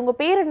 சொல்லுங்க சார். உங்க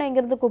பேர் என்ன,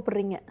 எங்கிருந்து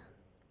கூப்பிடுறீங்க?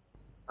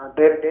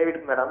 பேர் டேவிட்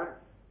மேடம்.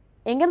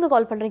 எங்கிருந்து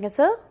கால் பண்றீங்க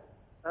சார்?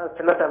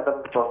 சின்ன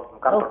சேலத்துல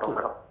கால் பண்றோம்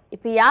மேடம்.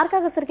 இப்போ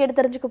யாருக்காக சார் கேட்டு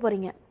தெரிஞ்சுக்க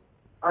போறீங்க?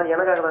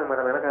 எனக்காக தான்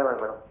மேடம், எனக்காக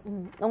தான் மேடம்.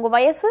 உங்க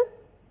வயசு?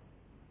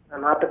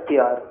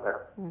 46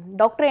 மேடம்.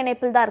 டாக்டர்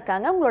இணைப்பில் தான்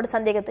இருக்காங்க, உங்களோட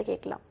சந்தேகத்தை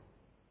கேட்கலாம்.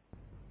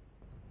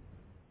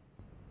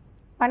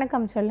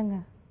 வணக்கம், சொல்லுங்க.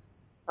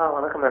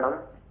 வணக்கம் மேடம்.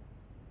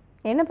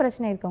 என்ன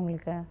பிரச்சனை இருக்கு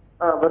உங்களுக்கு?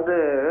 வந்து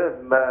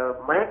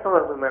மயக்கம்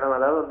வருது மேடம்.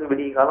 அதாவது வந்து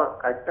விடிய காலம்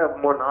கரெக்டா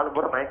 4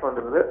 முறை மயக்கம்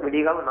வந்துருது.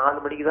 விடிய காலம்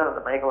 4 மணிக்கு தான்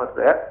அந்த மயக்கம்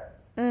வருது.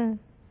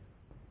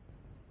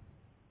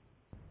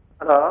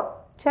 ஹலோ,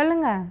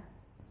 சொல்லுங்க.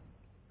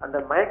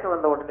 அந்த மயக்கம்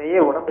வந்த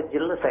உடனேயே உடம்பு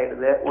ஜில்னஸ்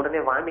ஆயிடுது.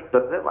 உடனே வாமிட்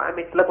வருது.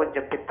 வாமிட்ல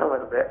கொஞ்சம் பித்தம்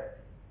வருது.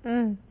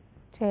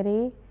 சரி.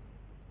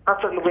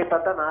 ஹாஸ்பிட்டல் போய்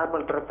பார்த்தா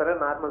நார்மல் பிரஷர்,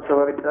 நார்மல்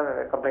சுகர் இப்படி தான்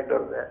கம்ப்ளைண்ட்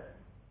வருது.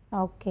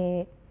 ஓகே,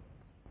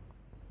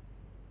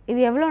 இது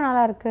எவ்வளவு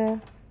நாளா இருக்கு?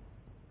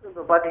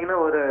 இப்போ பாத்தீங்கன்னா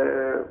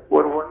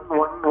ஒரு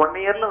ஒன்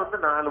இயர்ல வந்து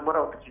 4 முறை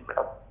வந்துச்சு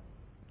மேடம்.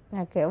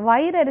 ஓகே,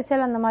 வயிறு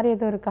எரிச்சல் அந்த மாதிரி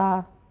எதுவும் இருக்கா?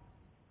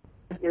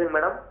 இது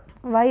மேடம்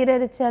வயிறு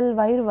எரிச்சல்,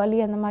 வயிறு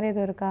வலி அந்த மாதிரி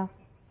எதுவும் இருக்கா?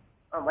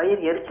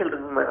 வயிறு எரிச்சல்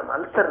இருக்கு மேடம்.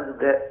 அல்சர்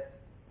இருக்குது.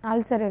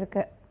 அல்சர்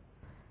இருக்கு.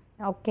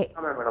 ஓகே.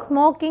 ஆமா மேடம்.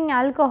 ஸ்மோக்கிங்,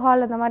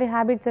 ஆல்கஹால் அந்த மாதிரி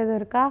ஹேபிட்ஸ்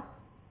எதுவும் இருக்கா?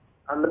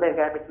 அந்த மாதிரி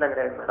ஹேபிட்லாம்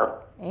கிடையாது மேடம்.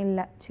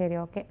 இல்ல. சரி,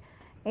 ஓகே.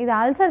 இது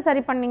அல்சர்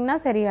சரி பண்ணீங்கன்னா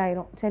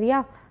சரியாயிரும். சரியா?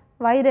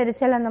 வயிறு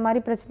எரிச்சல் அந்த மாதிரி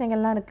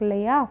பிரச்சனைகள்லாம் இருக்கு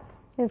இல்லையா,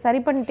 இது சரி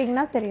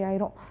பண்ணிட்டீங்கன்னா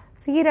சரியாயிரும்.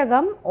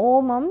 சீரகம்,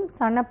 ஓமம்,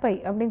 சணப்பை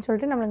அப்படின்னு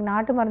சொல்லிட்டு நம்மளுக்கு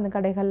நாட்டு மருந்து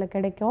கடைகளில்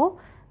கிடைக்கும்.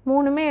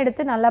 3மே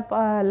எடுத்து நல்லா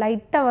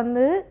லைட்டாக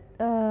வந்து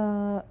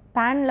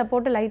பேனில்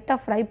போட்டு லைட்டாக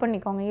ஃப்ரை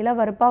பண்ணிக்கோங்க.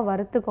 இளவறுப்பாக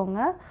வறுத்துக்கோங்க.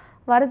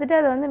 வறுத்துட்டு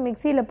அதை வந்து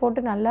மிக்சியில்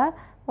போட்டு நல்லா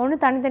ஒன்று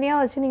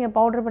தனித்தனியாக வச்சு நீங்கள்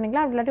பவுடர்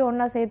பண்ணிக்கலாம். அப்படி இல்லாட்டி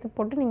ஒன்றா சேர்த்து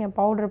போட்டு நீங்கள்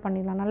பவுடர்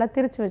பண்ணிடலாம். நல்லா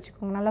திரிச்சு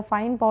வச்சுக்கோங்க. நல்லா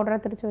ஃபைன்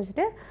பவுடராக திரிச்சு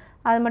வச்சுட்டு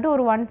அது மட்டும்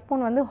ஒரு 1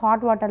 ஸ்பூன் வந்து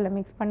ஹாட் வாட்டரில்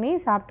மிக்ஸ் பண்ணி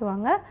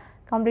சாப்பிட்டுவாங்க.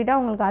 கம்ப்ளீட்டாக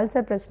உங்களுக்கு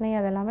அல்சர் பிரச்சனை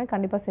அதெல்லாமே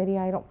கண்டிப்பாக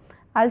சரியாயிரும்.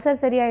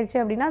 அல்சர் சரியாயிடுச்சு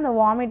அப்படின்னா அந்த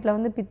வாமிட்டில்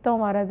வந்து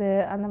பித்தம் வர்றது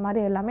அந்த மாதிரி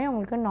எல்லாமே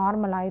உங்களுக்கு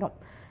நார்மல் ஆயிரும்.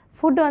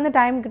 ஃபுட்டு வந்து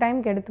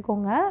டைமுக்கு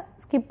எடுத்துக்கோங்க.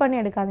 ஸ்கிப் பண்ணி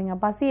எடுக்காதீங்க.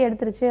 பசி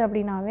எடுத்துருச்சு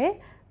அப்படின்னாவே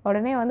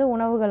உடனே வந்து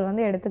உணவுகள்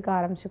வந்து எடுத்துக்க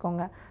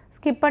ஆரம்பிச்சுக்கோங்க.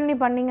 ஸ்கிப்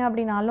பண்ணிங்க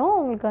அப்படின்னாலும்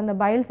உங்களுக்கு அந்த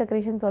பைல்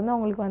செக்ரேஷன்ஸ் வந்து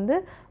உங்களுக்கு வந்து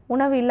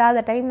உணவு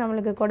இல்லாத டைம்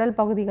நம்மளுக்கு குடல்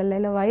பகுதிகளில்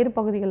இல்லை வயிறு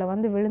பகுதிகளில்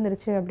வந்து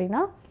விழுந்துருச்சு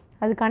அப்படின்னா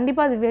அது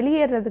கண்டிப்பாக அது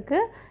வெளியேறதுக்கு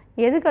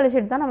எது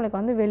கழிச்சிட்டு தான் நம்மளுக்கு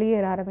வந்து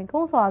வெளியேற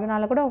ஆரம்பிக்கும். ஸோ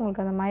அதனால கூட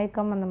உங்களுக்கு அந்த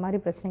மயக்கம் அந்த மாதிரி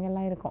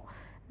பிரச்சனைகள்லாம் இருக்கும்.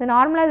 இது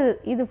நார்மலாக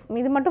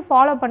இது மட்டும்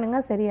ஃபாலோ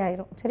பண்ணுங்கள்,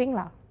 சரியாயிரும்.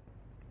 சரிங்களா?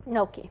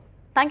 Okay,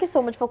 thank you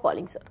so much for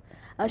calling sir.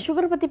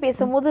 Sugar பற்றி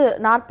பேசும்போது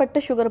நாட்பட்டு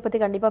சுகரை பற்றி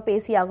கண்டிப்பாக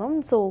பேசி ஆகணும்.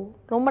 ஸோ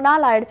ரொம்ப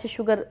நாள் ஆயிடுச்சு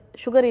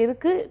சுகர்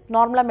இருக்குது,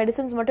 நார்மலாக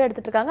மெடிசன்ஸ் மட்டும்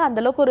எடுத்துகிட்டு இருக்காங்க.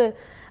 அந்தளவுக்கு ஒரு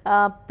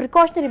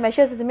ப்ரிகாஷனரி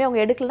மெஷர்ஸ் எதுவுமே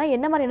அவங்க எடுக்கலன்னா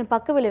என்ன மாதிரியான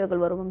பக்க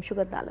விளைவுகள் வரும்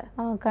சுகர்னால?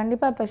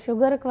 கண்டிப்பாக இப்போ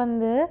சுகருக்கு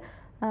வந்து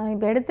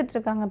இப்போ எடுத்துகிட்டு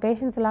இருக்காங்க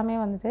பேஷண்ட்ஸ் எல்லாமே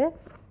வந்துட்டு,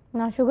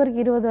 நான்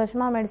சுகருக்கு 20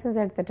 வருஷமாக மெடிசன்ஸ்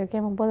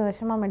எடுத்துகிட்ருக்கேன், 30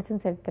 வருஷமாக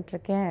மெடிசன்ஸ்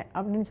எடுத்துகிட்ருக்கேன்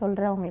அப்படின்னு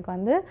சொல்கிறவங்களுக்கு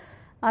வந்து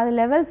அது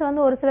லெவல்ஸ்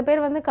வந்து ஒரு சில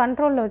பேர் வந்து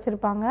கண்ட்ரோலில்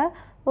வச்சுருப்பாங்க.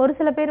 ஒரு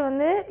சில பேர்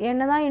வந்து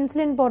என்ன தான்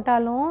இன்சுலின்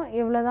போட்டாலும்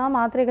எவ்வளோ தான்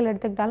மாத்திரைகள்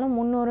எடுத்துக்கிட்டாலும்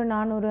 300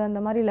 400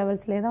 அந்த மாதிரி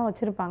லெவல்ஸ்லேயே தான்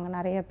வச்சுருப்பாங்க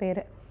நிறைய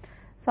பேர்.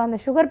 ஸோ அந்த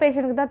சுகர்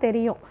பேஷண்ட்டுக்கு தான்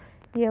தெரியும்.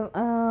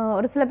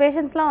 ஒரு சில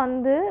பேஷண்ட்ஸ்லாம்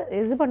வந்து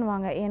இது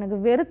பண்ணுவாங்க, எனக்கு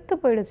வெறுத்து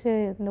போயிடுச்சு,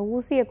 இந்த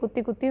ஊசியை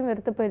குத்தியும்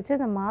வெறுத்து போயிடுச்சு,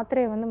 இந்த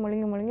மாத்திரையை வந்து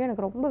முழுங்கி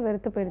எனக்கு ரொம்ப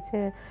வெறுத்து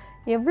போயிடுச்சு,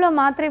 எவ்வளோ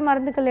மாத்திரை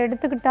மருந்துகள்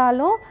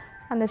எடுத்துக்கிட்டாலும்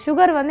அந்த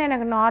சுகர் வந்து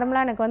எனக்கு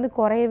நார்மலாக எனக்கு வந்து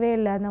குறையவே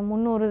இல்லை, அந்த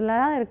 300ல்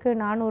தான் இருக்குது,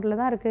 400ல்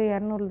தான் இருக்குது,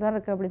 200ல் தான்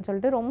இருக்குது அப்படின்னு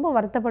சொல்லிட்டு ரொம்ப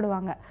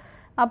வருத்தப்படுவாங்க.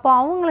 அப்போ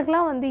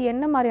அவங்களுக்குலாம் வந்து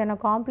என்ன மாதிரியான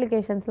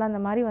காம்ப்ளிகேஷன்ஸ்லாம்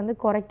அந்த மாதிரி வந்து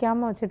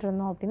குறைக்காமல் வச்சுட்டு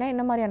இருந்தோம் அப்படின்னா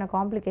என்ன மாதிரியான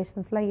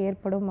காம்ப்ளிகேஷன்ஸ்லாம்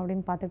ஏற்படும்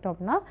அப்படின்னு பார்த்துட்டோம்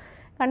அப்படின்னா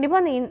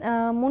கண்டிப்பாக அந்த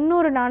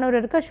 300 400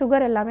 இருக்க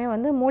சுகர் எல்லாமே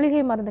வந்து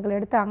மூலிகை மருந்துகள்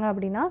எடுத்தாங்க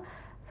அப்படின்னா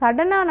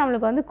சடனாக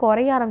நம்மளுக்கு வந்து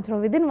குறைய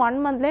ஆரம்பிச்சிடும். வித்தின் 1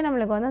 மந்த்லேயே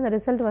நம்மளுக்கு வந்து அந்த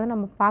ரிசல்ட் வந்து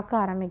நம்ம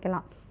பார்க்க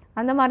ஆரம்பிக்கலாம்.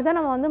 அந்த மாதிரி தான்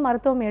நம்ம வந்து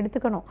மருத்துவம்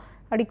எடுத்துக்கணும்.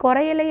 அப்படி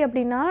குறையலை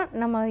அப்படின்னா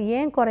நம்ம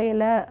ஏன்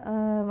குறையலை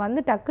வந்து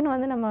டக்குன்னு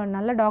வந்து நம்ம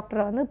நல்ல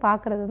டாக்டரை வந்து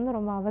பார்க்குறது வந்து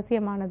ரொம்ப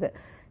அவசியமானது.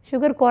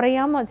 சுகர்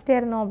குறையாமல் வச்சுட்டே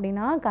இருந்தோம்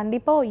அப்படின்னா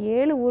கண்டிப்பாக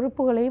 7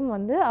 உறுப்புகளையும்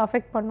வந்து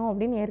அஃபெக்ட் பண்ணும்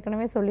அப்படின்னு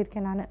ஏற்கனவே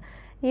சொல்லியிருக்கேன் நான்.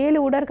 7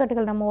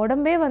 உடற்கட்டுகள் நம்ம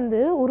உடம்பே வந்து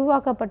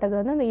உருவாக்கப்பட்டது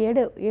வந்து அந்த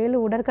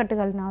 7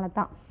 உடற்கட்டுகள்னால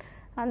தான்.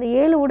 அந்த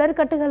 7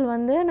 உடற்கட்டுகள்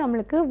வந்து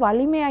நம்மளுக்கு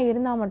வலிமையாக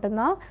இருந்தால்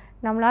மட்டும்தான்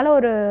நம்மளால்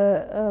ஒரு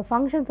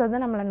ஃபங்க்ஷன்ஸ் வந்து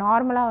நம்மளை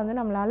நார்மலாக வந்து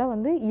நம்மளால்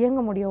வந்து இயங்க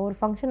முடியும். ஒரு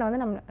ஃபங்க்ஷனை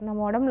வந்து நம்ம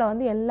உடம்புல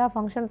வந்து எல்லா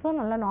ஃபங்க்ஷன்ஸும்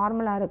நல்லா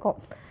நார்மலாக இருக்கும்.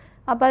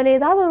 அப்போ அதில்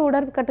ஏதாவது ஒரு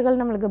உடற்கட்டுகள்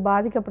நம்மளுக்கு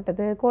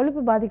பாதிக்கப்பட்டது,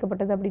 கொழுப்பு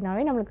பாதிக்கப்பட்டது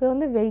அப்படின்னாவே நம்மளுக்கு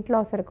வந்து வெயிட்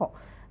லாஸ் இருக்கும்.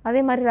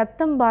 அதே மாதிரி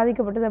ரத்தம்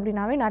பாதிக்கப்பட்டது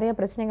அப்படின்னாவே நிறைய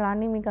பிரச்சனைகள்,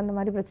 அனிமிக் அந்த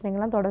மாதிரி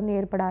பிரச்சனைகள்லாம் தொடர்ந்து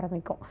ஏற்பட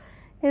ஆரம்பிக்கும்.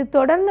 இது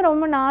தொடர்ந்து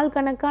ரொம்ப நாள்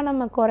கணக்காக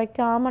நம்ம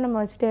குறைக்காமல் நம்ம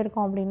வச்சுட்டே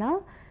இருக்கோம் அப்படின்னா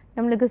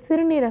நம்மளுக்கு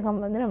சிறுநீரகம்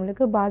வந்து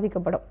நம்மளுக்கு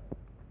பாதிக்கப்படும்.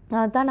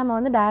 அதுதான் நம்ம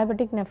வந்து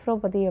டயபெட்டிக்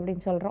நெஃப்ரோபதி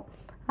அப்படின்னு சொல்கிறோம்.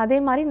 அதே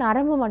மாதிரி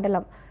நரம்பு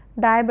மண்டலம்,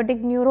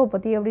 டயபெட்டிக்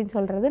நியூரோபதி அப்படின்னு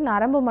சொல்கிறது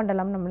நரம்பு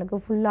மண்டலம் நம்மளுக்கு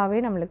ஃபுல்லாகவே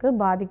நம்மளுக்கு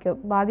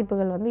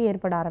பாதிப்புகள் வந்து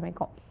ஏற்பட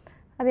ஆரம்பிக்கும்.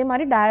 அதே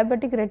மாதிரி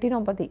டயபெட்டிக்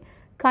ரெட்டினோபதி,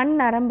 கண்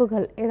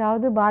நரம்புகள்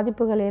ஏதாவது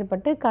பாதிப்புகள்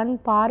ஏற்பட்டு கண்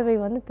பார்வை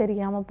வந்து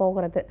தெரியாமல்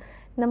போகிறது.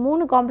 இந்த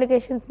 3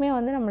 காம்ப்ளிகேஷன்ஸுமே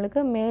வந்து நம்மளுக்கு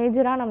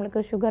மேஜராக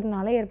நம்மளுக்கு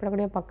சுகர்னால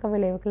ஏற்படக்கூடிய பக்க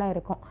விளைவுகளாக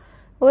இருக்கும்.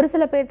 ஒரு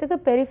சில பேர்த்துக்கு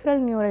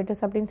பெரிஃபரல்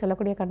நியூரைட்டிஸ் அப்படின்னு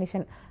சொல்லக்கூடிய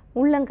கண்டிஷன்,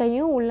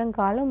 உள்ளங்கையும்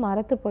உள்ளங்காலும்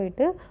மரத்து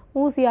போயிட்டு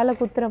ஊசியால்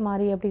குத்துற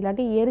மாதிரி அப்படி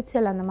இல்லாட்டி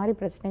எரிச்சல் அந்த மாதிரி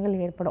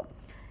பிரச்சனைகள் ஏற்படும்.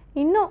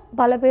 இன்னும்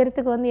பல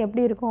பேர்த்துக்கு வந்து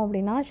எப்படி இருக்கும்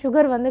அப்படின்னா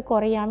சுகர் வந்து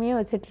குறையாமையே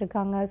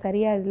வச்சிட்ருக்காங்க,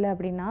 சரியாக இல்லை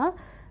அப்படின்னா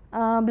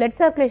பிளட்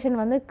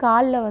சர்க்குலேஷன் வந்து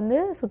காலில் வந்து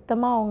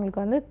சுத்தமாக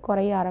அவங்களுக்கு வந்து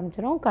குறைய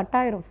ஆரம்பிச்சிடும்,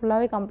 கட்டாயிரும்,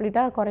 ஃபுல்லாகவே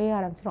கம்ப்ளீட்டாக குறைய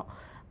ஆரம்பிச்சிடும்.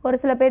 ஒரு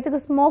சில பேர்த்துக்கு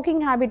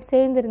ஸ்மோக்கிங் ஹேபிட்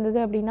சேர்ந்து இருந்தது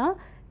அப்படின்னா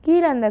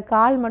கீழே அந்த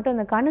கால் மட்டும்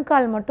அந்த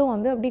கணுக்கால் மட்டும்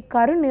வந்து அப்படி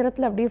கரு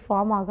நிறத்தில் அப்படியே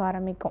ஃபார்ம் ஆக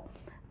ஆரம்பிக்கும்.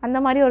 அந்த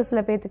மாதிரி ஒரு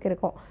சில பேர்த்துக்கு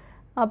இருக்கும்.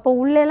 அப்போ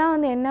உள்ளெல்லாம்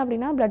வந்து என்ன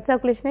அப்படின்னா பிளட்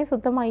சர்க்குலேஷனே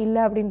சுத்தமாக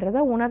இல்லை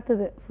அப்படின்றத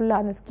உணர்த்துது.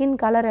 ஃபுல்லாக அந்த ஸ்கின்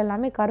கலர்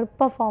எல்லாமே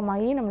கருப்பாக ஃபார்ம்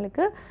ஆகி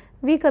நம்மளுக்கு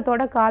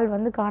வீக்கத்தோட கால்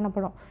வந்து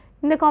காணப்படும்.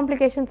 இந்த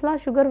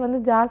காம்ப்ளிகேஷன்ஸ்லாம் சுகர் வந்து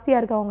ஜாஸ்தியாக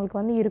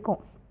இருக்கவங்களுக்கு வந்து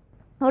இருக்கும்.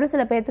 ஒரு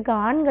சில பேர்த்துக்கு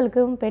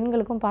ஆண்களுக்கும்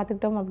பெண்களுக்கும்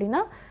பார்த்துக்கிட்டோம் அப்படின்னா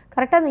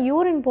கரெக்டாக அந்த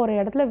யூரின் போகிற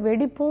இடத்துல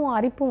வெடிப்பும்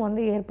அரிப்பும்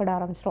வந்து ஏற்பட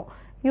ஆரம்பிச்சிடும்.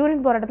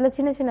 யூரின் போகிற இடத்துல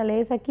சின்ன சின்ன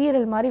லேசாக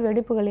கீறல் மாதிரி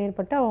வெடிப்புகள்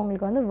ஏற்பட்டு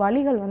அவங்களுக்கு வந்து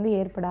வலிகள் வந்து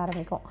ஏற்பட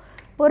ஆரம்பிக்கும்.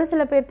 ஒரு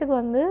சில பேர்த்துக்கு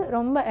வந்து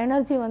ரொம்ப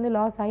எனர்ஜி வந்து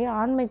லாஸ் ஆகி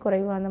ஆண்மை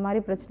குறைவு அந்த மாதிரி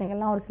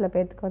பிரச்சனைகள்லாம் ஒரு சில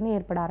பேர்த்துக்கு வந்து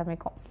ஏற்பட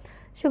ஆரம்பிக்கும்.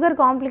 சுகர்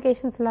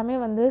காம்ப்ளிகேஷன்ஸ் எல்லாமே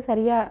வந்து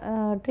சரியாக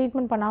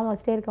ட்ரீட்மெண்ட் பண்ணாமல்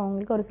வச்சுட்டே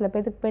இருக்கவங்களுக்கு ஒரு சில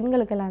பேர்த்துக்கு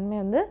பெண்களுக்கு எல்லாமே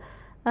வந்து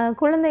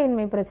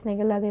குழந்தையின்மை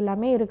பிரச்சனைகள் அது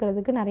எல்லாமே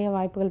இருக்கிறதுக்கு நிறைய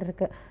வாய்ப்புகள்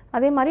இருக்குது.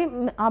 அதே மாதிரி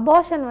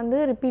அபார்ஷன் வந்து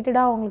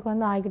ரிப்பீட்டடாக அவங்களுக்கு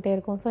வந்து ஆகிக்கிட்டே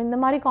இருக்கும். ஸோ இந்த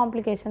மாதிரி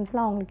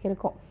காம்ப்ளிகேஷன்ஸ்லாம் அவங்களுக்கு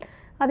இருக்கும்.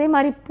 அதே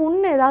மாதிரி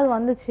புண்ணு ஏதாவது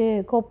வந்துச்சு,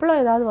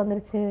 கொப்பளம் ஏதாவது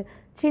வந்துருச்சு,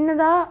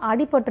 சின்னதாக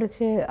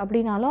அடிபட்டுருச்சு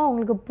அப்படின்னாலும்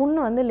அவங்களுக்கு புண்ணு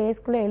வந்து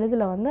லேஸ்குள்ளே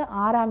எளிதில் வந்து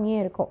ஆறாமையே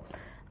இருக்கும்.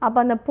 அப்போ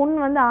அந்த புண்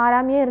வந்து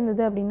ஆறாமையே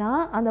இருந்தது அப்படின்னா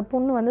அந்த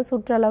புண்ணு வந்து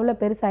சுற்றளவில்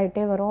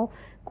பெருசாகிட்டே வரும்.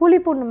 குழி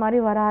புண்ணு மாதிரி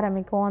வர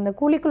ஆரம்பிக்கும். அந்த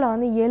குழிக்குள்ளே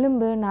வந்து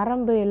எலும்பு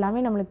நரம்பு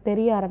எல்லாமே நம்மளுக்கு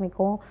தெரிய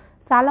ஆரம்பிக்கும்.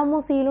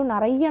 சலமும் சீலும்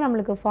நிறைய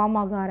நம்மளுக்கு ஃபார்ம்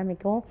ஆக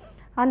ஆரம்பிக்கும்.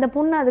 அந்த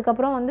புண்ணு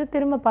அதுக்கப்புறம் வந்து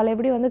திரும்ப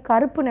பழையபடி வந்து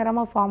கருப்பு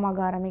நிறமாக ஃபார்ம் ஆக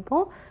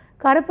ஆரம்பிக்கும்.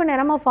 கருப்பு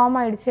நிறமாக ஃபார்ம்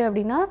ஆகிடுச்சு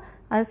அப்படின்னா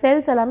அந்த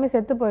செல்ஸ் எல்லாமே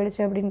செத்து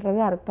போயிடுச்சு அப்படின்றது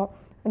அர்த்தம்.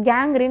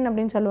 கேங்க்ரீன்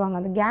அப்படின்னு சொல்லுவாங்க.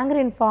 அந்த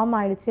கேங்க்ரீன் ஃபார்ம்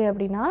ஆயிடுச்சு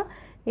அப்படின்னா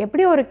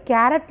எப்படி ஒரு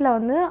கேரட்டில்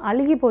வந்து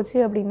அழுகி போச்சு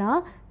அப்படின்னா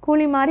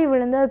குழி மாதிரி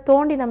விழுந்து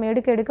தோண்டி நம்ம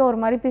எடுக்க எடுக்க ஒரு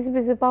மாதிரி பிசு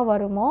பிசுப்பாக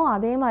வருமோ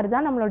அதே மாதிரி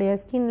தான் நம்மளுடைய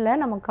ஸ்கின்ல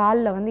நம்ம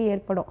காலில் வந்து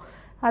ஏற்படும்.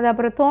 அது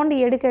அப்புறம் தோண்டி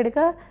எடுக்க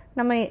எடுக்க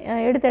நம்ம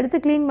எடுத்து எடுத்து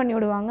க்ளீன் பண்ணி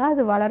விடுவாங்க.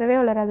 அது வளரவே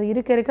வளராது,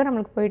 இருக்க இருக்க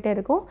நம்மளுக்கு போயிட்டே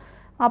இருக்கும்.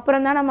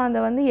 அப்புறம் தான் நம்ம அதை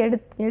வந்து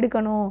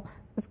எடுக்கணும்,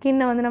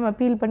 ஸ்கின்னை வந்து நம்ம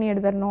பீல் பண்ணி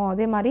எடுத்துடணும்.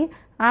 அதே மாதிரி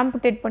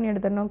ஆம்புடேட் பண்ணி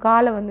எடுத்துடணும்,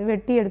 காலை வந்து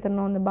வெட்டி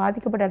எடுத்துடணும், அந்த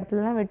பாதிக்கப்பட்ட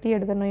இடத்துலலாம் வெட்டி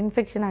எடுத்துடணும்,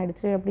 இன்ஃபெக்ஷன்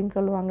ஆகிடுச்சு அப்படின்னு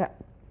சொல்லுவாங்க.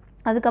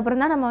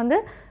 அதுக்கப்புறம் தான் நம்ம வந்து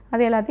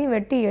அது எல்லாத்தையும்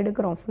வெட்டி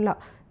எடுக்கிறோம். ஃபுல்லாக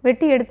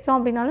வெட்டி எடுத்தோம்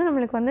அப்படின்னாலும்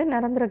நம்மளுக்கு வந்து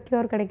நிரந்தர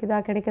க்யூர்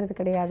கிடைக்கிறது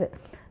கிடையாது.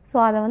 ஸோ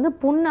அதை வந்து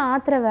புண்ணை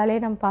ஆற்றுற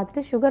வேலையை நம்ம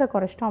பார்த்துட்டு சுகரை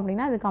குறைச்சிட்டோம்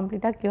அப்படின்னா அது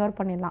கம்ப்ளீட்டாக க்யூர்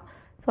பண்ணிடலாம்.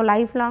 ஸோ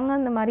லைஃப்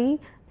லாங்காக இந்த மாதிரி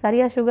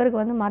சரியாக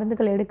சுகருக்கு வந்து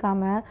மருந்துகள்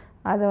எடுக்காமல்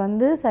அதை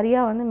வந்து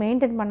சரியாக வந்து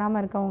மெயின்டைன் பண்ணாமல்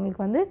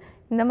இருக்கவங்களுக்கு வந்து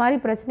இந்த மாதிரி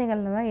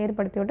பிரச்சனைகள் தான்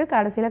ஏற்படுத்தி விட்டு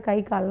கடைசியில் கை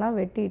கால்லாம்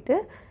வெட்டிட்டு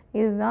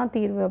இதுதான்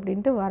தீர்வு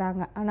அப்படின்ட்டு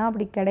வராங்க. ஆனால்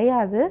அப்படி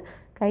கிடையாது.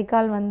 கை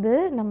கால் வந்து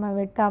நம்ம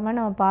வெட்டாமல்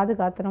நம்ம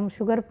பாதுகாத்துறோம்.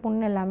 சுகர் புண்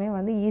எல்லாமே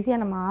வந்து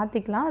ஈஸியாக நம்ம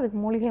ஆற்றிக்கலாம். அதுக்கு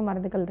மூலிகை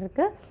மருந்துகள்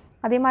இருக்குது.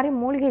 அதே மாதிரி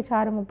மூலிகை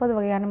சாறு 30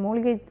 வகையான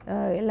மூலிகை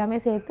எல்லாமே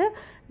சேர்த்து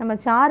நம்ம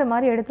சாறு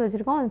மாதிரி எடுத்து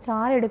வச்சுருக்கோம். அந்த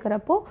சாறு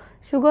எடுக்கிறப்போ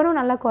சுகரும்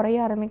நல்லா குறைய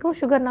ஆரம்பிக்கும்.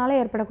 சுகர்னால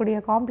ஏற்படக்கூடிய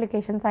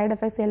காம்ப்ளிகேஷன் சைடு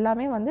எஃபெக்ட்ஸ்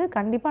எல்லாமே வந்து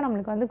கண்டிப்பாக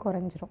நம்மளுக்கு வந்து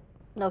குறைஞ்சிரும்.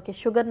 ஓகே,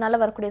 சுகர்னால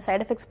வரக்கூடிய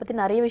சைடு எஃபெக்ட்ஸ் பற்றி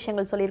நிறைய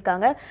விஷயங்கள்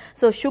சொல்லியிருக்காங்க.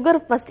 ஸோ சுகர்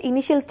ஃபர்ஸ்ட்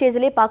இனிஷியல்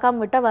ஸ்டேஜ்லேயே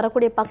பார்க்காம விட்டால்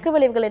வரக்கூடிய பக்க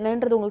விளைவுகள்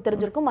என்னன்றது உங்களுக்கு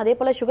தெரிஞ்சிருக்கும். அதே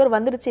போல் சுகர்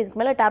வந்துருச்சு, இதுக்கு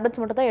மேலே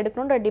டேப்லெட்ஸ் மட்டும் தான்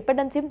எடுக்கணுன்ற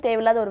டிபெண்டன்சியும்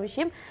தேவையில்லாத ஒரு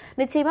விஷயம்.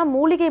 நிச்சயமாக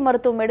மூலிகை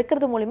மருத்துவம்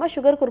எடுக்கிறது மூலிமா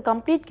சுகருக்கு ஒரு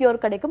கம்ப்ளீட்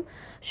கியூர் கிடைக்கும்.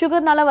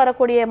 சுகர்னால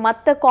வரக்கூடிய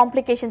மற்ற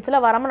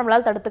காம்ப்ளிகேஷன்ஸ்லாம் வராமல்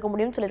நம்மளால் தடுத்துக்க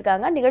முடியும்னு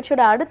சொல்லியிருக்காங்க.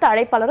 நிகழ்ச்சியோட அடுத்த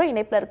அழைப்பாளரும்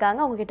இணைப்பில் இருக்காங்க,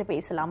 அவங்க கிட்ட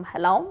பேசலாம்.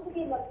 ஹலோ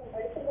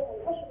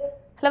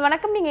ஹலோ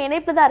வணக்கம், நீங்கள்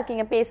இணைப்பில் தான்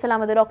இருக்கீங்க,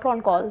 பேசலாம். அது doctor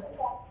on call.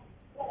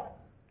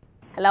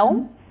 Hello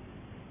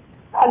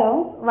hello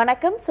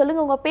வணக்கம், சொல்லுங்க,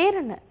 உங்க பேர்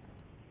என்ன?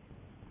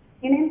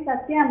 என் நேம்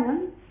சத்யா மேம்.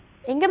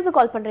 எங்க இருந்து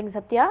கால் பண்றீங்க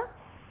சத்யா?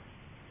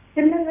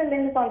 திருநெல்வேலில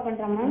இருந்து கால்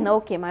பண்றேன் மேம்.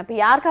 ஓகேம்மா, இப்போ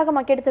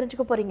யாருக்காக கேட்டு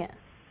தெரிஞ்சுக்க போறீங்க?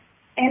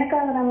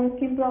 எனக்காக தான்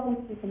ஸ்கின் ப்ராப்ளம்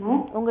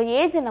கேட்கணும். உங்க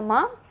ஏஜ் என்னம்மா?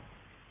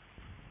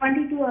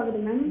 22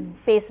 ஆகுது மேம்.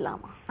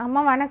 பேசலாமா?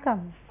 அம்மா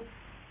வணக்கம்.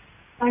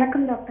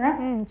 வணக்கம் டாக்டர்.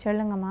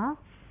 சொல்லுங்கம்மா.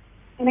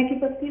 எனக்கு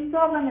இப்போ ஸ்கின்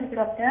ப்ராப்ளம் இருக்கு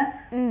டாக்டர்.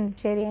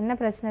 சரி, என்ன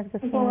பிரச்சனை இருக்கு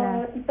இப்போ ஸ்கின்ல?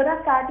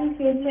 இப்பதான் ஸ்டார்டிங்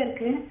ஸ்டேஜ்ல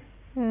இருக்கு.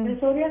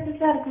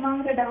 சோரியாசிஸா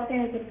இருக்குமாங்கிற டவுட்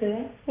எனக்கு இருக்கு.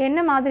 என்ன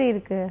மாதிரி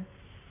இருக்கு?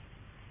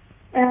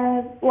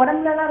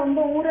 உடம்புல எல்லாம் ரொம்ப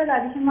ஊறல்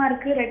அதிகமா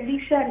இருக்கு,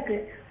 ரெட்டிஷா இருக்கு.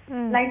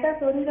 லைட்டா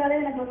சொரிஞ்சாலே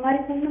எனக்கு ஒரு மாதிரி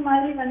புண்ணு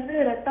மாதிரி வந்து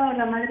ரத்தம்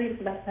வர்ற மாதிரி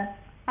இருக்கு டாக்டர்.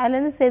 அதுல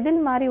இருந்து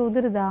செதில் மாதிரி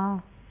உதிருதா?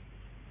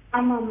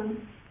 ஆமா மேம்,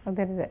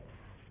 உதிருது.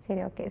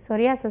 சரி, ஓகே,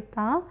 சொரியாசிஸ்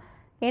தான்.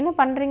 என்ன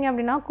பண்றீங்க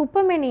அப்படின்னா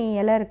குப்பைமேனி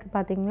இலை இருக்கு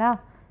பாத்தீங்களா?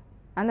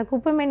 அந்த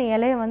குப்பைமேனி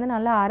இலையை வந்து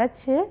நல்லா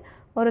அரைச்சு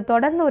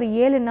தொடர்ந்து ஒரு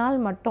 7 நாள்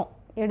மட்டும்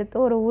எடுத்து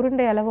ஒரு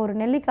உருண்டை அளவு, ஒரு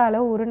நெல்லிக்காய்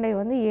அளவு உருண்டை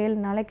வந்து 7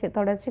 நாளைக்கு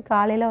தொடர்ச்சி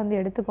காலையில் வந்து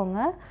எடுத்துக்கோங்க.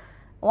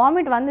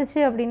 வாமிட் வந்துச்சு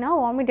அப்படின்னா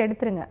வாமிட்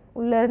எடுத்துருங்க.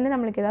 உள்ளேருந்து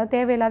நம்மளுக்கு ஏதாவது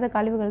தேவையில்லாத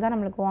கழிவுகள் தான்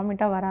நம்மளுக்கு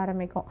வாமிட்டாக வர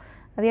ஆரம்பிக்கும்.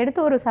 அது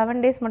எடுத்து ஒரு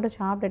 7 டேஸ் மட்டும்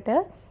சாப்பிட்டுட்டு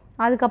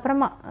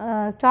அதுக்கப்புறமா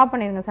ஸ்டாப்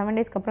பண்ணிடுங்க. 7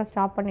 டேஸ்க்கு அப்புறம்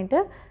ஸ்டாப் பண்ணிவிட்டு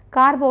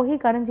கார்போகி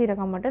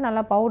கருஞ்சீரகம் மட்டும்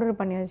நல்லா பவுடர்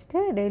பண்ணி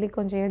வச்சுட்டு டெய்லி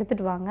கொஞ்சம்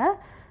எடுத்துகிட்டு வாங்க.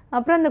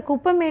 அப்புறம் அந்த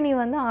குப்பைமேனி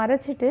வந்து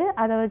அரைச்சிட்டு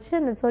அதை வச்சு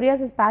அந்த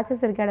சொரியாசிஸ்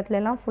பேச்சஸ் இருக்க இடத்துல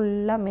எல்லாம்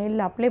ஃபுல்லாக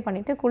மேலில் அப்ளை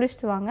பண்ணிவிட்டு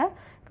குளிச்சுட்டு வாங்க.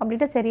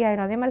 கம்ப்ளீட்டாக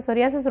சரியாயிடும். அதே மாதிரி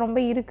சொரியாசிஸ் ரொம்ப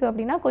இருக்குது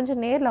அப்படின்னா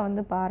கொஞ்சம் நேரில்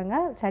வந்து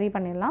பாருங்கள், சரி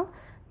பண்ணிடலாம்.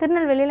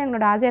 திருநெல்வேலியில்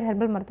எங்களோட ஆஜிஆர்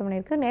ஹெர்பல் மருத்துவமனை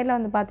இருக்குது. நேரில்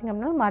வந்து பார்த்தீங்க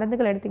அப்படின்னா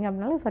மருந்துகள் எடுத்தீங்க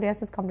அப்படின்னாலும்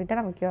சொரியாசிஸ் கம்ப்ளீட்டாக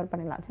நம்ம கியூர்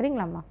பண்ணிடலாம்.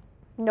 சரிங்களாம்மா?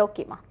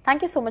 ஓகேம்மா,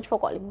 thank you so much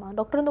for காலிங்மா.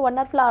 Doctor வந்து 1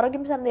 ஹவர்ல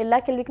ஆரோக்கியம் சார்ந்த எல்லா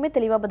கேள்விக்குமே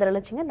தெளிவாக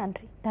பதிலளிச்சிங்க.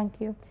 நன்றி.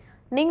 தேங்க்யூ.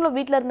 நீங்களும்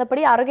வீட்டில்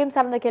இருந்தபடி ஆரோக்கியம்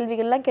சார்ந்த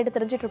கேள்விகள்லாம் கேட்டு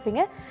தெரிஞ்சுட்டு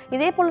இருப்பீங்க.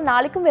 இதே போல்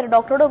நாளைக்கும் வேறு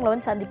டாக்டரோட உங்களை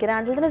வந்து சந்திக்கிறேன்.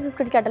 Until then, this is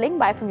Cricket Cataling.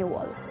 Bye from you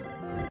all.